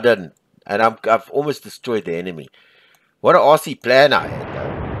brilliant. I've almost destroyed the enemy. What an RC plan I had,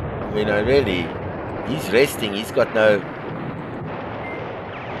 though. I mean, he's resting. He's got no...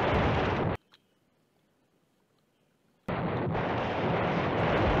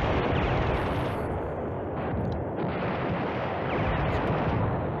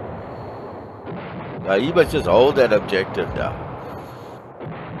 he must just hold that objective now.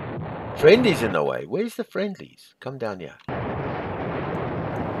 Friendlies in the way. Where's the friendlies? Come down here.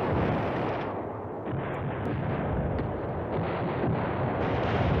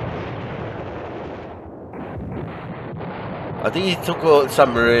 I think he took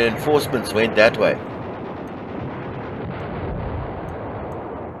some reinforcements, went that way.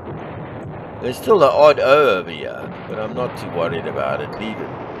 There's still an odd O over here, but I'm not too worried about it. Leave it.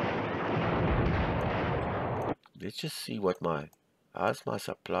 Let's just see how's my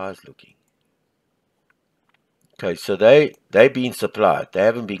supplies looking. Okay, so they've been supplied. They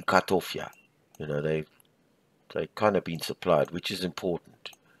haven't been cut off yet. You know, they've kind of been supplied, which is important.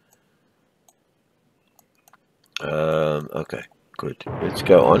 Okay, good. Let's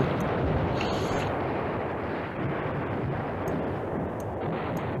go on.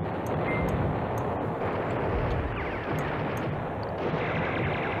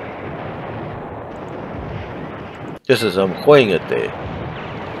 Just as I'm playing it there.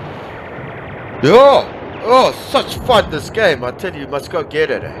 Oh, such fun, this game. I tell you, you must go get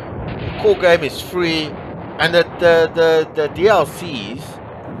it. The core game is free, and the DLCs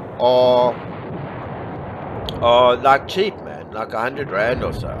are like cheap, man. Like 100 Rand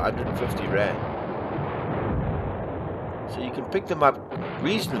or so, 150 Rand. So you can pick them up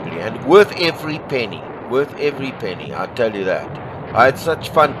reasonably and worth every penny. Worth every penny, I tell you that. I had such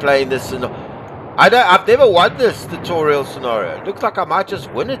fun playing this, and I've never won this tutorial scenario. Looks like I might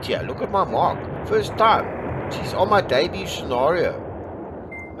just win it here. Look at my mark. First time. She's on my debut scenario.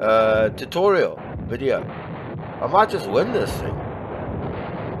 Tutorial video. I might just win this thing.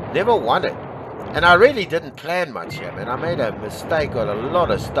 Never won it. And I really didn't plan much here, man. I made a mistake on a lot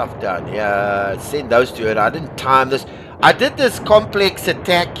of stuff down here. Send those to it. I didn't time this. I did this complex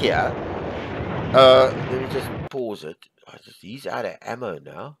attack here. Let me just pause it. He's out of ammo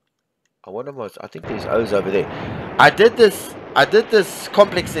now. I think there's O's over there. I did this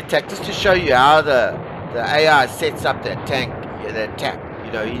complex attack just to show you how the AI sets up that tank, the attack.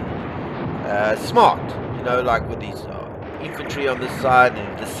 You know, smart. You know, like with these infantry on this side,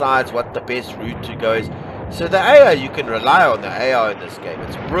 and decides what the best route to go is. So the AI, you can rely on the AI in this game.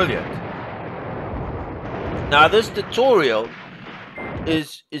 It's brilliant. Now this tutorial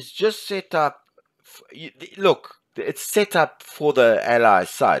is just set up. Look, it's set up for the Allies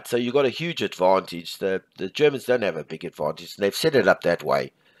side, so you've got a huge advantage. The Germans don't have a big advantage, and they've set it up that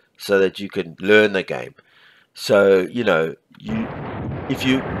way so that you can learn the game. So you know, if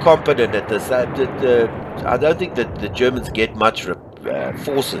you're competent at this, I don't think that the Germans get much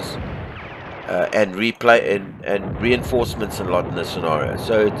forces and reinforcements a lot in this scenario.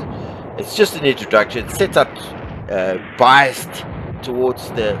 So it's just an introduction. It's set up biased towards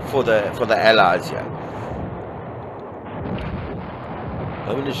for the Allies here.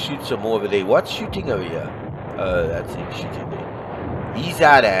 I'm going to shoot some more over there. What's shooting over here? Oh, that's him shooting there. He's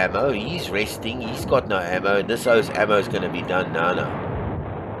out of ammo. He's resting. He's got no ammo. And this ammo is going to be done now.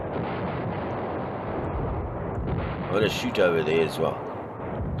 I'm going to shoot over there as well.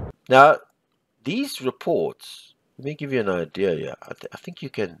 Now, these reports, let me give you an idea here. I think you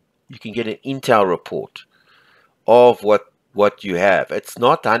can get an intel report of what you have. It's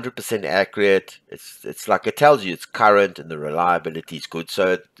not 100% accurate. It's like it tells you it's current and the reliability is good,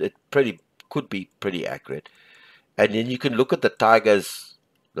 so it could be pretty accurate. And then you can look at the Tiger's,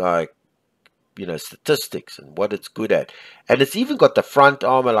 like, you know, statistics and what it's good at. And it's even got the front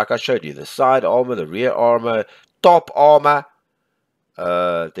armor, like I showed you, the side armor, the rear armor, top armor,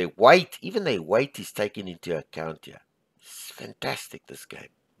 their weight. Even their weight is taken into account here. It's fantastic, this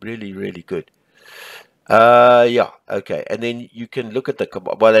game. Really, really good. Yeah, okay. And then you can look at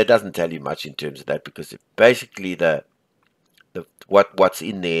well, it doesn't tell you much in terms of that, because basically what's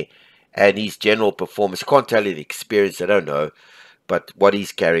in there and his general performance. I can't tell you the experience, I don't know, but what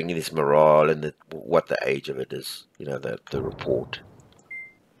he's carrying in his morale and what the age of it is, you know, the report.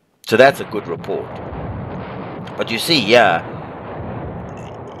 So that's a good report. But you see, yeah,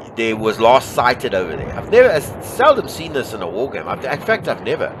 there was lost sighted over there. I've seldom seen this in a war game. In fact, I've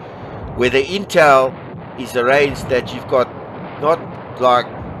never, where the intel is arranged that you've got not like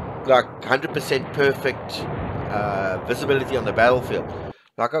 100% perfect visibility on the battlefield.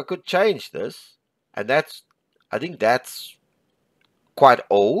 Like, I could change this, and I think that's quite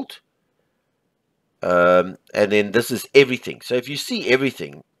old. And then this is everything. So if you see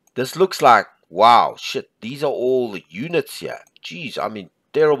everything, this looks like, wow, shit, these are all the units here. Jeez, I'm in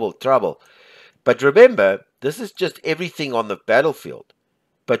terrible trouble. But remember, this is just everything on the battlefield.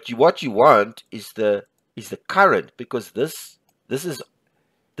 But what you want is the current, because this is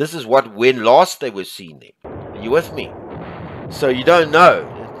what when last they were seen there. Are you with me? So you don't know.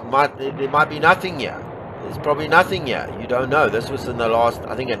 There might be nothing here. There's probably nothing here. You don't know. This was in the last,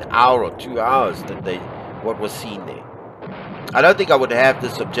 I think, an hour or 2 hours that what was seen there. I don't think I would have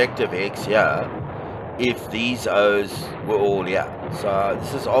this objective X here if these O's were all here. So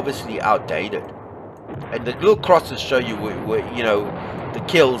this is obviously outdated. And the little crosses show you where you know, the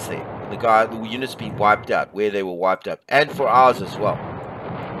kills there. The units being wiped out, where they were wiped out, and for ours as well.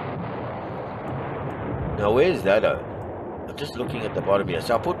 Now where's that O? I'm just looking at the bottom here.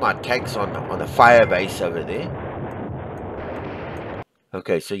 So I'll put my tanks on a fire base over there.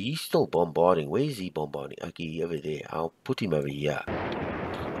 Okay, so he's still bombarding. Where is he bombarding? Okay, over there. I'll put him over here.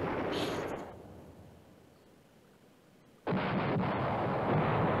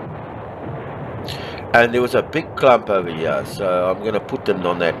 And there was a big clump over here, so I'm going to put them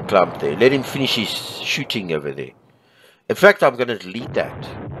on that clump there. Let him finish his shooting over there. In fact, I'm going to delete that,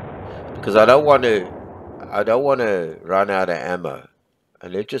 because I don't want to run out of ammo.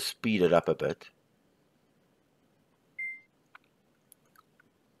 And let's just speed it up a bit.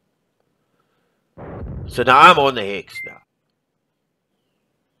 So now I'm on the hex now.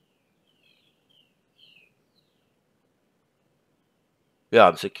 Yeah,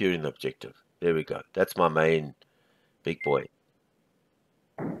 I'm securing the objective. There we go. That's my main big boy.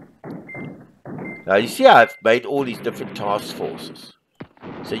 Now you see I've made all these different task forces.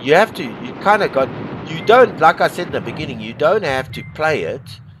 So you don't, like I said in the beginning, you don't have to play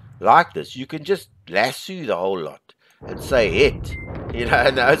it like this. You can just lasso the whole lot and say hit. You know,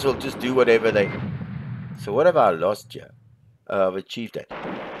 and those will just do whatever they... So what have I lost here? I've achieved that.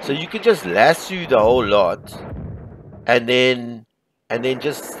 So you can just lasso the whole lot, and then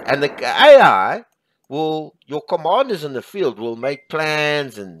the AI will, your commanders in the field will make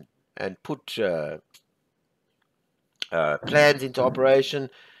plans and put plans into operation.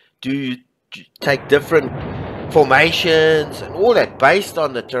 Take different formations and all that based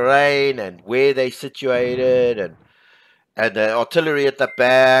on the terrain and where they situated and the artillery at the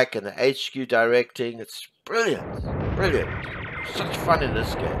back and the HQ directing. It's brilliant. Brilliant. Such fun in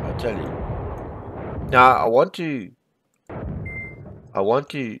this game, I tell you. Now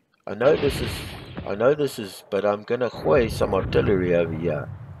I know this is but I'm gonna hoist some artillery over here.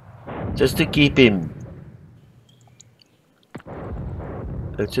 Just to keep him.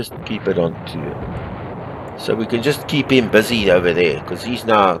 Let's just keep it on to. So we can just keep him busy over there, because he's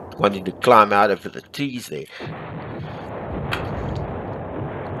now wanting to climb out of the trees there.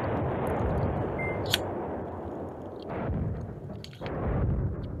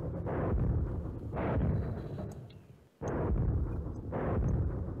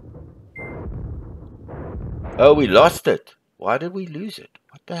 Oh, we lost it. Why did we lose it?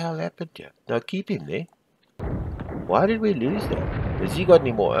 What the hell happened here? No, keep him there. Why did we lose that? Has he got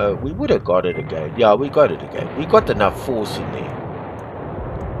any more? We would have got it again. Yeah, we got it again. We got enough force in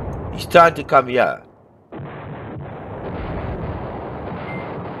there. He's trying to come here.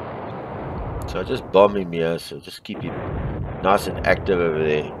 So I just bomb him here. So just keep him nice and active over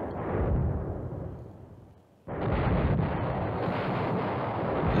there.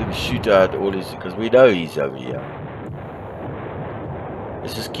 Let me shoot out all his, because we know he's over here.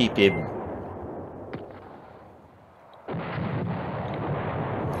 Let's just keep him.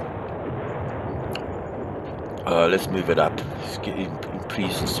 Let's move it up. Let's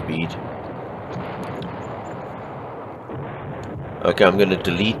increase the speed. Okay, I'm going to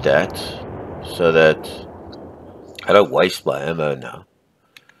delete that so that I don't waste my ammo now.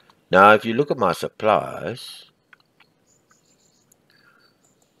 Now, if you look at my supplies,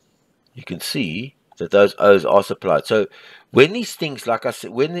 you can see that those O's are supplied. So when these things, like I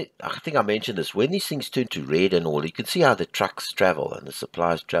said, I think I mentioned this, when these things turn to red and all, you can see how the trucks travel and the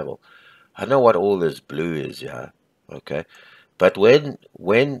supplies travel. I know what all this blue is, yeah. Okay. But when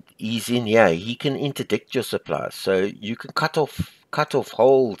he's in here, he can interdict your supplies. So you can cut off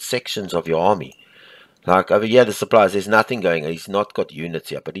whole sections of your army. Like over here, the supplies, there's nothing going on. He's not got units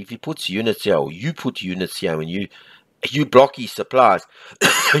here. But if he puts units here, or you put units here, when you block his supplies,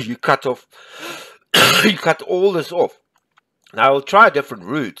 you cut off, you cut all this off. Now I'll try different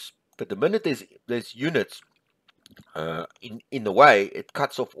routes, but the minute there's units in the way, it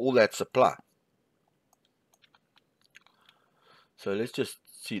cuts off all that supply. So let's just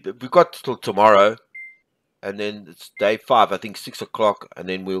see that we've got till tomorrow, and then it's day 5, I think 6 o'clock, and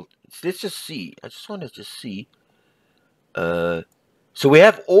then let's just see. I just want to just see. So we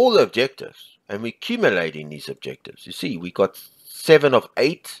have all the objectives, and we're accumulating these objectives. You see, we got 7 of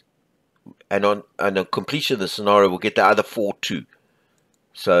 8, and on completion of the scenario, we'll get the other 4 too.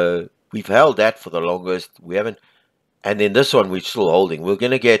 So we've held that for the longest. We haven't, and then this one we're still holding. We're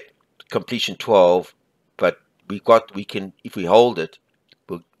going to get completion 12, but we can, if we hold it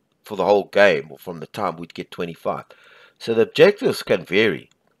for the whole game, or from the time, we'd get 25. So the objectives can vary.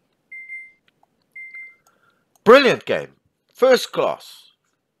 Brilliant game. First class.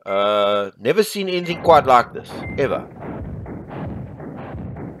 Never seen anything quite like this, ever.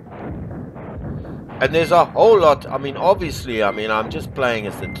 And there's a whole lot. I mean, obviously, I'm just playing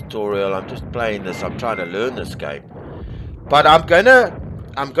as the tutorial. I'm just playing this. I'm trying to learn this game. But I'm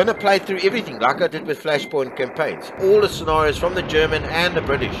gonna play through everything like I did with Flashpoint campaigns. All the scenarios from the German and the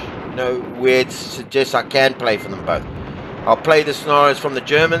British. You know, where it suggests I can play for them both. I'll play the scenarios from the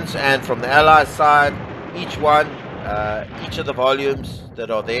Germans and from the Allies side. Each one, each of the volumes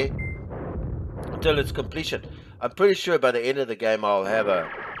that are there, until its completion. I'm pretty sure by the end of the game I'll have a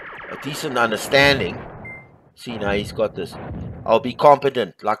decent understanding. See, now he's got this. I'll be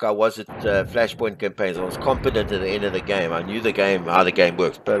competent like I was at Flashpoint campaigns. I was competent at the end of the game. I knew the game, how the game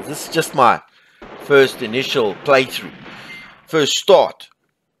works. But this is just my first initial playthrough. First start.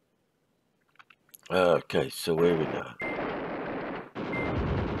 Okay, so where are we now?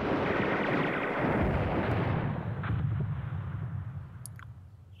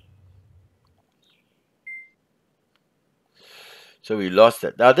 So we lost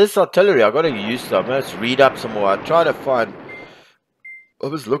it. Now this artillery, I've got to use some. Let's read up some more. I try to find.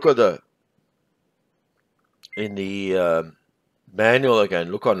 Let's look at in the manual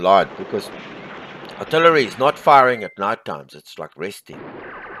again. Look online, because artillery is not firing at night times. It's like resting.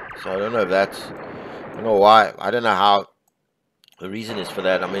 So I don't know if that's. I don't know why. I don't know how. The reason is for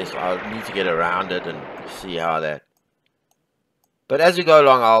that. I mean, I'll need to get around it and see how that. But as we go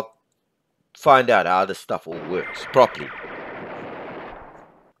along, I'll find out how this stuff all works properly.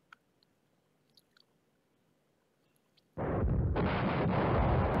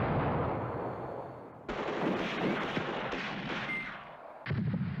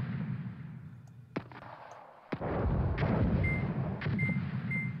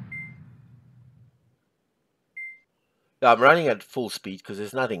 Yeah, I'm running at full speed because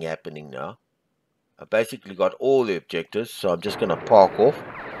there's nothing happening now. I basically got all the objectives, so I'm just going to park off.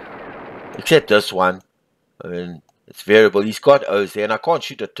 Except this one. I mean, it's variable. He's got O's there, and I can't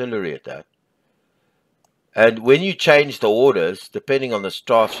shoot artillery at that. And when you change the orders, depending on the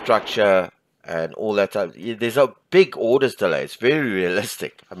staff structure and all that type, there's a big orders delay. It's very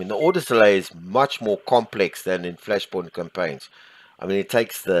realistic. I mean, the orders delay is much more complex than in Flashpoint campaigns. I mean, it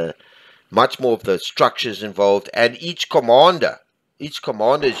takes the much more of the structures involved, and each commander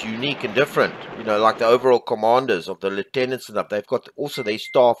is unique and different. You know, like the overall commanders of the lieutenants and stuff, they've got also their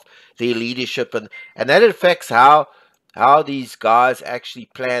staff, their leadership, and that affects how these guys actually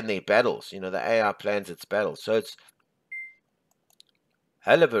plan their battles. You know, the AI plans its battles, so it's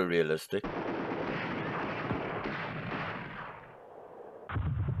hell of a realistic.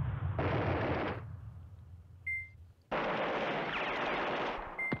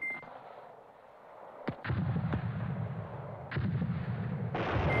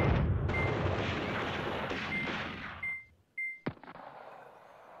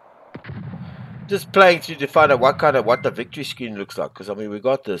 Just playing through to find out what the victory screen looks like, because I mean we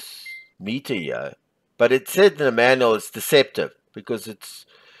got this meter here, but it said in the manual it's deceptive because it's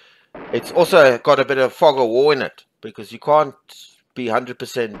also got a bit of fog of war in it, because you can't be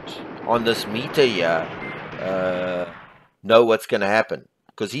 100% on this meter here, know what's going to happen,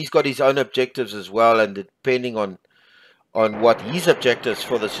 because he's got his own objectives as well, and depending on what his objectives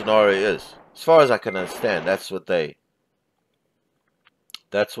for the scenario is, as far as I can understand, that's what they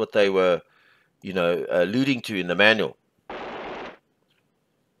were, you know, alluding to in the manual.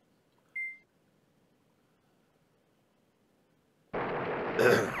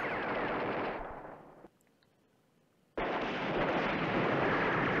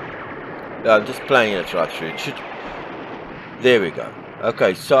 Yeah, I'm just playing it right through. There we go.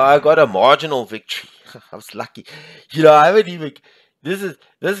 Okay, so I got a marginal victory. I was lucky. You know, I haven't even.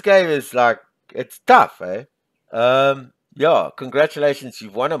 This game is like, it's tough, eh? Yeah. Congratulations,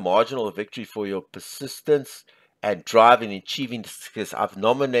 you've won a marginal victory for your persistence and drive in achieving this, because I've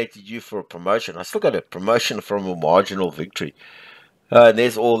nominated you for a promotion. I still got a promotion from a marginal victory. And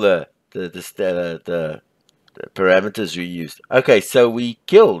there's all the parameters we used. Okay, so we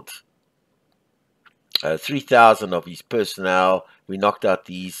killed 3,000 of his personnel. We knocked out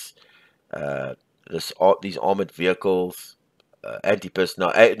these armored vehicles,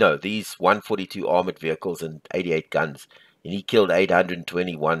 anti-personnel. No, these 142 armored vehicles and 88 guns, and he killed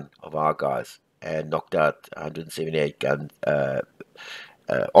 821 of our guys and knocked out 178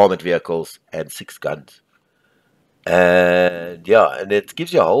 armored vehicles and 6 guns. And yeah, and it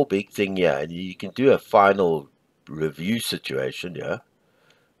gives you a whole big thing here, and you can do a final review situation, yeah,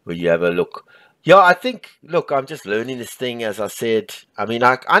 where you have a look. Yeah, I think, look, I'm just learning this thing, as I said. I mean,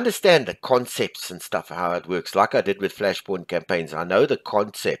 I understand the concepts and stuff, how it works, like I did with Flashpoint campaigns. I know the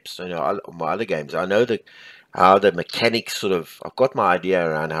concepts, you know, my other games. I know how the mechanics sort of, I've got my idea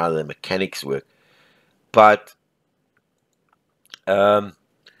around how the mechanics work. But I'm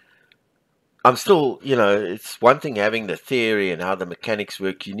still, you know, it's one thing having the theory and how the mechanics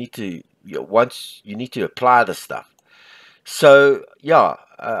work. You need to, once you need to apply the stuff. So, yeah,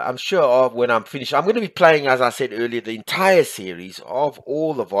 I'm sure when I'm finished, I'm going to be playing, as I said earlier, the entire series of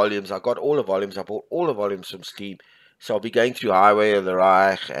all the volumes. I got all the volumes. I bought all the volumes from Steam. So I'll be going through Highway of the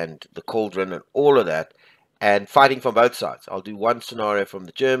Reich and the Cauldron and all of that, and fighting from both sides. I'll do one scenario from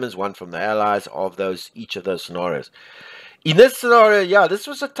the Germans, one from the Allies, of each of those scenarios. In this scenario, yeah, this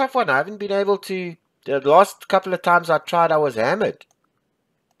was a tough one. I haven't been able to. The last couple of times I tried, I was hammered.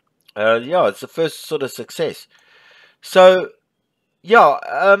 Yeah, it's the first sort of success. So, yeah,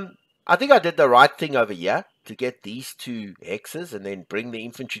 I think I did the right thing over here to get these 2 hexes and then bring the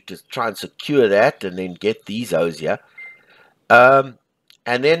infantry to try and secure that, and then get these O's here. And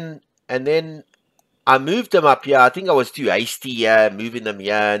then I moved them up here. I think I was too hasty here, moving them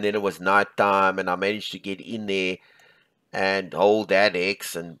here, and then it was night time, and I managed to get in there and hold that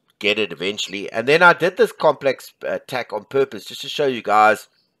X and get it eventually. And then I did this complex attack on purpose, just to show you guys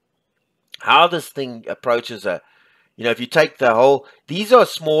how this thing approaches a, you know, if you take the whole, these are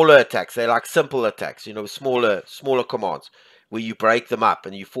smaller attacks. They're like simple attacks, you know, smaller commands where you break them up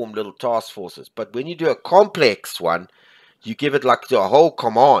and you form little task forces. But when you do a complex one, you give it like a whole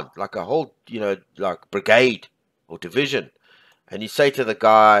command, like a whole, you know, like brigade or division. And you say to the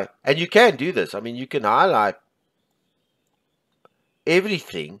guy, and you can do this. I mean, you can highlight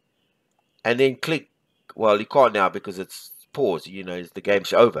everything and then click. Well, you can't now because it's pause, you know, the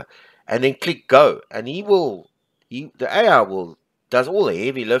game's over. And then click go, and the AI will does all the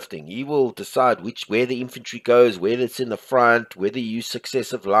heavy lifting. He will decide where the infantry goes, whether it's in the front, whether you use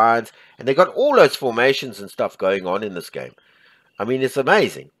successive lines. And they got all those formations and stuff going on in this game. I mean, it's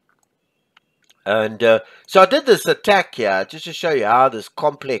amazing. And so I did this attack here just to show you how this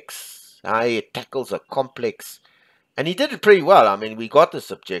complex, how he tackles a complex. And he did it pretty well. I mean, we got this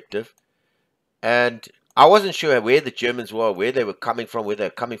objective. And I wasn't sure where the Germans were, where they were coming from, whether they're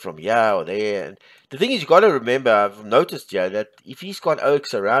coming from here or there. And the thing is, you got to remember, I've noticed here that if he's got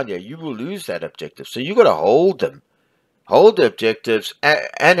oaks around here, you will lose that objective. So you got to hold them, hold the objectives,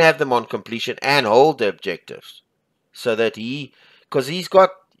 and have them on completion, and hold the objectives, so that because you've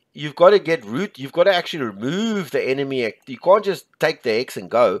got to get root. You've got to actually remove the enemy. You can't just take the X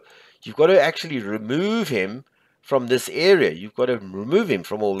and go. You've got to actually remove him from this area. You've got to remove him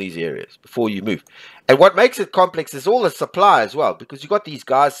from all these areas before you move. And what makes it complex is all the supply as well, because you've got these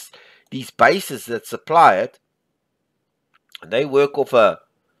guys, these bases that supply it, and they work off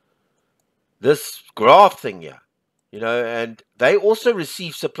this graph thing here, and they also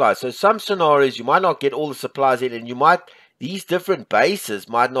receive supplies. So some scenarios you might not get all the supplies in, and these different bases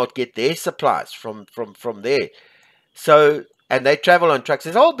might not get their supplies from there. So, and they travel on trucks.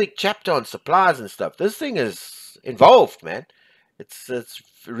 There's a whole big chapter on supplies and stuff. This thing is involved, man. It's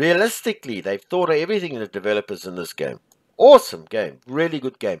realistically, they've thought of everything, the developers in this game. Awesome game, really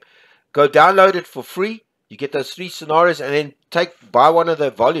good game. Go download it for free. You get those 3 scenarios, and then buy one of the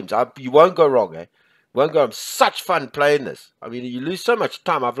volumes. You won't go wrong, eh? Won't go wrong. Such fun playing this. I mean, you lose so much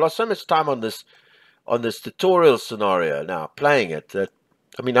time. I've lost so much time on this tutorial scenario now, playing it.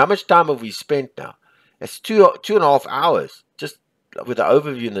 I mean, how much time have we spent now? It's 2.5 hours just with the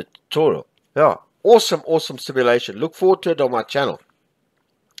overview and the tutorial. Yeah. Awesome simulation. Look forward to it on my channel.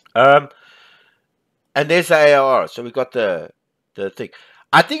 And there's the AR. So we got the thing.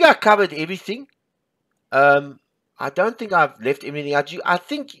 I think I covered everything. I don't think I've left anything out. I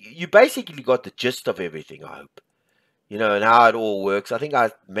think you basically got the gist of everything, I hope. And how it all works. I think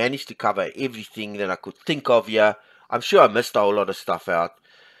I managed to cover everything that I could think of here. I'm sure I missed a whole lot of stuff out.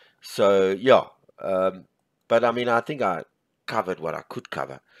 So, yeah. But, I mean, I think I covered what I could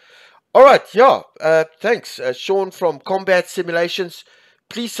cover. All right, yeah, thanks. Sean from Combat Simulations.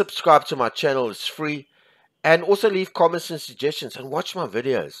 Please subscribe to my channel. It's free. And also leave comments and suggestions and watch my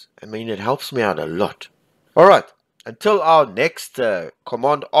videos. I mean, it helps me out a lot. All right, until our next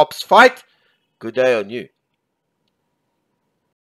Command Ops fight, good day on you.